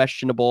 both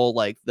questionable.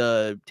 Like,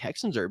 the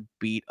Texans are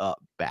beat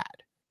up bad.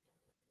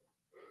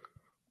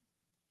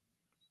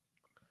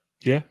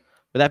 Yeah.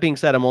 With that being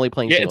said, I'm only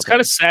playing. Yeah, it's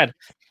kind of sad.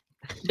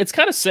 It's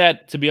kind of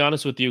sad, to be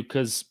honest with you,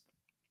 because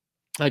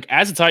like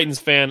as a Titans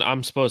fan,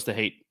 I'm supposed to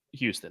hate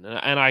Houston,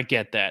 and I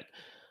get that.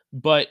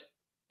 But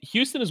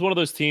Houston is one of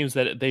those teams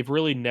that they've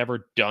really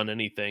never done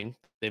anything.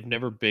 They've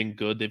never been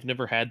good. They've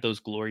never had those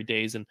glory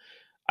days. And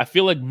I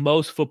feel like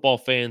most football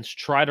fans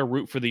try to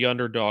root for the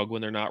underdog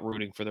when they're not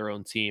rooting for their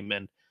own team.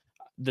 And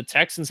the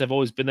Texans have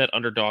always been that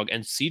underdog.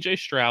 And CJ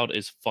Stroud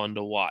is fun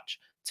to watch.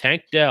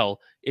 Tank Dell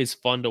is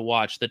fun to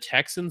watch. The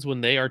Texans,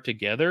 when they are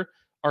together,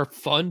 are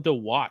fun to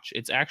watch.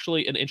 It's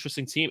actually an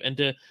interesting team.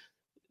 And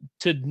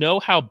to know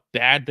how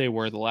bad they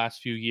were the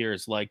last few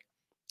years, like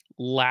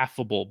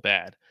laughable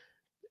bad.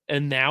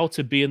 And now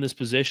to be in this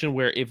position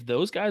where if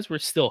those guys were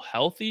still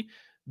healthy,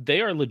 they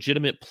are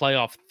legitimate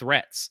playoff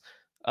threats.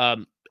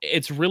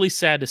 It's really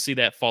sad to see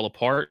that fall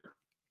apart.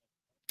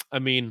 I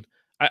mean,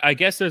 I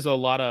guess there's a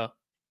lot of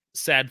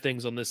sad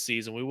things on this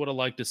season. We would have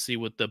liked to see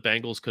what the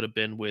Bengals could have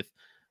been with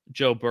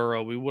Joe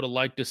Burrow. We would have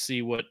liked to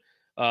see what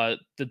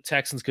the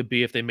Texans could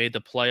be if they made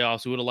the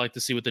playoffs. We would have liked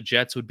to see what the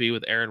Jets would be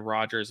with Aaron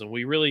Rodgers. And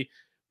we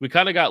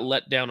kind of got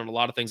let down on a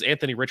lot of things.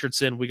 Anthony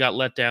Richardson, we got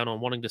let down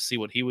on wanting to see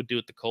what he would do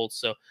with the Colts.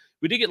 So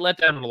we did get let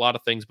down on a lot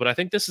of things, but I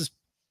think this is,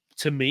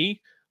 to me,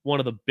 one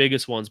of the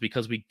biggest ones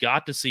because we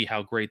got to see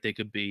how great they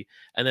could be,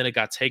 and then it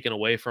got taken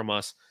away from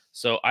us.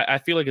 So I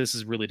feel like this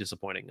is really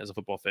disappointing as a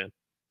football fan.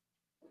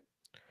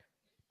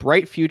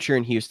 Bright future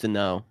in Houston,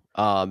 though,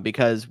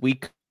 because we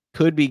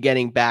could be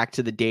getting back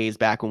to the days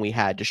back when we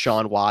had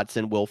Deshaun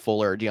Watson, Will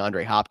Fuller,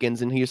 DeAndre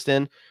Hopkins in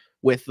Houston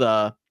with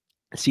the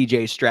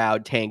CJ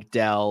Stroud, Tank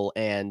Dell,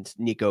 and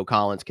Nico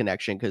Collins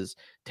connection, because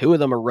two of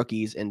them are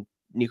rookies and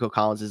Nico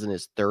Collins is in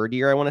his third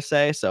year, I want to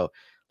say. So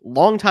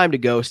long time to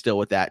go still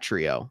with that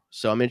trio.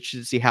 So I'm interested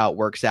to see how it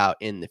works out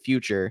in the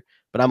future.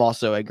 But I'm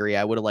also agree.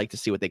 I would have liked to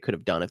see what they could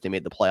have done if they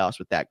made the playoffs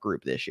with that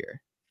group this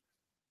year.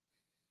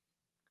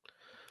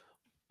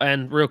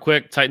 And real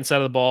quick, Titans side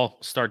of the ball,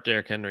 start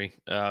Derrick Henry.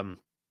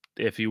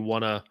 If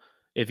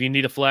you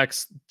need a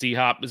flex,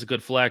 D-Hop is a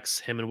good flex.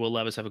 Him and Will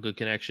Levis have a good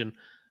connection.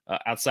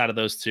 Outside of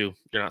those two,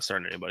 you're not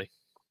starting anybody.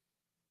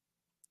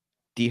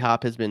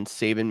 D-Hop has been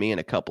saving me in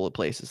a couple of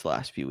places the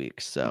last few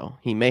weeks, so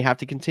he may have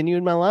to continue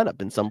in my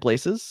lineup in some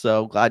places.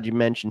 So glad you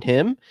mentioned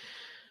him.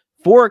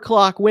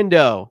 4:00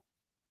 window.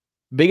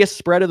 Biggest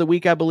spread of the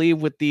week, I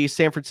believe, with the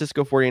San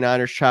Francisco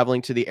 49ers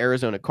traveling to the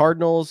Arizona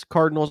Cardinals.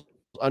 Cardinals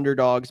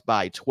underdogs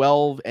by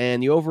 12,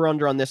 and the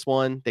over-under on this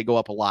one, they go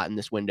up a lot in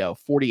this window,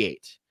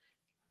 48.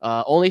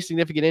 Only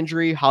significant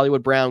injury,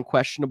 Hollywood Brown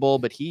questionable,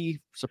 but he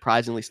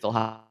surprisingly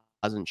still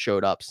hasn't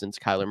showed up since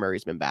Kyler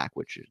Murray's been back,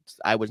 which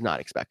I was not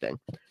expecting.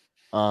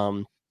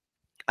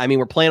 I mean,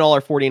 we're playing all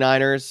our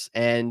 49ers,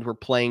 and we're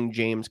playing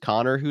James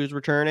Conner, who's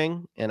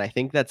returning, and I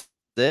think that's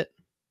it.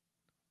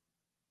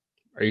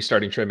 Are you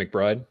starting Trey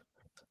McBride?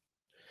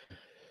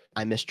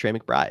 I missed Trey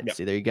McBride. Yep.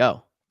 See, there you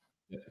go.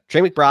 Yeah.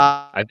 Trey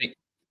McBride. I think.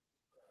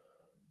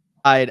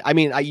 I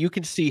mean, you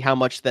can see how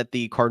much that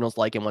the Cardinals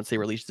like him once they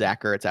released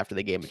Zach Ertz after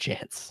they gave him a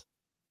chance.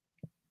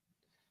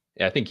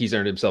 Yeah, I think he's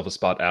earned himself a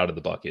spot out of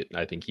the bucket.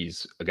 I think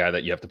he's a guy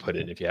that you have to put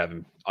in if you have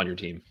him on your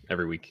team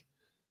every week.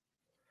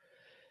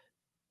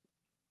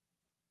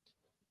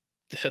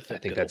 I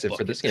think that's it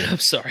for this game. I'm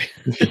sorry.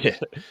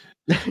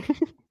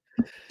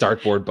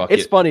 Dartboard bucket.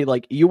 It's funny,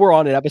 like you were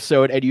on an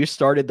episode and you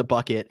started the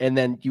bucket and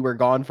then you were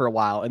gone for a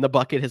while and the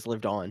bucket has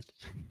lived on.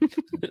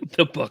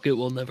 The bucket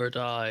will never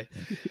die.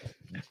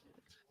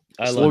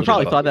 We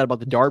probably thought that about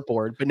the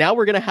dartboard, but now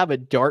we're going to have a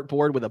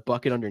dartboard with a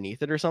bucket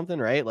underneath it or something,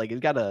 right? Like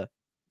it's got a,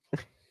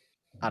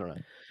 I don't know.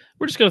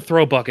 We're just going to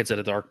throw buckets at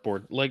a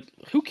dartboard. Like,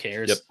 who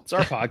cares? Yep. It's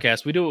our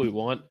podcast. We do what we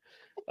want.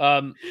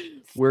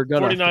 We're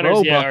going to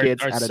throw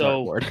buckets at a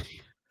dartboard.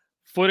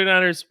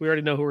 49ers, we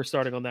already know who we're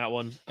starting on that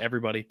one.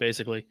 Everybody,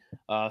 basically.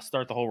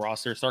 Start the whole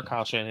roster. Start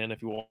Kyle Shanahan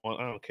if you want.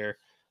 I don't care.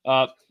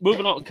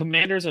 Moving on,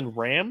 Commanders and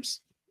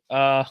Rams.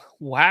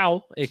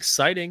 Wow,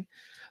 exciting.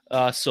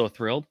 So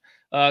thrilled.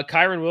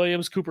 Kyron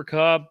Williams, Cooper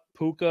Kupp,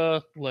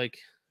 Puka. Like,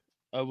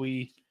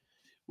 we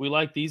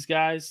like these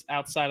guys.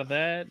 Outside of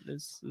that,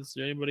 is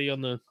there anybody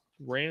on the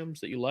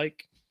Rams that you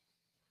like?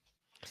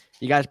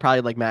 You guys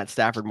probably like Matt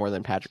Stafford more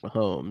than Patrick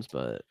Mahomes,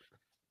 but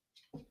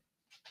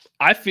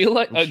I feel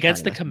like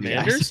against the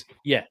Commanders,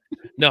 yeah.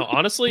 No,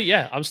 honestly,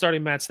 yeah, I'm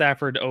starting Matt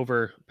Stafford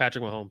over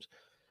Patrick Mahomes.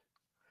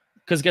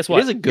 Because guess what?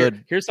 It is a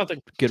good, here's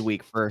something good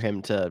week for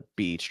him to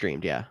be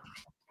streamed. Yeah.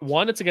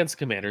 One, it's against the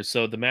Commanders,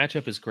 so the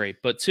matchup is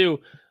great. But two,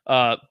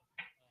 a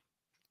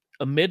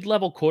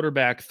mid-level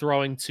quarterback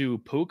throwing to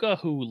Puka,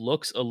 who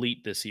looks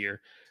elite this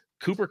year,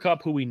 Cooper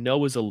Kupp, who we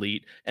know is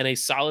elite, and a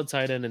solid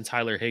tight end in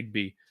Tyler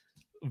Higbee,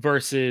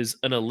 versus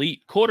an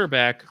elite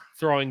quarterback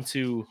throwing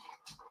to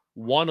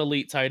one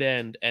elite tight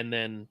end, and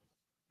then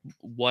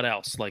what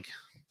else? Like,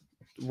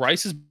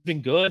 Rice has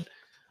been good.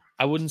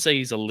 I wouldn't say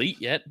he's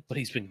elite yet, but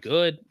he's been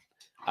good.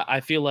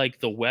 I feel like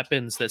the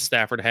weapons that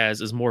Stafford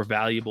has is more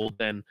valuable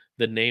than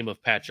the name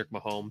of Patrick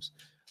Mahomes.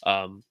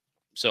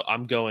 So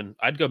I'd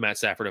go Matt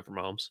Stafford over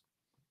Mahomes.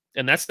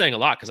 And that's saying a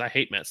lot because I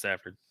hate Matt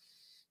Stafford.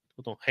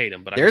 I don't hate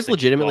him, but there's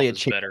legitimately a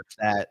chance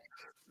that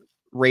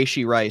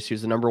Rashee Rice,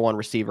 who's the number one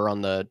receiver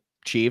on the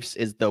Chiefs,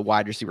 is the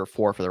wide receiver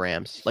 4 for the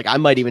Rams. Like, I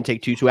might even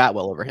take Tutu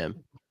Atwell over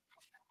him.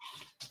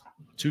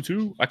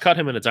 Tutu? I cut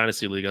him in a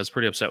dynasty league. I was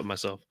pretty upset with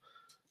myself.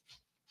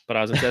 But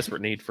I was in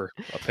desperate need for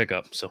a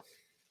pickup, so.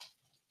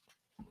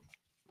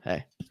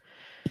 Hey.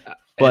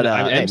 But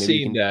I'm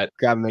seeing that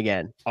grab him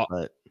again.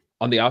 But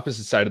on the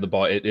opposite side of the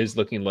ball, it is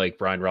looking like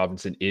Brian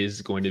Robinson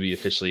is going to be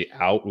officially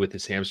out with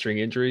his hamstring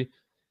injury.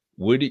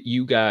 Would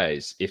you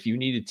guys, if you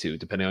needed to,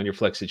 depending on your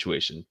flex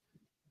situation,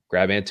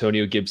 grab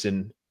Antonio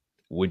Gibson?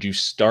 Would you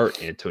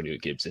start Antonio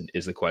Gibson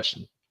is the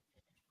question.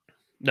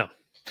 No.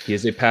 He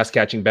is a pass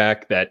catching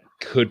back that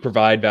could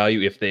provide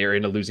value if they are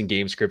in a losing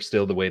game script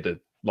still, the way the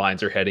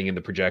lines are heading in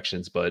the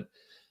projections. But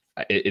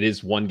it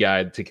is one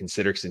guy to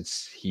consider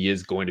since he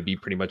is going to be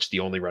pretty much the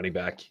only running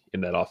back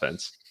in that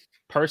offense.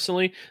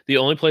 Personally, the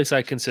only place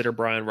I consider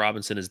Brian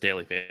Robinson is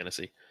daily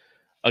fantasy.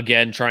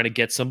 Again, trying to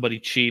get somebody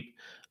cheap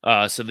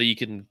so that you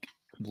can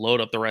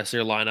load up the rest of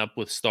your lineup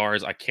with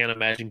stars. I can't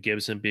imagine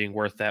Gibson being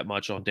worth that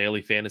much on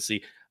daily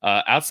fantasy.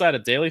 Outside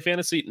of daily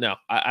fantasy, no,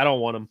 I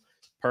don't want him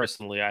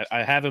personally.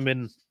 I have him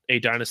in a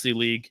dynasty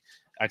league.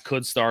 I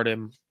could start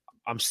him.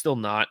 I'm still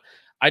not.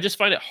 I just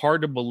find it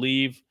hard to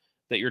believe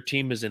that your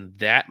team is in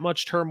that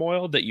much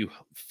turmoil that you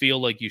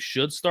feel like you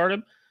should start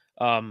him.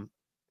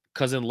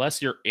 Because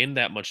unless you're in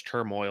that much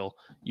turmoil,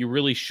 you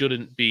really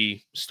shouldn't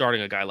be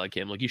starting a guy like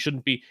him. Like, you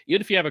shouldn't be,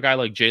 even if you have a guy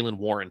like Jaylen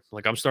Warren.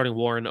 Like, I'm starting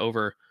Warren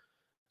over,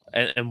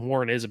 and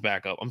Warren is a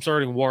backup. I'm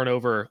starting Warren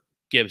over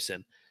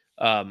Gibson.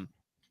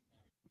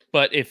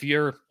 But if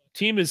your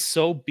team is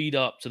so beat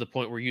up to the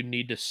point where you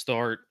need to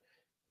start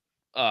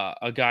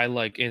a guy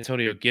like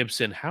Antonio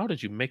Gibson, how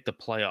did you make the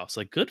playoffs?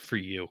 Like, good for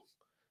you.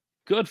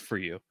 Good for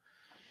you.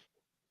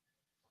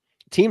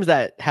 Teams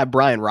that have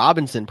Brian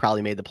Robinson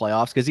probably made the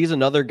playoffs because he's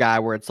another guy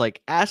where it's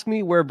like, ask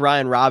me where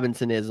Brian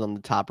Robinson is on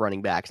the top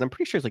running backs. I'm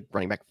pretty sure it's like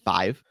running back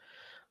 5.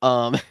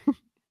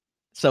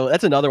 So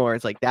that's another one where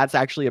it's like, that's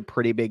actually a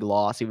pretty big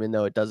loss, even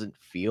though it doesn't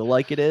feel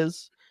like it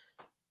is.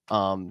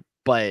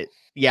 But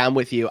yeah, I'm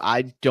with you.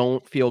 I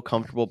don't feel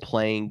comfortable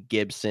playing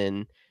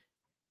Gibson.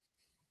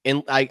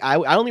 And I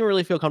don't even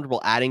really feel comfortable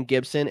adding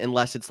Gibson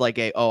unless it's like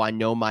I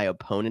know my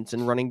opponent's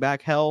in running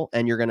back hell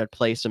and you're going to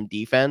play some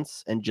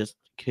defense and just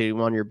keep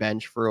him on your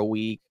bench for a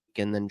week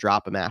and then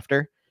drop him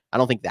after. I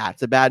don't think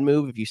that's a bad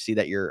move if you see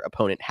that your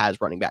opponent has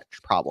running back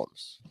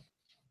problems.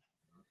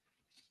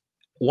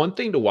 One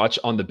thing to watch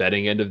on the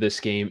betting end of this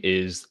game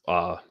is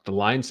the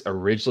lines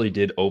originally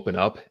did open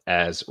up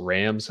as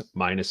Rams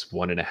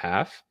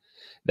 -1.5.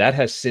 That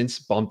has since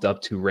bumped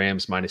up to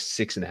Rams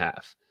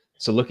 -6.5.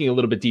 So looking a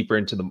little bit deeper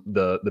into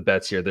the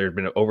bets here, there have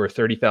been over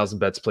 30,000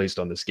 bets placed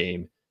on this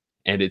game,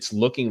 and it's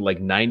looking like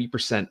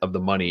 90% of the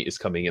money is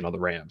coming in on the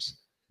Rams.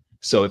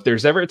 So if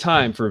there's ever a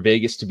time for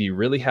Vegas to be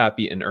really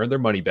happy and earn their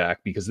money back,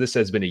 because this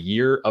has been a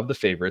year of the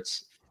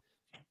favorites,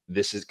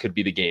 could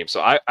be the game.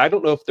 So I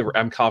don't know if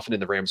I'm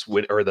confident the Rams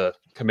win or the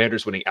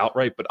Commanders winning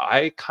outright, but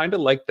I kind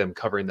of like them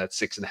covering that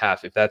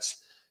 6.5 if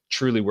that's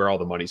truly where all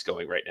the money's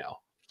going right now.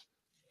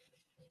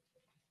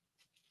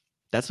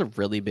 That's a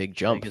really big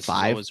jump. Vegas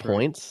 5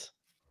 points. Right.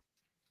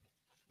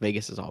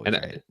 Vegas is always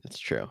right. It's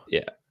true.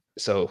 Yeah.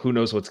 So who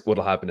knows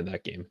what'll happen in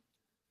that game.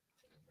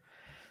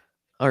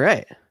 All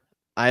right.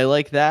 I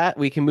like that.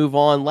 We can move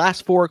on.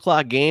 Last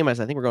 4:00 game, as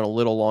I think we're going a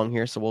little long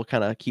here, so we'll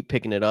kind of keep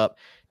picking it up.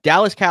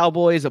 Dallas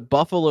Cowboys,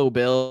 Buffalo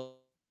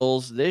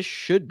Bills. This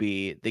should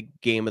be the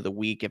game of the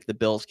week if the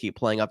Bills keep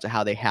playing up to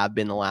how they have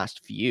been the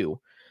last few.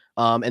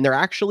 And they're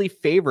actually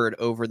favored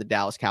over the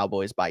Dallas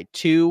Cowboys by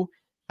 2.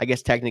 I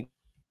guess technically,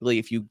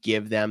 if you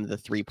give them the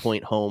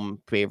 3-point home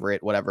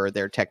favorite, whatever,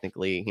 they're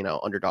technically,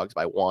 underdogs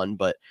by 1,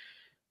 but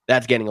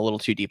that's getting a little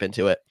too deep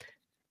into it.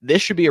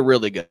 This should be a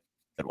really good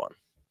one.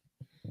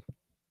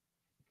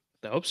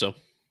 I hope so.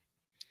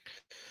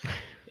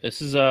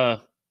 This is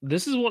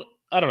what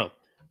I don't know.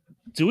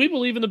 Do we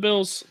believe in the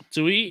Bills?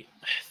 Do we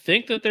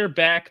think that they're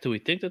back? Do we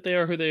think that they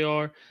are who they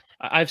are?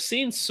 I've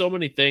seen so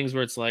many things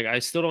where it's like I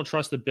still don't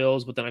trust the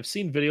Bills, but then I've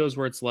seen videos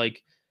where it's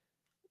like,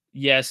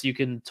 yes, you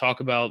can talk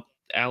about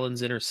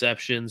Allen's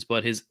interceptions,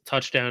 but his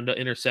touchdown to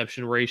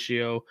interception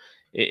ratio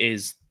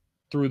is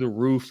through the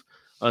roof.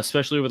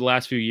 Especially over the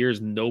last few years,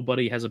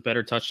 nobody has a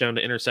better touchdown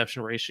to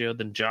interception ratio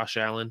than Josh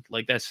Allen.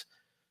 That's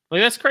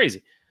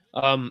crazy.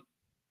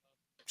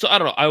 So I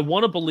don't know. I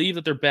want to believe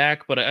that they're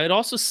back, but it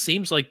also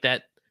seems like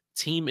that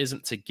team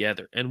isn't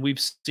together. And we've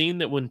seen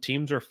that when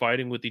teams are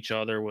fighting with each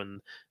other,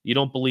 when you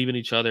don't believe in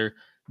each other,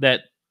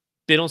 that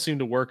they don't seem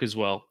to work as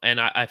well. And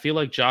I feel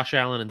like Josh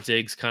Allen and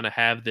Diggs kind of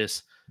have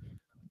this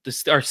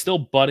are still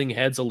butting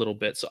heads a little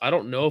bit. So I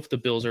don't know if the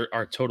Bills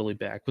are totally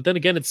back. But then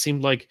again, it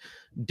seemed like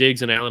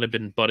Diggs and Allen have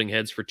been butting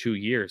heads for 2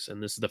 years.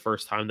 And this is the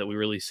first time that we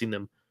really seen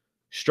them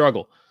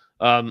struggle.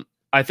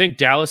 I think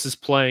Dallas is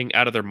playing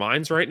out of their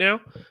minds right now.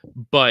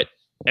 But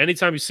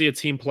anytime you see a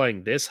team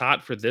playing this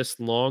hot for this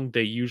long,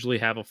 they usually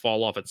have a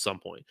fall off at some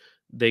point.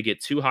 They get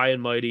too high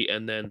and mighty,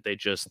 and then they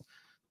just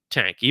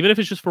tank. Even if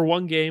it's just for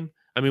one game.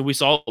 I mean, we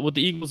saw it with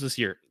the Eagles this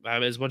year.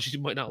 As much as you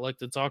might not like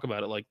to talk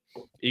about it, like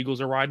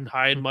Eagles are riding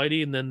high and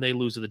mighty, and then they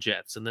lose to the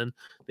Jets, and then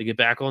they get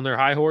back on their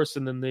high horse,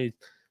 and then they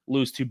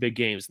lose 2 big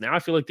games. Now I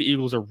feel like the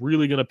Eagles are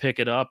really going to pick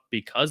it up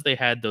because they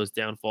had those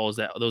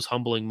downfalls, those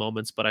humbling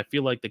moments. But I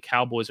feel like the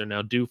Cowboys are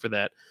now due for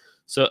that.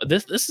 So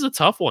this is a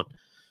tough one.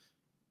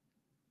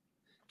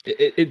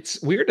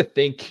 It's weird to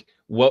think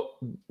what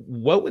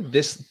would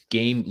this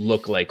game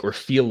look like or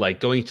feel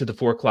like going to the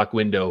 4:00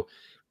 window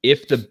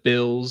if the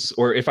Bills,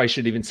 or if I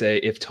should even say,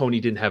 if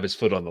Tony didn't have his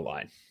foot on the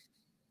line.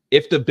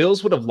 If the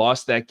Bills would have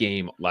lost that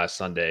game last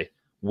Sunday,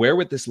 where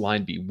would this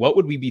line be? What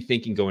would we be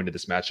thinking going into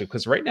this matchup?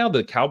 Because right now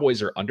the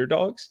Cowboys are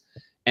underdogs.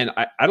 And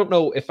I don't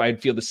know if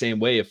I'd feel the same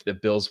way if the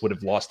Bills would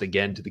have lost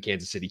again to the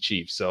Kansas City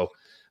Chiefs. So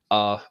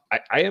I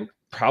am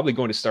probably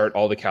going to start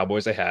all the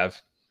Cowboys I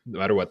have, no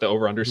matter what. The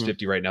over-under is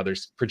 50 right now.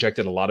 There's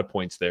projected a lot of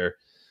points there.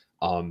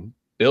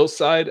 Bills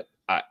side,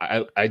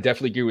 I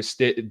definitely agree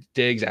with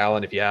Diggs,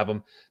 Allen, if you have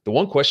them. The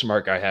one question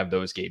mark I have,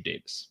 though, is Gabe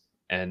Davis.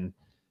 And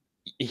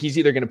he's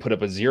either going to put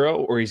up a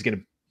 0 or he's going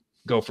to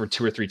go for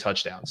 2 or 3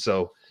 touchdowns.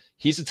 So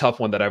he's a tough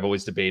one that I've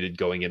always debated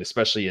going in,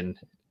 especially in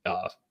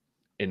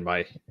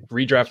my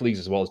redraft leagues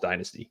as well as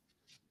Dynasty.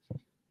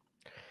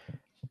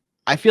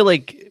 I feel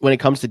like when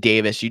it comes to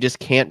Davis, you just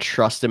can't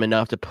trust him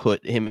enough to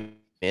put him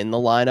in the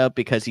lineup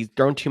because he's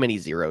thrown too many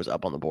zeros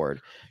up on the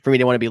board for me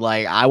to want to be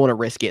like, I want to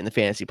risk it in the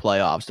fantasy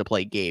playoffs to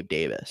play Gabe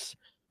Davis.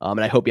 And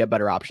I hope you have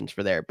better options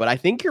for there. But I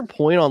think your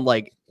point on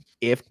like,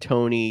 if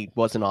Tony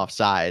wasn't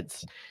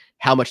offsides,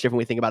 how much different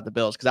we think about the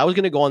Bills. Because I was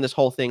going to go on this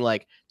whole thing,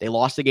 like they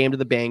lost the game to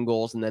the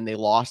Bengals and then they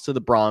lost to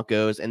the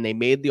Broncos and they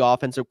made the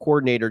offensive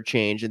coordinator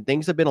change and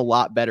things have been a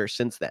lot better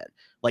since then.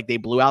 Like they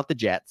blew out the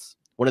Jets,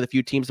 one of the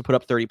few teams to put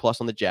up 30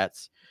 plus on the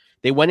Jets.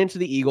 They went into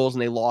the Eagles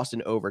and they lost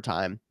in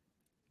overtime.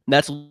 And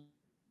that's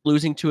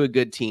losing to a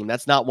good team.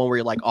 That's not one where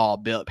you're like, oh,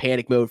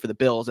 panic mode for the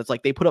Bills. It's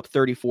like they put up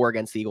 34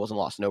 against the Eagles and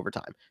lost in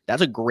overtime.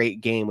 That's a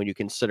great game when you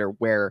consider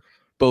where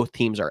both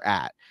teams are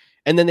at.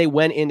 And then they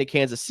went into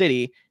Kansas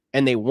City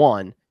and they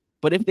won.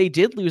 But if they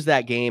did lose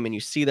that game and you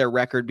see their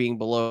record being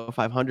below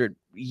 500,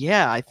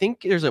 yeah, I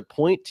think there's a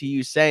point to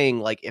you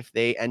saying, like, if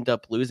they end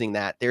up losing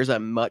that, there's a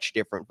much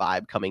different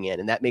vibe coming in.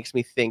 And that makes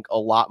me think a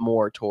lot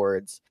more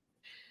towards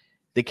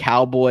the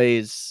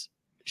Cowboys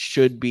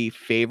should be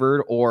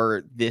favored,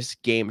 or this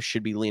game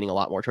should be leaning a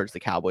lot more towards the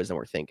Cowboys than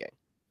we're thinking.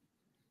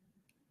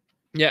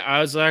 Yeah,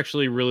 I was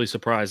actually really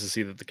surprised to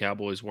see that the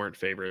Cowboys weren't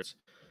favorites.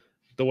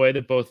 The way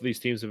that both of these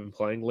teams have been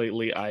playing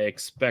lately, I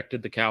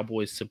expected the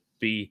Cowboys to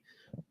be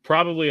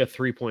probably a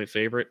 3-point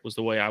favorite was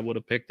the way I would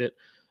have picked it.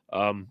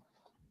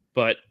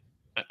 But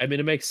I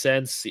mean, it makes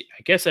sense.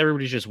 I guess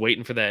everybody's just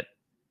waiting for the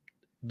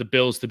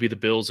Bills to be the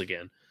Bills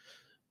again.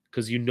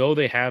 because you know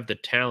they have the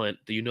talent,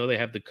 you know they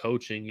have the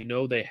coaching, you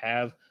know they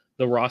have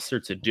the roster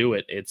to do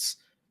it. It's,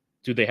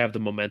 do they have the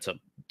momentum?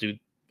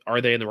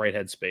 Are they in the right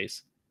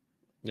headspace?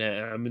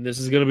 Yeah, I mean, this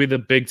is going to be the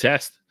big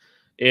test.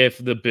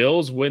 If the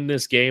Bills win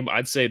this game,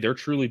 I'd say they're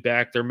truly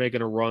back. They're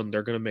making a run.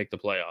 They're going to make the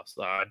playoffs.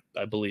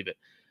 I believe it.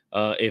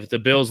 If the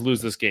Bills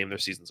lose this game, their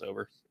season's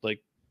over.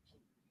 Like,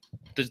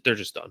 they're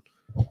just done.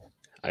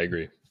 I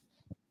agree.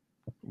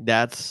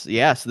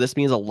 So this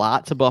means a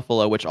lot to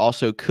Buffalo, which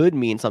also could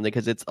mean something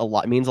because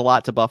means a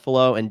lot to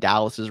Buffalo, and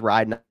Dallas is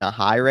riding a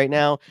high right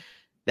now.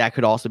 That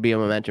could also be a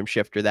momentum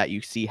shifter that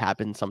you see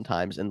happen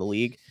sometimes in the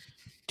league.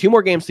 2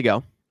 more games to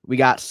go. We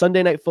got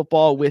Sunday Night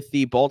Football with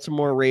the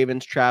Baltimore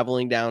Ravens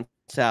traveling down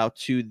south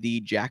to the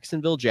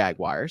Jacksonville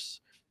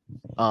Jaguars.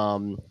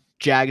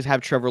 Jags have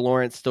Trevor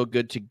Lawrence still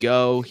good to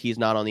go. He's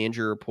not on the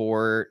injury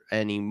report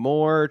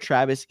anymore.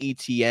 Travis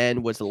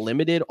Etienne was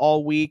limited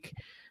all week.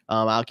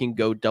 I can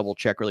go double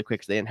check really quick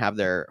because they didn't have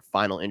their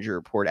final injury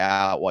report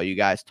out while you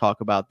guys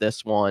talk about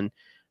this one.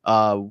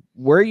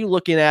 Where are you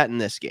looking at in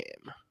this game?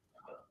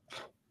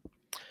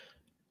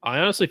 I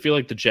honestly feel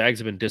like the Jags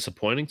have been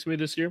disappointing to me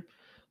this year.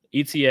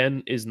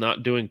 ETN is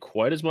not doing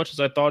quite as much as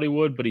I thought he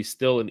would, but he's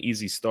still an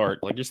easy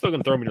start. Like, you're still going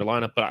to throw him in your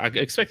lineup, but I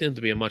expect him to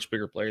be a much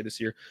bigger player this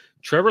year.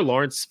 Trevor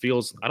Lawrence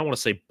feels, I don't want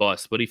to say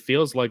bust, but he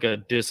feels like a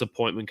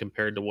disappointment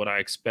compared to what I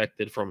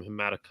expected from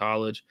him out of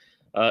college.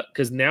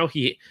 Because now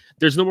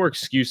there's no more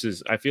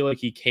excuses. I feel like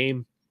he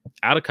came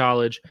out of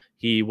college,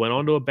 he went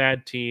on to a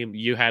bad team.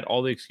 You had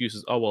all the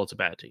excuses. Oh, well, it's a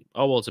bad team.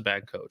 Oh, well, it's a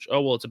bad coach. Oh,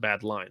 well, it's a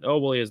bad line. Oh,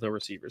 well, he has no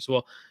receivers.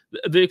 Well,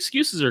 the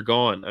excuses are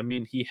gone. I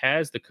mean, he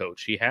has the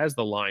coach. He has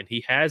the line.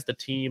 He has the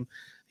team.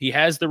 He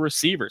has the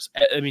receivers.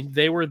 I mean,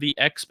 they were the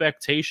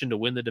expectation to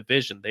win the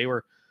division. They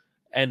were,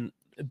 and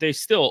they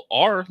still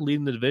are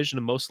leading the division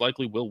and most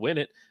likely will win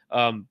it.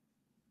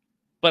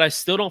 But I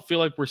still don't feel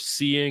like we're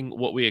seeing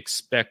what we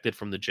expected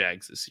from the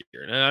Jags this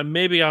year. And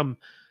maybe I'm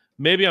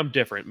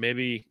different.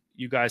 Maybe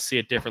you guys see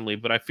it differently,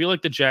 but I feel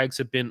like the Jags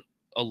have been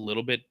a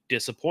little bit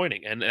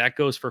disappointing, and that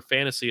goes for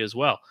fantasy as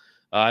well.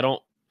 I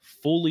don't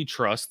fully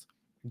trust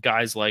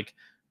guys like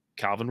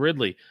Calvin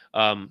Ridley.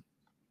 I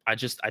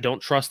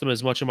don't trust them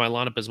as much in my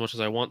lineup as much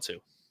as I want to.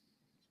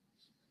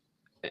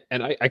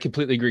 And I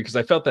completely agree, because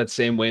I felt that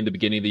same way in the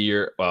beginning of the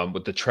year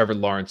with the Trevor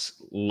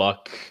Lawrence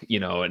luck,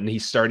 and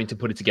he's starting to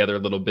put it together a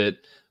little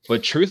bit.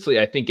 But truthfully,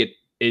 I think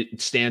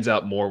it stands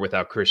out more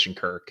without Christian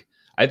Kirk.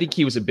 I think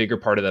he was a bigger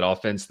part of that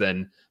offense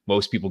than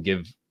most people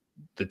give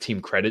the team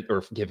credit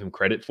or give him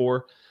credit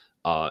for.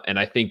 And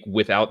I think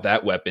without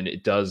that weapon,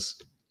 it does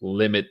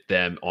limit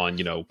them on,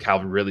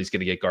 Calvin Ridley's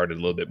going to get guarded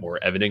a little bit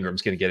more. Evan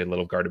Ingram's going to get a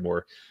little guarded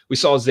more. We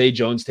saw Zay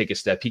Jones take a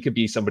step. He could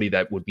be somebody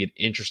that would be an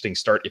interesting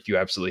start if you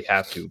absolutely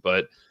have to.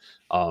 But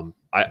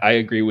I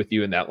agree with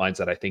you in that lines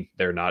that I think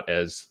they're not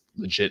as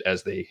legit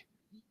as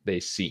they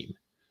seem.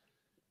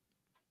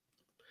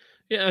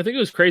 Yeah, I think it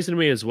was crazy to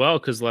me as well,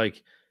 because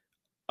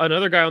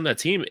another guy on that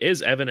team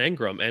is Evan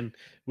Ingram, and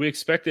we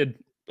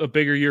expected a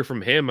bigger year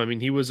from him. I mean,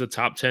 he was a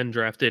top 10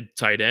 drafted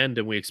tight end,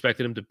 and we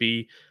expected him to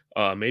be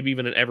maybe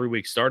even an every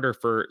week starter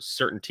for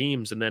certain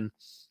teams. And then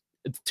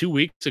 2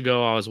 weeks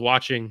ago, I was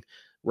watching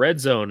Red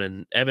Zone,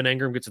 and Evan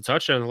Ingram gets a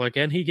touchdown.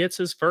 And he gets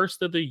his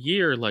first of the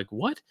year. Like,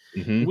 what?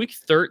 Mm-hmm. Week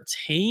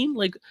 13?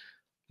 Like,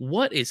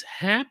 what is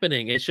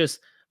happening? It's just,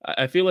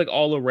 I feel like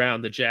all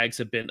around the Jags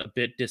have been a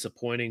bit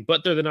disappointing,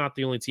 but they're not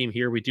the only team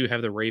here. We do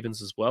have the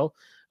Ravens as well.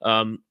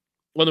 On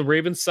the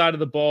Ravens side of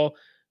the ball,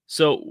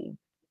 so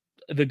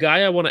the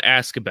guy I want to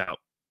ask about,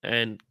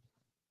 and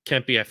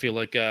Kempy, I feel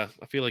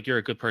like you're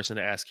a good person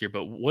to ask here,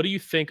 but what do you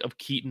think of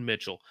Keaton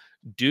Mitchell?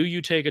 Do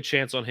you take a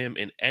chance on him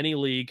in any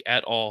league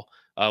at all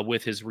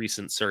with his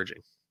recent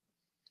surging?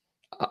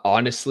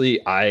 Honestly,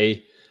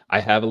 I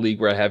have a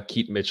league where I have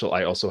Keaton Mitchell.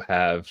 I also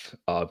have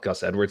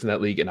Gus Edwards in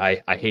that league, and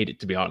I hate it,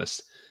 to be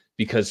honest,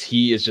 because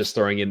he is just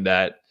throwing in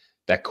that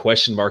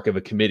question mark of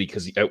a committee.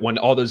 Because when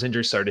all those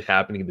injuries started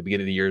happening at the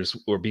beginning of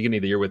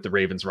the year with the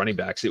Ravens running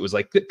backs, it was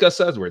like Gus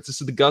Edwards.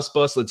 This is the Gus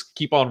bus. Let's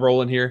keep on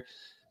rolling here.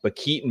 But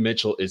Keaton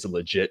Mitchell is a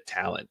legit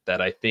talent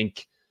that I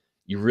think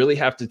you really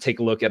have to take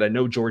a look at. I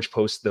know George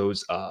posts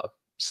those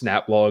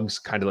snap logs,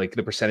 kind of like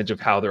the percentage of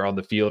how they're on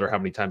the field or how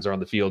many times they're on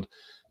the field.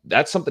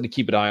 That's something to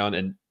keep an eye on.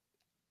 And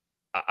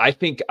I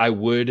think I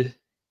would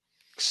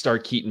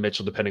start Keaton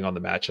Mitchell depending on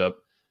the matchup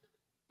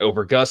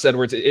over Gus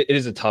Edwards. It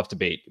is a tough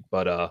debate,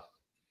 but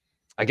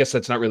I guess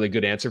that's not really a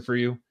good answer for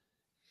you.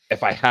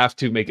 If I have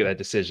to make that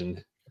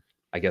decision,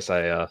 I guess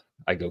I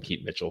go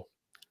Keaton Mitchell.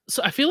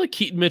 So I feel like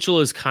Keaton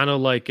Mitchell is kind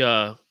of like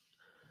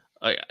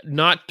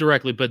not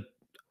directly, but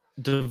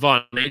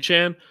Devon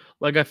Achane.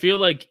 Like, I feel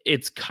like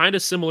it's kind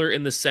of similar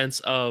in the sense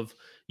of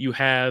you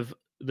have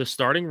the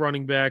starting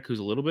running back who's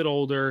a little bit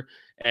older,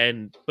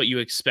 but you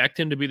expect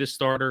him to be the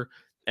starter,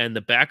 and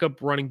the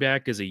backup running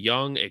back is a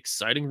young,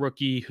 exciting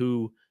rookie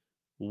who,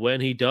 when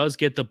he does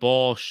get the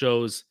ball,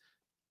 shows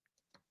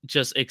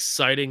just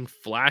exciting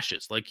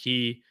flashes. Like,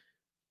 he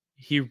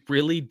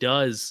really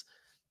does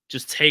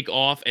just take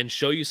off and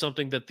show you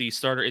something that the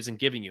starter isn't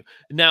giving you.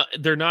 Now,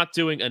 they're not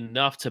doing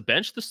enough to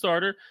bench the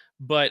starter,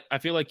 but I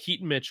feel like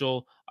Keaton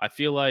Mitchell. I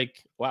feel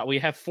like, wow, we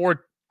have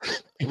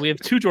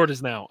two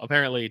Georges now.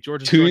 Apparently,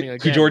 George is joining again.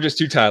 Two Georges,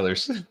 two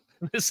Tylers.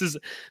 This is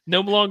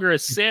no longer a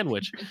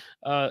sandwich.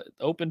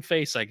 Open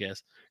face, I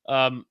guess.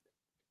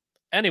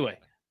 Anyway,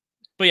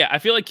 but yeah, I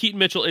feel like Keaton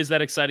Mitchell is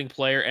that exciting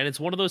player, and it's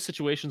one of those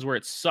situations where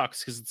it sucks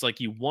because it's like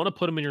you want to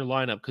put him in your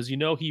lineup because you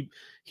know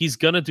he's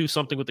gonna do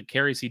something with the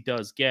carries he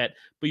does get,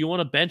 but you want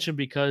to bench him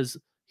because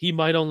he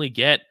might only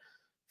get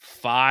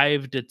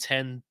 5 to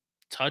 10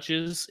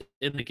 touches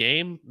in the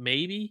game,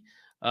 maybe.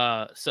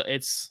 So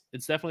it's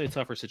definitely a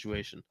tougher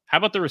situation. How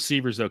about the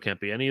receivers though,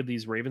 Kempy? Any of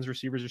these Ravens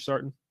receivers are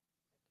starting?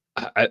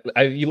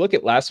 You look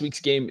at last week's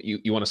game,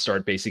 you want to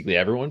start basically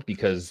everyone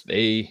because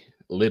they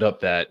lit up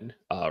that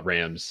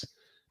Rams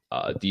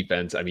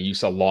defense. I mean, you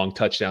saw long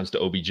touchdowns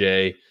to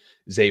OBJ.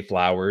 Zay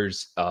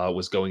Flowers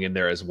was going in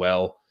there as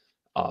well.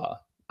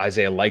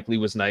 Isaiah Likely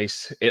was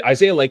nice.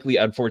 Isaiah Likely,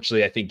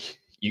 unfortunately, I think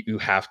you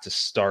have to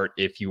start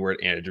if you were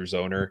an Andrews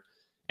owner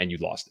and you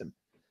lost him.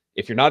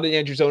 If you're not an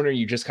Andrews owner,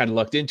 you just kind of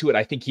lucked into it.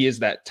 I think he is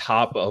that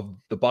top of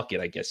the bucket,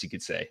 I guess you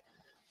could say.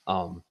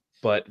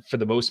 But for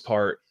the most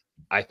part,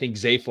 I think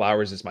Zay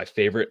Flowers is my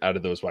favorite out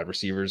of those wide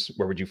receivers.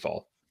 Where would you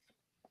fall?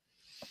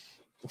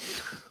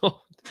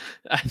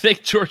 I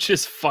think George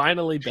is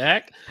finally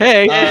back.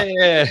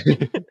 Hey,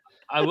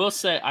 I will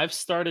say I've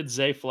started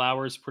Zay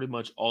Flowers pretty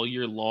much all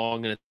year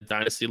long in a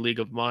dynasty league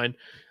of mine.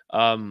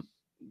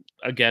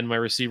 Again, my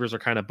receivers are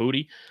kind of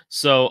booty,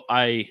 so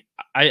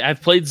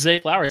I've played Zay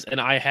Flowers and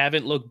I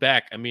haven't looked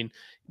back. I mean,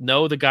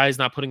 no, the guy's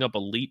not putting up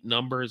elite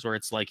numbers where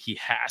it's like he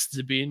has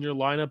to be in your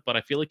lineup, but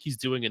I feel like he's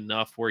doing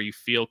enough where you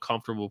feel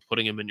comfortable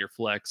putting him in your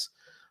flex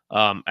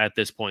at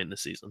this point in the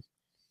season.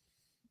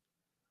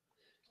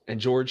 And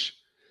George,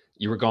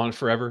 you were gone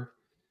forever.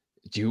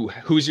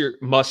 Who's your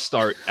must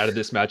start out of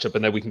this matchup,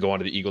 and then we can go on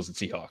to the Eagles and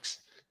Seahawks.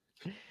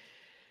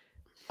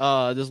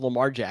 Does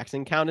Lamar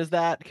Jackson count as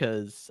that?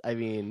 Because I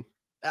mean,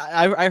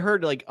 I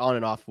heard like on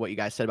and off what you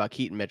guys said about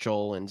Keaton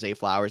Mitchell and Zay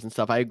Flowers and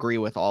stuff. I agree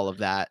with all of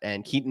that.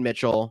 And Keaton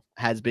Mitchell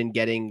has been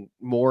getting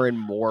more and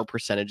more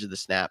percentage of the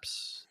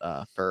snaps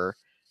for,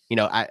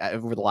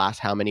 over the last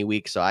how many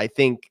weeks. So I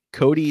think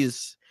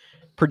Cody's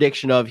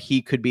prediction of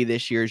he could be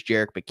this year's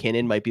Jerick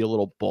McKinnon might be a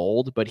little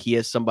bold, but he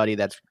is somebody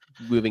that's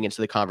moving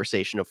into the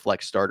conversation of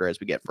flex starter as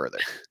we get further.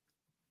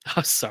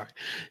 Oh, sorry.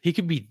 He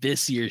could be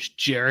this year's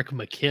Jerick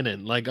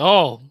McKinnon. Like,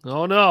 oh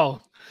no.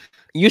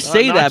 You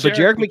say that, but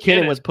Jerick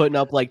McKinnon was putting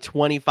up like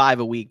 25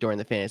 a week during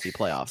the fantasy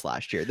playoffs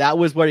last year. That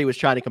was what he was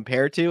trying to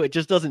compare to. It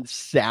just doesn't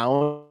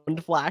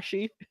sound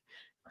flashy.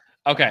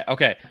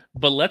 Okay.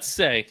 But let's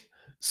say,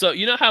 so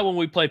you know how when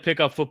we play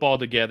pickup football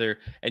together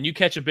and you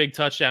catch a big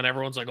touchdown,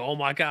 everyone's like, oh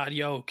my God,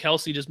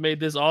 Kelsey just made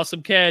this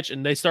awesome catch.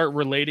 And they start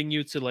relating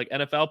you to like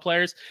NFL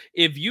players.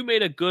 If you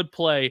made a good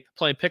play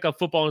playing pickup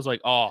football and it's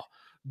like, oh,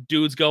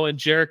 dude's going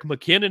Jerick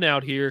McKinnon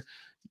out here,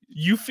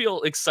 you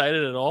feel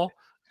excited at all?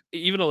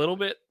 Even a little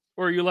bit?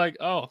 Or are you like,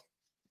 oh, all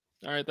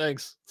right,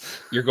 thanks.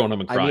 You're going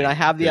home and crying. I mean, I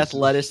have the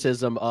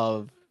athleticism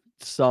of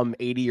some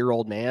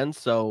 80-year-old man,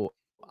 so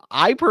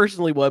I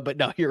personally would, but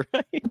no, you're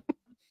right.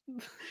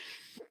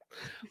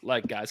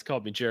 Like, guys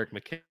called me Jerick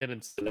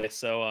McKinnon today,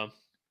 so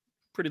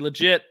pretty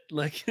legit.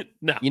 Like,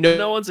 no,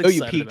 no one's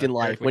excited. You peaked in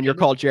life when you're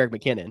called Jerick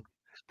McKinnon.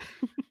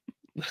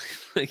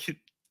 Like,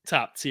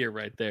 top tier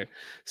right there.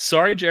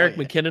 Sorry, Jerick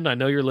McKinnon. I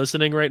know you're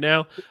listening right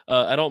now.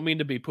 I don't mean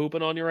to be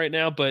pooping on you right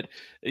now, but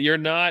you're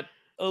not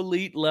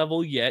elite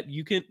level yet.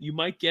 You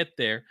might get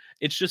there.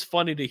 It's just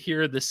funny to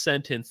hear the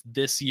sentence,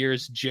 this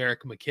year's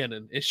Jerick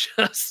McKinnon. It's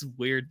just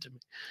weird to me.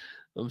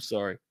 I'm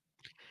sorry.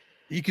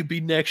 He could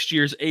be next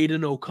year's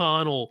Aiden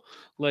O'Connell.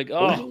 Like,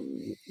 oh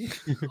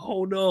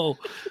no.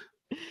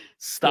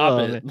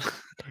 Stop it.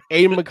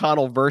 Aiden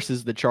McConnell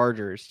versus the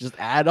Chargers. Just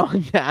add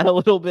on that a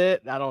little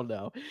bit. I don't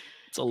know.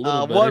 It's a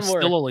little bit.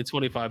 Still only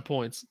 25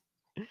 points.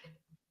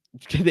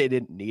 They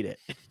didn't need it.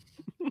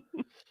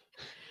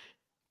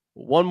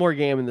 One more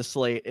game in the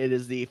slate. It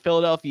is the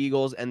Philadelphia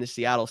Eagles and the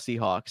Seattle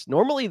Seahawks.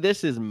 Normally,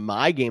 this is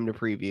my game to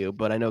preview,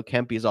 but I know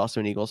Kempy is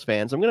also an Eagles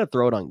fan, so I'm going to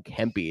throw it on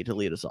Kempy to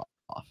lead us off.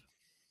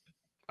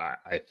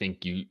 I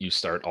think you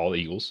start all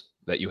Eagles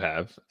that you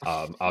have.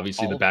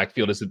 Obviously, the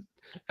backfield is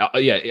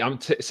I'm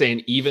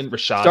saying even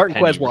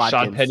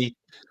Rashad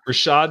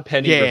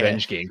Penny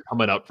revenge game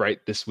coming up right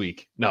this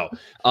week. No,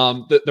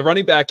 the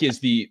running back is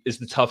the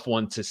tough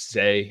one to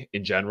say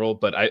in general,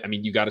 but I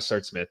mean you got to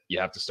start Smith. You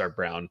have to start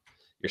Brown.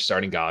 You're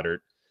starting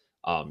Goddard.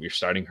 You're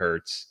starting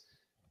Hurts.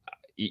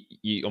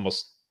 You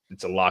almost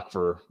it's a lock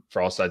for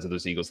all sides of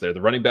those Eagles there.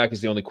 The running back is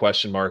the only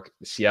question mark.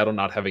 Seattle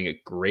not having a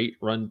great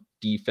run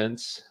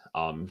defense.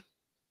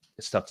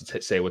 It's tough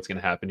to say what's going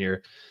to happen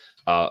here.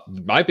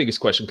 My biggest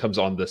question comes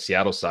on the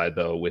Seattle side,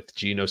 though, with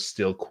Geno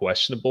still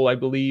questionable, I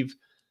believe.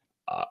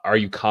 Are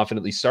you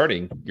confidently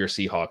starting your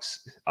Seahawks?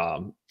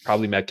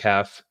 Probably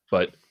Metcalf,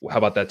 but how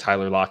about that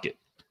Tyler Lockett?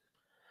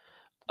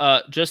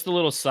 Just a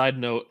little side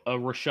note: a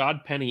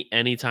Rashad Penny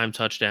anytime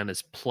touchdown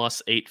is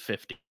plus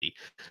 850.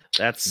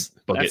 That's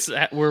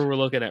where we're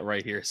looking at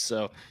right here.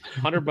 So,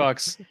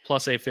 $100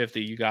 plus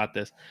 850. You got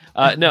this.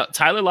 No,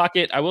 Tyler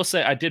Lockett. I will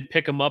say I did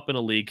pick him up in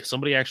a league.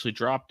 Somebody actually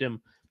dropped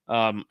him,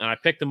 and I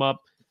picked him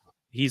up.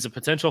 He's a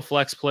potential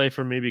flex play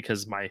for me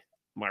because my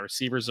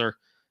receivers are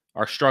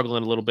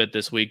struggling a little bit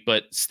this week.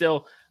 But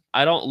still,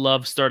 I don't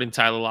love starting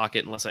Tyler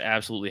Lockett unless I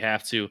absolutely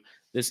have to.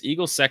 This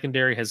Eagles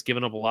secondary has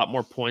given up a lot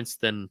more points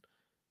than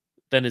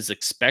is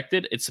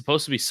expected. It's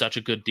supposed to be such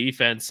a good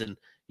defense, and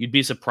you'd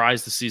be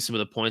surprised to see some of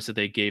the points that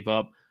they gave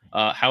up.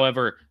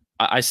 However,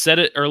 I said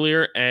it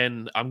earlier,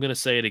 and I'm going to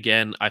say it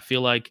again. I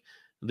feel like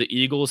the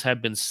Eagles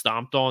have been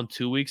stomped on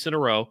 2 weeks in a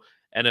row,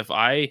 and if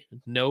I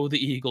know the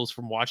Eagles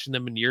from watching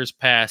them in years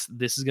past,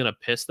 this is going to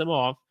piss them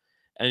off,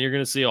 and you're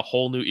going to see a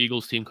whole new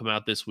Eagles team come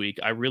out this week.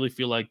 I really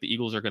feel like the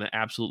Eagles are going to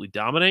absolutely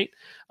dominate.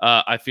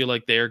 I feel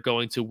like they are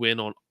going to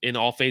win in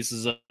all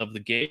phases of the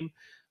game.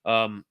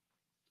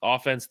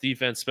 Offense,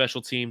 defense,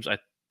 special teams.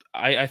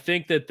 I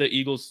think that the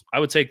Eagles, I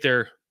would take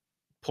their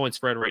point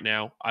spread right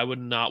now. I would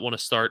not want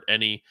to start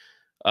any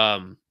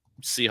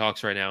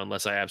Seahawks right now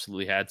unless I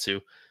absolutely had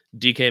to.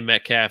 DK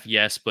Metcalf,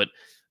 yes, but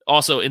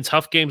also in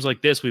tough games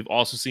like this, we've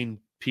also seen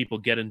people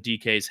get in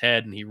DK's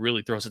head and he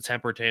really throws a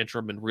temper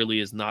tantrum and really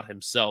is not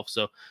himself.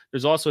 So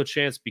there's also a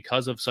chance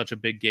because of such a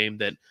big game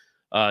that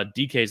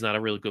DK is not a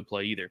really good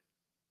play either.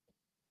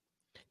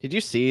 Did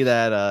you see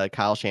that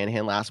Kyle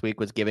Shanahan last week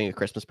was giving a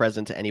Christmas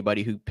present to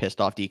anybody who pissed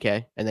off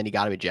DK, and then he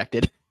got him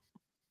ejected?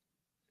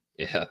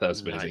 Yeah, that was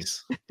amazing.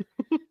 Nice.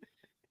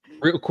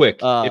 Real quick,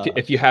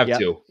 if you have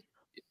to,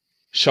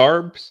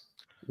 Sharps,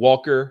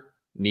 Walker,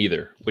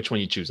 neither. Which one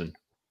are you choosing?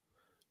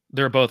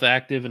 They're both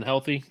active and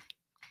healthy.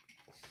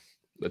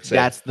 Let's say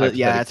that's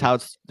how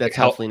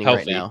it's leaning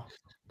right now.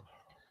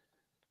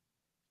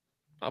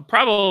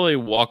 Probably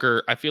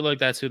Walker. I feel like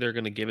that's who they're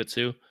going to give it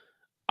to.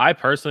 I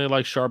personally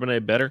like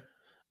Charbonnet better.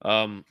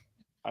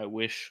 I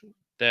wish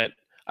that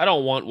I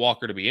don't want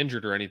Walker to be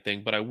injured or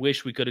anything, but I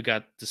wish we could have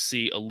got to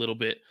see a little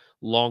bit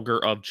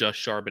longer of just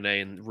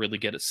Charbonnet and really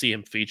see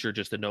him feature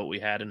just to know what we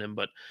had in him.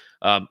 But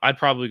I'd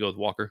probably go with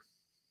Walker.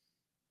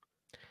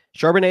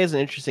 Charbonnet is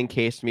an interesting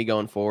case to me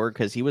going forward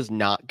because he was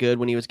not good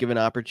when he was given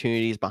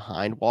opportunities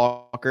behind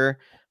Walker.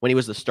 When he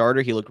was the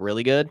starter, he looked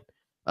really good.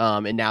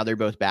 And now they're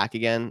both back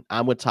again.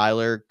 I'm with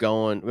Tyler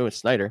going with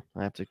Snyder.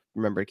 I have to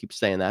remember to keep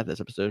saying that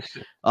this episode.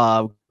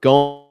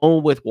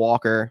 Going with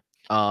Walker,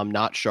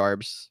 not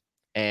Sharps,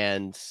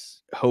 and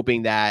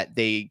hoping that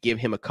they give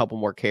him a couple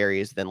more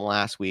carries than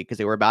last week because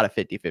they were about a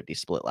 50-50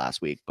 split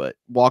last week. But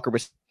Walker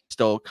was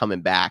still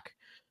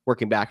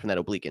working back from that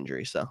oblique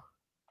injury. So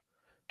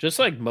just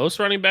like most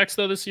running backs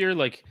though this year,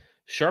 like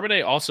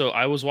Charbonnet also,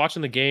 I was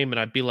watching the game and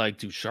I'd be like,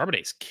 dude,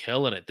 Charbonnet's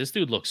killing it. This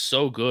dude looks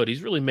so good.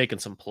 He's really making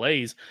some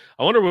plays.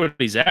 I wonder what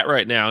he's at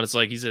right now. And it's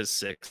like, he's at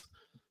 6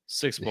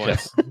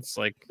 points. Yeah. It's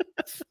like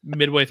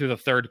midway through the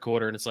third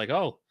quarter. And it's like,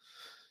 oh,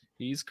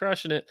 he's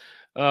crushing it.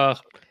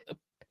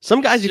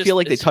 Some guys you feel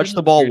like they touch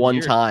the ball one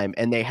time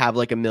and they have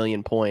like a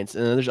million points.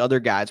 And then there's other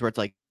guys where it's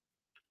like,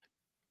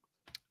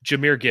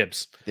 Jahmyr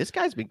Gibbs. This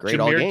guy's been great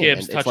all game.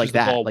 Gibbs touches like the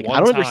ball like, one I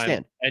don't time,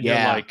 understand. And you're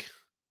like,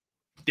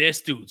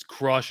 this dude's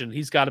crushing.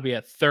 He's got to be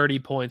at 30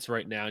 points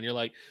right now. And you're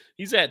like,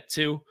 he's at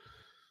 2.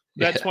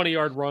 That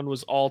 20-yard run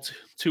was all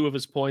 2 of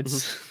his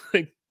points.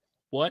 Like,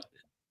 what?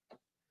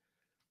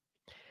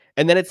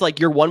 And then it's like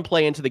you're one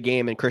play into the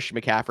game and Christian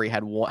McCaffrey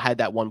had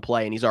that one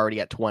play and he's already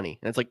at 20.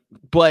 And it's like,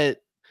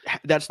 but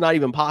that's not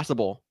even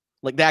possible.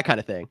 Like that kind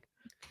of thing.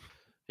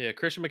 Yeah,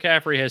 Christian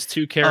McCaffrey has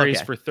 2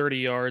 carries for 30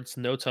 yards,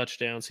 no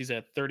touchdowns. He's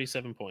at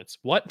 37 points.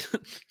 What?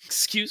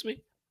 Excuse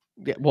me?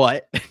 Yeah,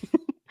 what?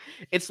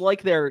 It's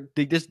like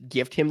they just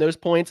gift him those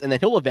points and then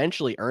he'll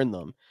eventually earn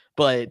them.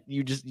 But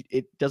you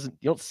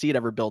don't see it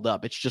ever build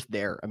up. It's just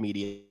there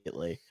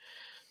immediately.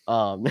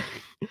 All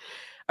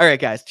right,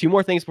 guys, 2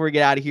 more things before we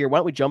get out of here. Why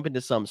don't we jump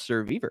into some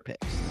Survivor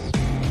picks?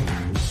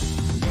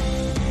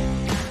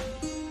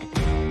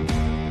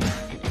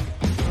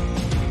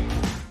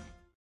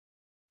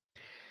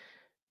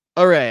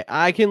 All right,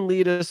 I can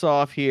lead us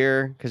off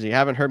here because you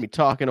haven't heard me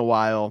talk in a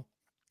while.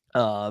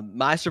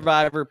 My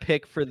Survivor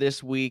pick for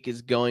this week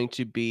is going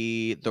to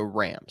be the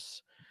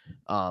Rams.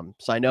 So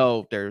I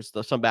know there's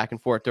some back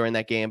and forth during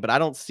that game, but I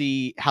don't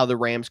see how the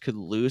Rams could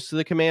lose to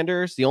the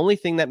Commanders. The only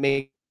thing that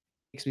makes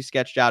me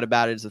sketched out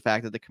about it is the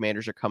fact that the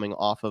Commanders are coming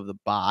off of the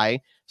bye,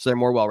 so they're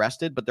more well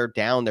rested, but they're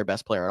down their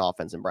best player on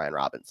offense in Brian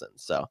Robinson.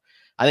 So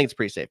I think it's a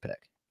pretty safe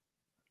pick.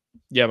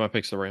 Yeah, my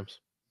pick's the Rams.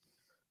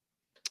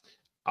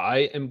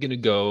 I am going to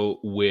go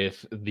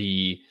with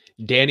the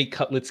Danny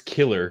Cutlet's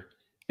killer.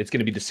 It's going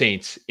to be the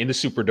Saints in the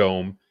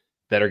Superdome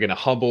that are going to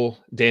humble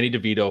Danny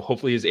DeVito.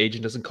 Hopefully his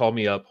agent doesn't call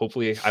me up.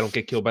 Hopefully I don't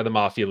get killed by the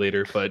mafia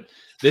later. But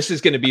this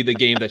is going to be the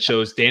game that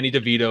shows Danny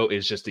DeVito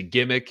is just a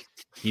gimmick.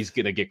 He's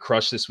going to get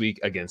crushed this week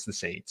against the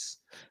Saints.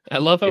 I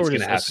love how we're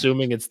just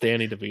assuming it's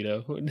Danny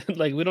DeVito.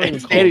 Like we don't even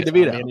call Danny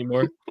DeVito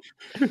anymore.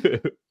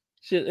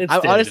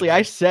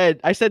 I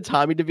said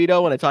Tommy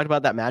DeVito when I talked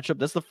about that matchup.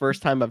 That's the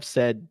first time I've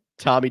said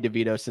Tommy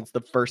DeVito since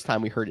the first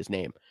time we heard his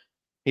name.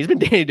 He's been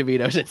Danny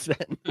DeVito since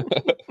then.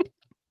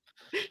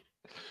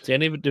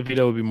 Danny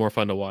DeVito would be more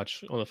fun to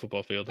watch on the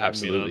football field.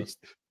 Absolutely. It'd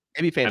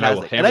be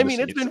fantastic. And I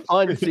mean, it's been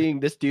fun seeing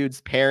this dude's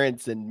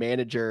parents and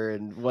manager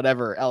and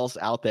whatever else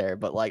out there.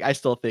 But like, I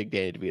still think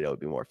Danny DeVito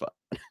would be more fun.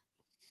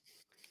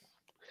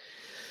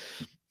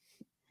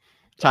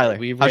 Tyler,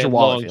 how's your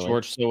wallet feeling?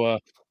 George. So, oh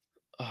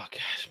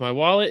gosh, my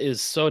wallet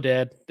is so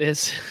dead.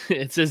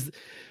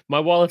 My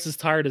wallet's as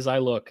tired as I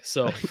look.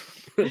 So,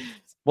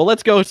 well,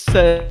 let's go.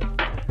 Cha-ching.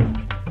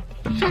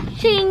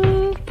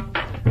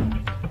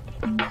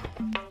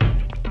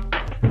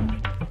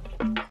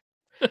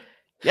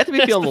 You have to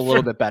be feeling a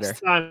little bit better.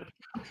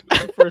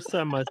 First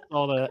time I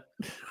saw that.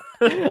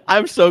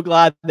 I'm so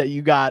glad that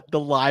you got the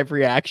live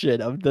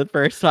reaction of the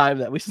first time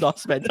that we saw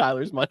spend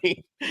Tyler's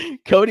money.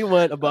 Cody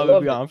went above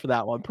and beyond for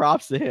that one.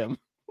 Props to him.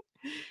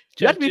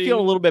 You have to be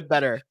feeling a little bit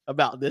better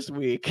about this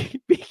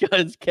week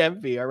because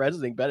Kempy, our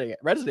resident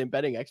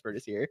betting expert,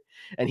 is here,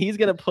 and he's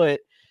gonna put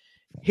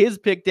his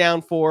pick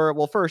down for.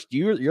 Well, first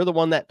you're the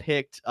one that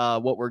picked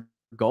what we're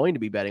going to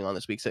be betting on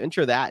this week. So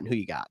intro that and who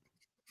you got.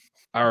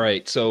 All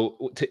right.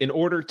 So in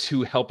order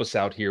to help us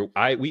out here,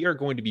 we are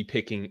going to be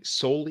picking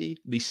solely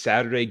the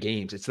Saturday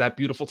games. It's that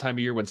beautiful time of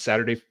year when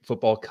Saturday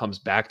football comes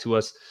back to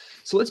us.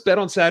 So let's bet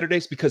on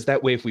Saturdays because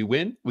that way, if we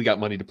win, we got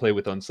money to play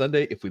with on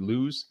Sunday. If we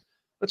lose,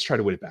 let's try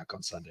to win it back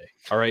on Sunday.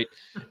 All right.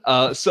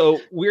 So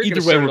we're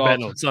either way, we're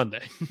betting on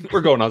Sunday. We're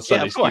going on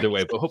Sundays either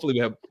way, but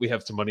hopefully we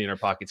have some money in our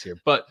pockets here.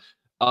 But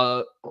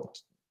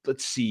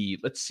let's see.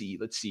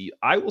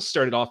 I will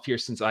start it off here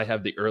since I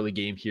have the early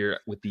game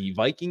here with the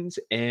Vikings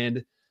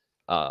and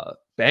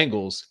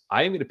Bengals.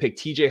 I am going to pick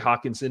TJ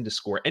Hawkinson to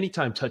score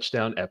anytime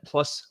touchdown at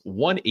plus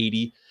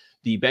 180.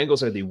 The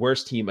Bengals are the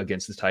worst team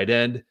against the tight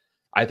end.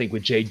 I think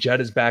with Jay Jett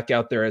is back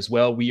out there as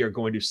well, we are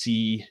going to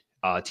see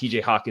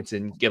TJ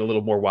Hawkinson get a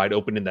little more wide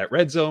open in that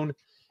red zone,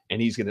 and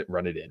he's going to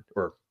run it in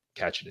or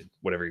catch it in,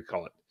 whatever you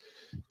call it.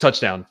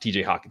 Touchdown,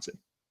 TJ Hawkinson.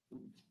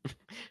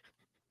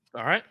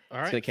 All right.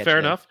 Fair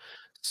enough.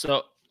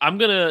 So I'm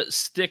going to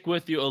stick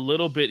with you a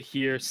little bit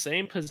here.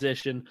 Same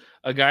position,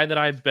 a guy that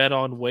I bet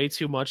on way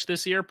too much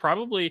this year.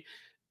 Probably,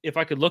 if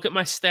I could look at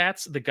my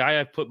stats, the guy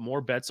I've put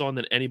more bets on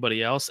than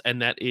anybody else,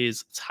 and that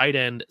is tight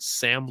end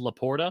Sam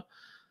Laporta.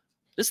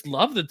 Just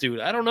love the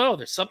dude. I don't know.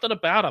 There's something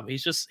about him.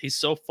 He's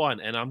so fun.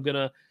 And I'm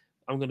gonna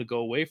go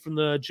away from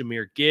the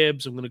Jahmyr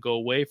Gibbs. I'm gonna go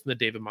away from the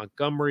David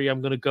Montgomery.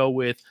 I'm gonna go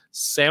with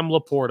Sam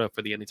Laporta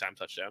for the anytime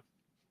touchdown.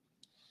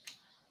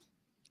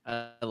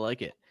 I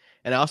like it.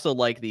 And I also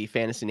like the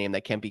fantasy name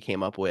that Kempy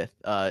came up with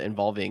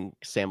involving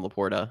Sam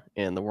Laporta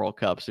in the World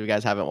Cup. So if you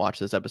guys haven't watched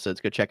those episodes,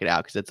 go check it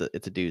out because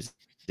it's a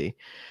doozy.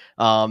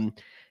 I'm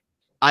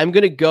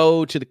going to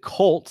go to the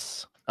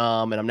Colts,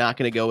 and I'm not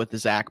going to go with the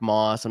Zach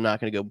Moss. I'm not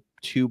going to go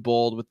too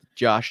bold with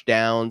Josh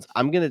Downs.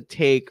 I'm going to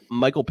take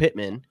Michael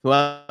Pittman, who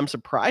I'm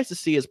surprised to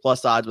see his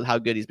plus odds with how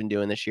good he's been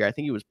doing this year. I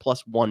think he was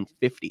plus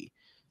 150.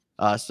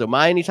 So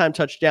my anytime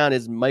touchdown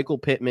is Michael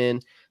Pittman.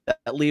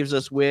 That leaves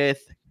us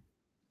with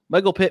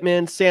Michael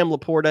Pittman, Sam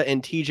Laporta,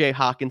 and TJ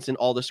Hawkinson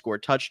all to score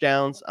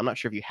touchdowns. I'm not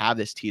sure if you have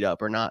this teed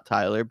up or not,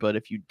 Tyler, but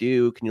if you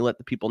do, can you let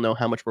the people know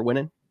how much we're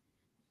winning?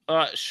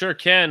 Sure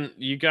can.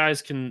 You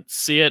guys can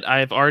see it.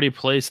 I've already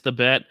placed the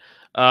bet.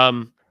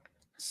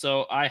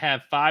 So I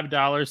have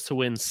 $5 to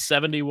win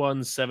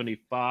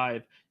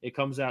 $71.75. It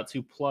comes out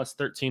to plus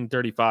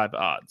 1335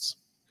 odds.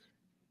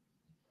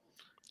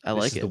 I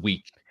like it. This is the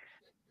week.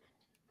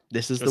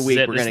 This is the week.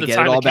 We're going to get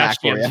it all back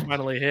for you.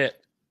 Finally hit.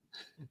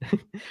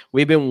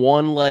 We've been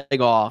one leg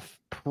off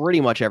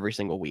pretty much every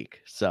single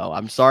week. So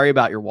I'm sorry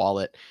about your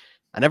wallet.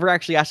 I never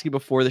actually asked you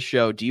before the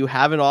show. Do you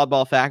have an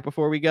oddball fact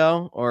before we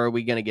go, or are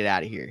we going to get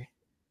out of here?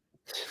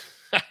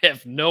 I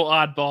have no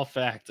oddball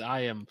fact.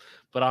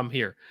 But I'm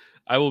here.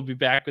 I will be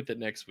back with it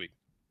next week.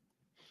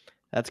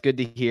 That's good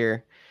to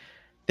hear.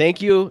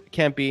 Thank you,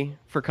 Kempy,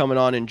 for coming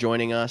on and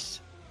joining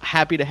us.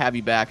 Happy to have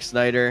you back,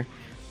 Snyder.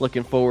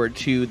 Looking forward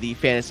to the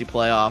fantasy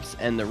playoffs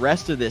and the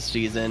rest of this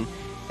season.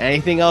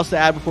 Anything else to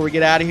add before we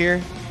get out of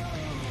here?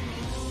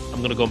 I'm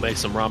going to go make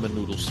some ramen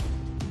noodles.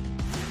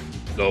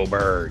 Go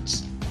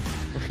Birds.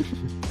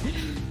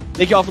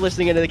 Thank you all for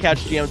listening into the Couch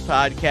GMs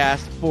podcast.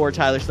 For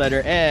Tyler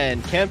Snyder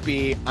and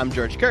Kempy, I'm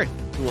George Kerth.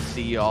 We'll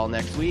see you all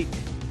next week.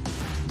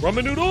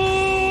 Ramen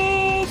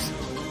noodles!